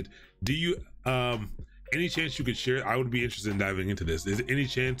interested. Do you any chance you could share? I would be interested in diving into this. Is there any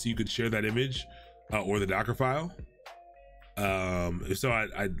chance you could share that image or the Docker file? If so,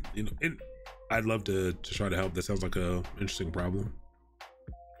 I'd love to try to help. That sounds like a interesting problem.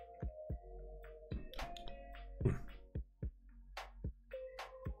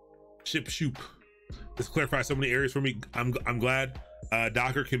 Ship shoop. This clarifies so many areas for me. I'm glad.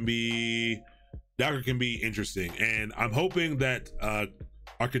 Docker can be interesting, and I'm hoping that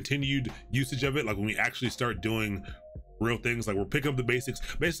our continued usage of it, like when we actually start doing real things, like we're picking up the basics.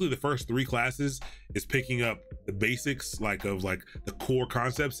 Basically, the first 3 classes is picking up the basics, like of like the core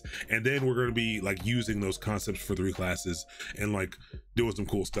concepts, and then we're going to be like using those concepts for 3 classes and like doing some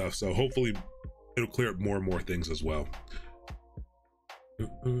cool stuff. So hopefully, it'll clear up more and more things as well.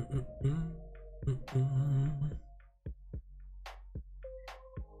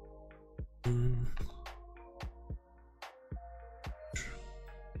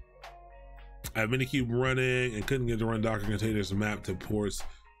 I have Minikube running and couldn't get to run Docker containers map to ports.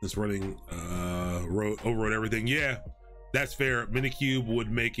 It's running overrode everything. Yeah, that's fair. Minikube would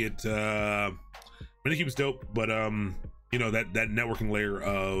make it Minikube's dope, but you know, that networking layer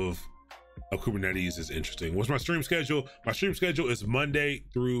of Kubernetes is interesting. What's my stream schedule? My stream schedule is Monday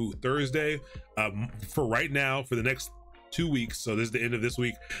through Thursday. For right now, for the next 2 weeks, so this is the end of this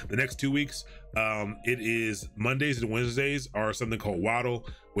week, the next 2 weeks, it is Mondays and Wednesdays are something called Waddle,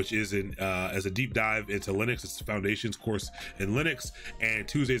 which is as a deep dive into Linux. It's a foundations course in Linux. And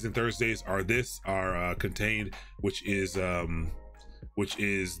Tuesdays and Thursdays are contained, which is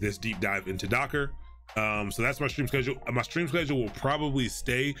this deep dive into Docker. So that's my stream schedule. My stream schedule will probably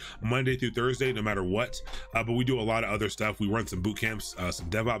stay Monday through Thursday no matter what, but we do a lot of other stuff. We run some boot camps, some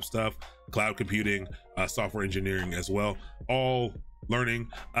DevOps stuff, cloud computing, software engineering as well, all learning.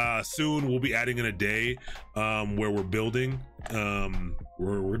 Soon we'll be adding in a day where we're building.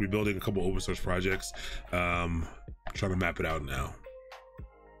 We're gonna be building a couple open source projects, trying to map it out now.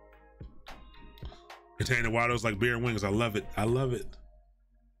 Container waddles like beer and wings. I love it.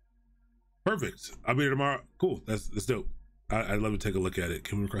 Perfect. I'll be here tomorrow. Cool. That's dope. I'd love to take a look at it.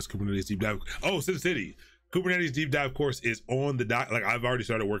 Coming across Kubernetes deep dive. Oh, Sin City. Kubernetes deep dive course is on the doc. Like, I've already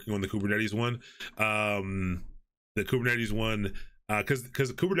started working on the Kubernetes one. The Kubernetes one, because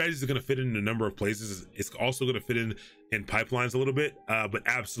Kubernetes is going to fit in a number of places. It's also going to fit in pipelines a little bit. But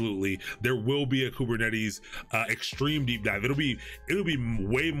absolutely, there will be a Kubernetes extreme deep dive. It'll be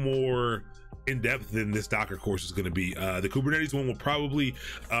way more in depth than this Docker course is going to be. The Kubernetes one will probably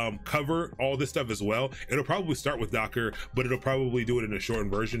cover all this stuff as well. It'll probably start with Docker, but it'll probably do it in a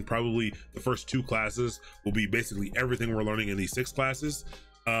shortened version. Probably the first 2 classes will be basically everything we're learning in these 6 classes.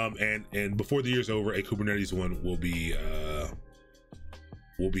 And before the year's over, a Kubernetes one will be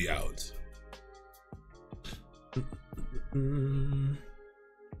out.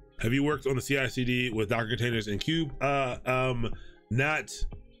 Have you worked on the CI/CD with Docker containers and Kube? Not.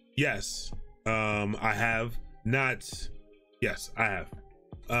 Yes. I have. Not. Yes, I have.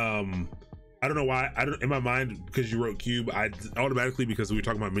 I don't know why. I don't, in my mind, because you wrote Kube, I automatically, because we were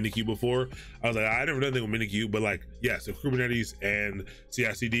talking about Minikube before, I was like, I never done anything with Minikube, but like, yes, if Kubernetes and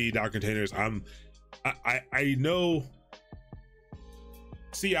CI/CD, Docker containers, I know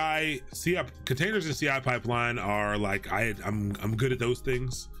CI containers and CI pipeline are like, I'm good at those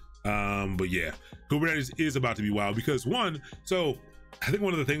things. But yeah, Kubernetes is about to be wild because so I think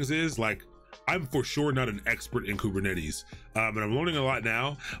one of the things is like, I'm for sure not an expert in Kubernetes, and I'm learning a lot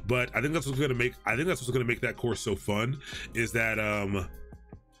now. But I think that's what's gonna make that course so fun. Is that I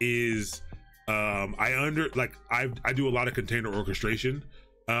do a lot of container orchestration.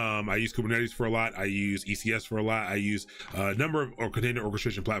 I use Kubernetes for a lot. I use ECS for a lot. I use a number of container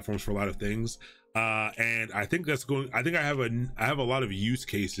orchestration platforms for a lot of things. And I think that's going. I think I have a lot of use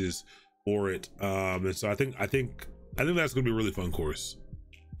cases for it. And so I think that's going to be a really fun course.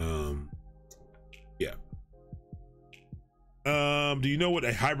 Yeah. Do you know what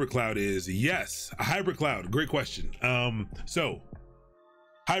a hybrid cloud is? Yes, a hybrid cloud. Great question. So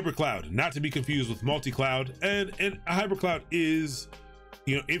hybrid cloud, not to be confused with multi-cloud, and a hybrid cloud is,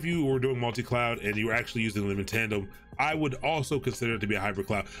 you know, if you were doing multi-cloud and you were actually using them in tandem, I would also consider it to be a hybrid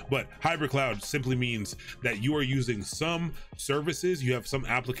cloud. But hybrid cloud simply means that you are using some services, you have some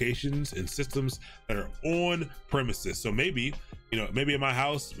applications and systems that are on premises. So maybe, you know, maybe in my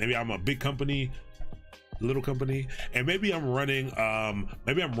house, maybe I'm a big company, little company, and maybe I'm running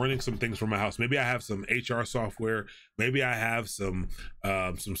some things from my house. Maybe I have some HR software, maybe I have some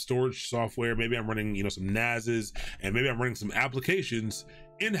storage software, maybe I'm running, you know, some NASs, and maybe I'm running some applications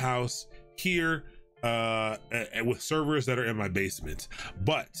in-house here with servers that are in my basement.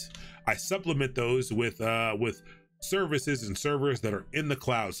 But I supplement those with services and servers that are in the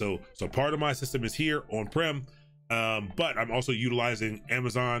cloud. So part of my system is here on-prem, but I'm also utilizing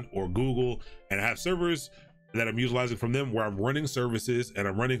Amazon or Google, and I have servers that I'm utilizing from them where I'm running services and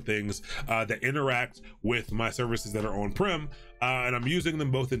I'm running things that interact with my services that are on-prem, and I'm using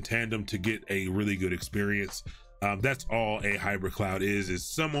them both in tandem to get a really good experience. That's all a hybrid cloud is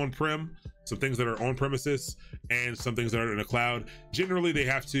some on-prem, some things that are on premises, and some things that are in the cloud. Generally, they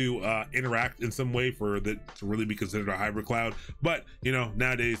have to interact in some way for that to really be considered a hybrid cloud. But you know,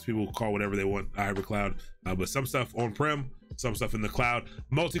 nowadays people call whatever they want a hybrid cloud. But some stuff on-prem, some stuff in the cloud.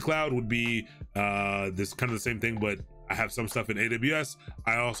 Multi-cloud would be this kind of the same thing, but I have some stuff in AWS.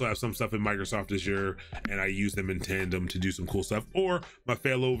 I also have some stuff in Microsoft Azure, and I use them in tandem to do some cool stuff. Or my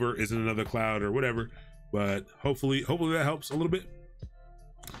failover is in another cloud or whatever. But hopefully that helps a little bit.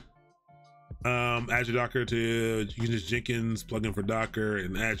 Add your Docker to, you can just Jenkins plug in for Docker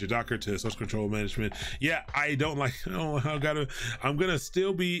and add your Docker to source control management. Yeah, I don't like, I'm gonna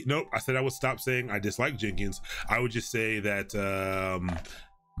still be, nope, I said I would stop saying I dislike Jenkins. I would just say that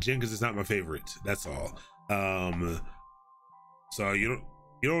Jenkins is not my favorite. That's all. So you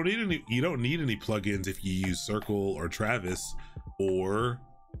don't need any plugins if you use Circle or Travis or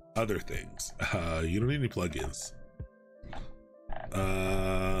other things. You don't need any plugins.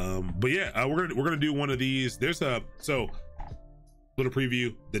 But yeah, we're gonna do one of these. There's a little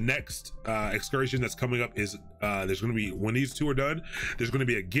preview. The next excursion that's coming up is there's gonna be, when these 2 are done, there's gonna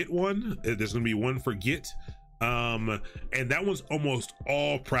be a Git one. There's gonna be one for Git, and that one's almost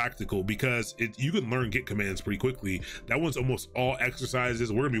all practical because you can learn Git commands pretty quickly. That one's almost all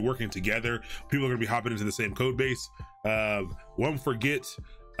exercises. We're gonna be working together. People are gonna be hopping into the same code base. One for Git.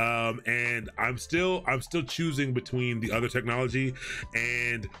 And I'm still choosing between the other technology,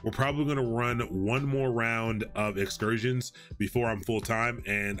 and we're probably going to run one more round of excursions before I'm full-time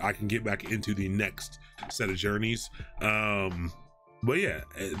and I can get back into the next set of journeys. But yeah,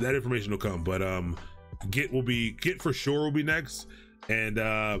 that information will come, but Git for sure will be next, and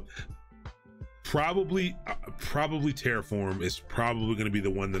probably Terraform is probably going to be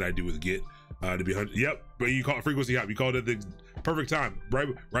the one that I do with Git, to be 100. Yep, but you call it frequency hop, you called it the perfect time, right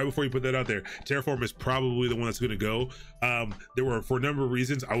before you put that out there. Terraform is probably the one that's going to go. There were, for a number of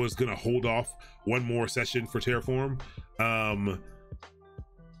reasons, I was going to hold off one more session for Terraform.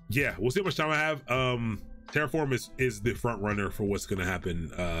 Yeah, we'll see how much time I have. Terraform is the front runner for what's going to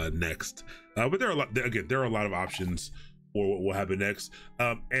happen next. But there are a lot of options or what will happen next.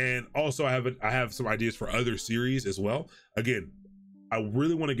 And also I have some ideas for other series as well. Again, I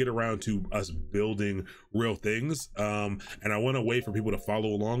really want to get around to us building real things, and I want a way for people to follow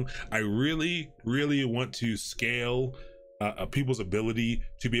along. I really want to scale people's ability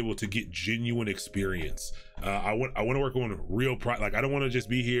to be able to get genuine experience. I want to work on real like, I don't want to just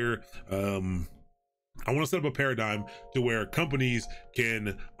be here. I want to set up a paradigm to where companies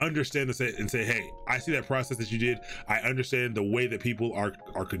can understand and say, hey, I see that process that you did. I understand the way that people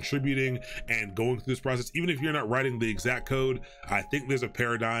are contributing and going through this process. Even if you're not writing the exact code, I think there's a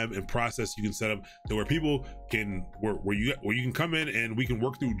paradigm and process you can set up to where people can, where you can come in and we can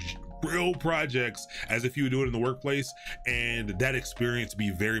work through real projects as if you would do it in the workplace, and that experience be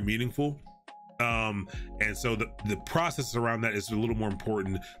very meaningful. And so the process around that is a little more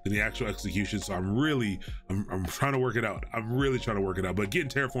important than the actual execution. So I'm trying to work it out. I'm really trying to work it out, but getting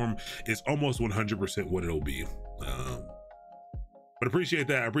Terraform is almost 100% what it'll be. But appreciate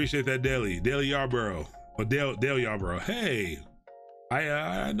that. I appreciate that, Dale Yarborough, or Dale Yarborough. Hey,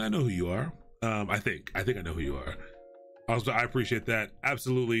 I know who you are. I think I know who you are. Also, I appreciate that.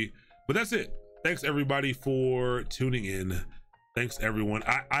 Absolutely. But that's it. Thanks everybody for tuning in. Thanks everyone.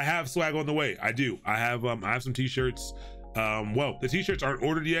 I have swag on the way. I do. I have some t-shirts. Well, the t-shirts aren't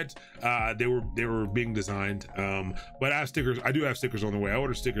ordered yet. They were being designed. But I have stickers. I do have stickers on the way. I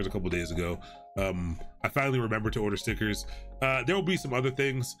ordered stickers a couple days ago. I finally remembered to order stickers. There will be some other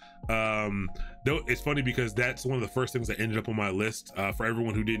things. Though it's funny because that's one of the first things that ended up on my list. For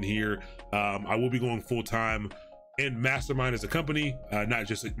everyone who didn't hear, I will be going full-time in Mastermind as a company, not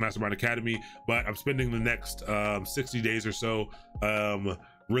just Mastermind Academy, but I'm spending the next 60 days or so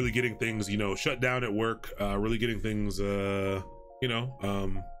really getting things, shut down at work, really getting things,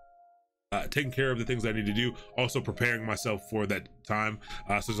 taking care of the things I need to do, also preparing myself for that time.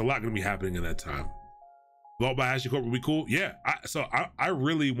 So there's a lot going to be happening in that time. Vault by HashiCorp would be cool. Yeah, I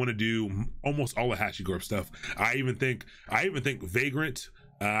really want to do almost all the HashiCorp stuff. I even think Vagrant.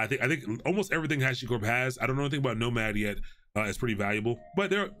 I think almost everything HashiCorp has. I don't know anything about Nomad yet. It's pretty valuable, but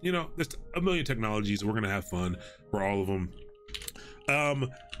there's a million technologies. We're gonna have fun for all of them.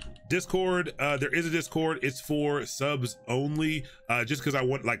 Discord, there is a Discord. It's for subs only. Just because I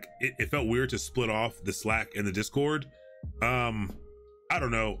want, like, it felt weird to split off the Slack and the Discord. I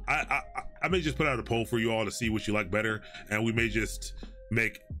don't know. I may just put out a poll for you all to see what you like better, and we may just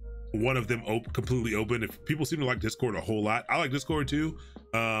make one of them completely open. If people seem to like Discord a whole lot, I like Discord too.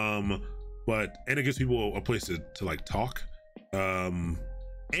 And it gives people a place to like talk. And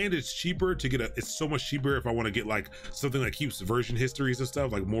it's cheaper to get it's so much cheaper if I want to get like something that keeps version histories and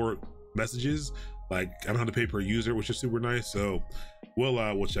stuff, like more messages. Like, I don't have to pay per user, which is super nice. So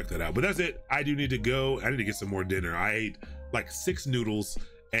we'll check that out. But that's it. I do need to go. I need to get some more dinner. I ate like 6 noodles,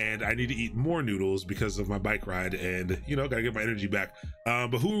 and I need to eat more noodles because of my bike ride, and gotta get my energy back.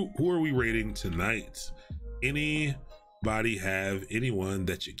 But who are we rating tonight? Anybody have anyone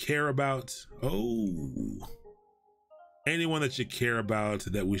that you care about? Anyone that you care about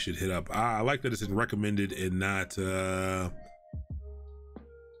that we should hit up? I like that it's in recommended and not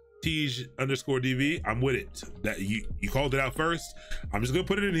Tej_DV. I'm with it. That you called it out first. I'm just gonna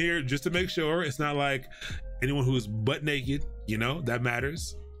put it in here just to make sure it's not like anyone who is butt naked. That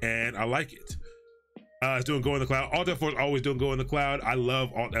matters, and I like it. It's doing Go in the Cloud. Alt F4 is always doing Go in the Cloud. I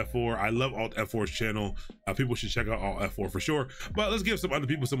love Alt F4. I love Alt F4's channel. People should check out Alt F4 for sure. But let's give some other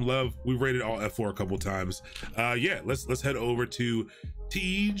people some love. We've rated Alt F4 a couple times. Yeah, let's head over to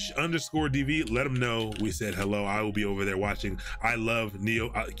Tej_DV. Let them know we said hello. I will be over there watching. I love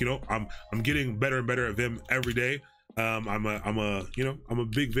Neo. I'm getting better and better at Vim every day. I'm a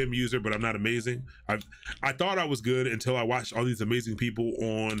big Vim user, but I'm not amazing. I thought I was good until I watched all these amazing people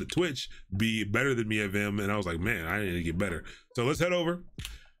on Twitch be better than me at Vim, and I was like, man, I need to get better. So let's head over,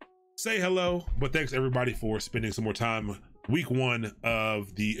 say hello. But thanks everybody for spending some more time. Week 1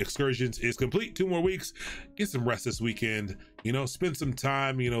 of the excursions is complete. 2 more weeks. Get some rest this weekend. Spend some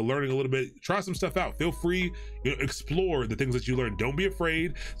time, learning a little bit. Try some stuff out. Feel free, explore the things that you learn. Don't be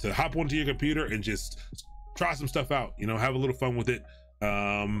afraid to hop onto your computer and just try some stuff out. Have a little fun with it.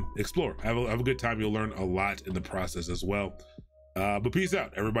 Explore. Have a good time. You'll learn a lot in the process as well. But peace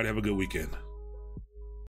out. Everybody have a good weekend.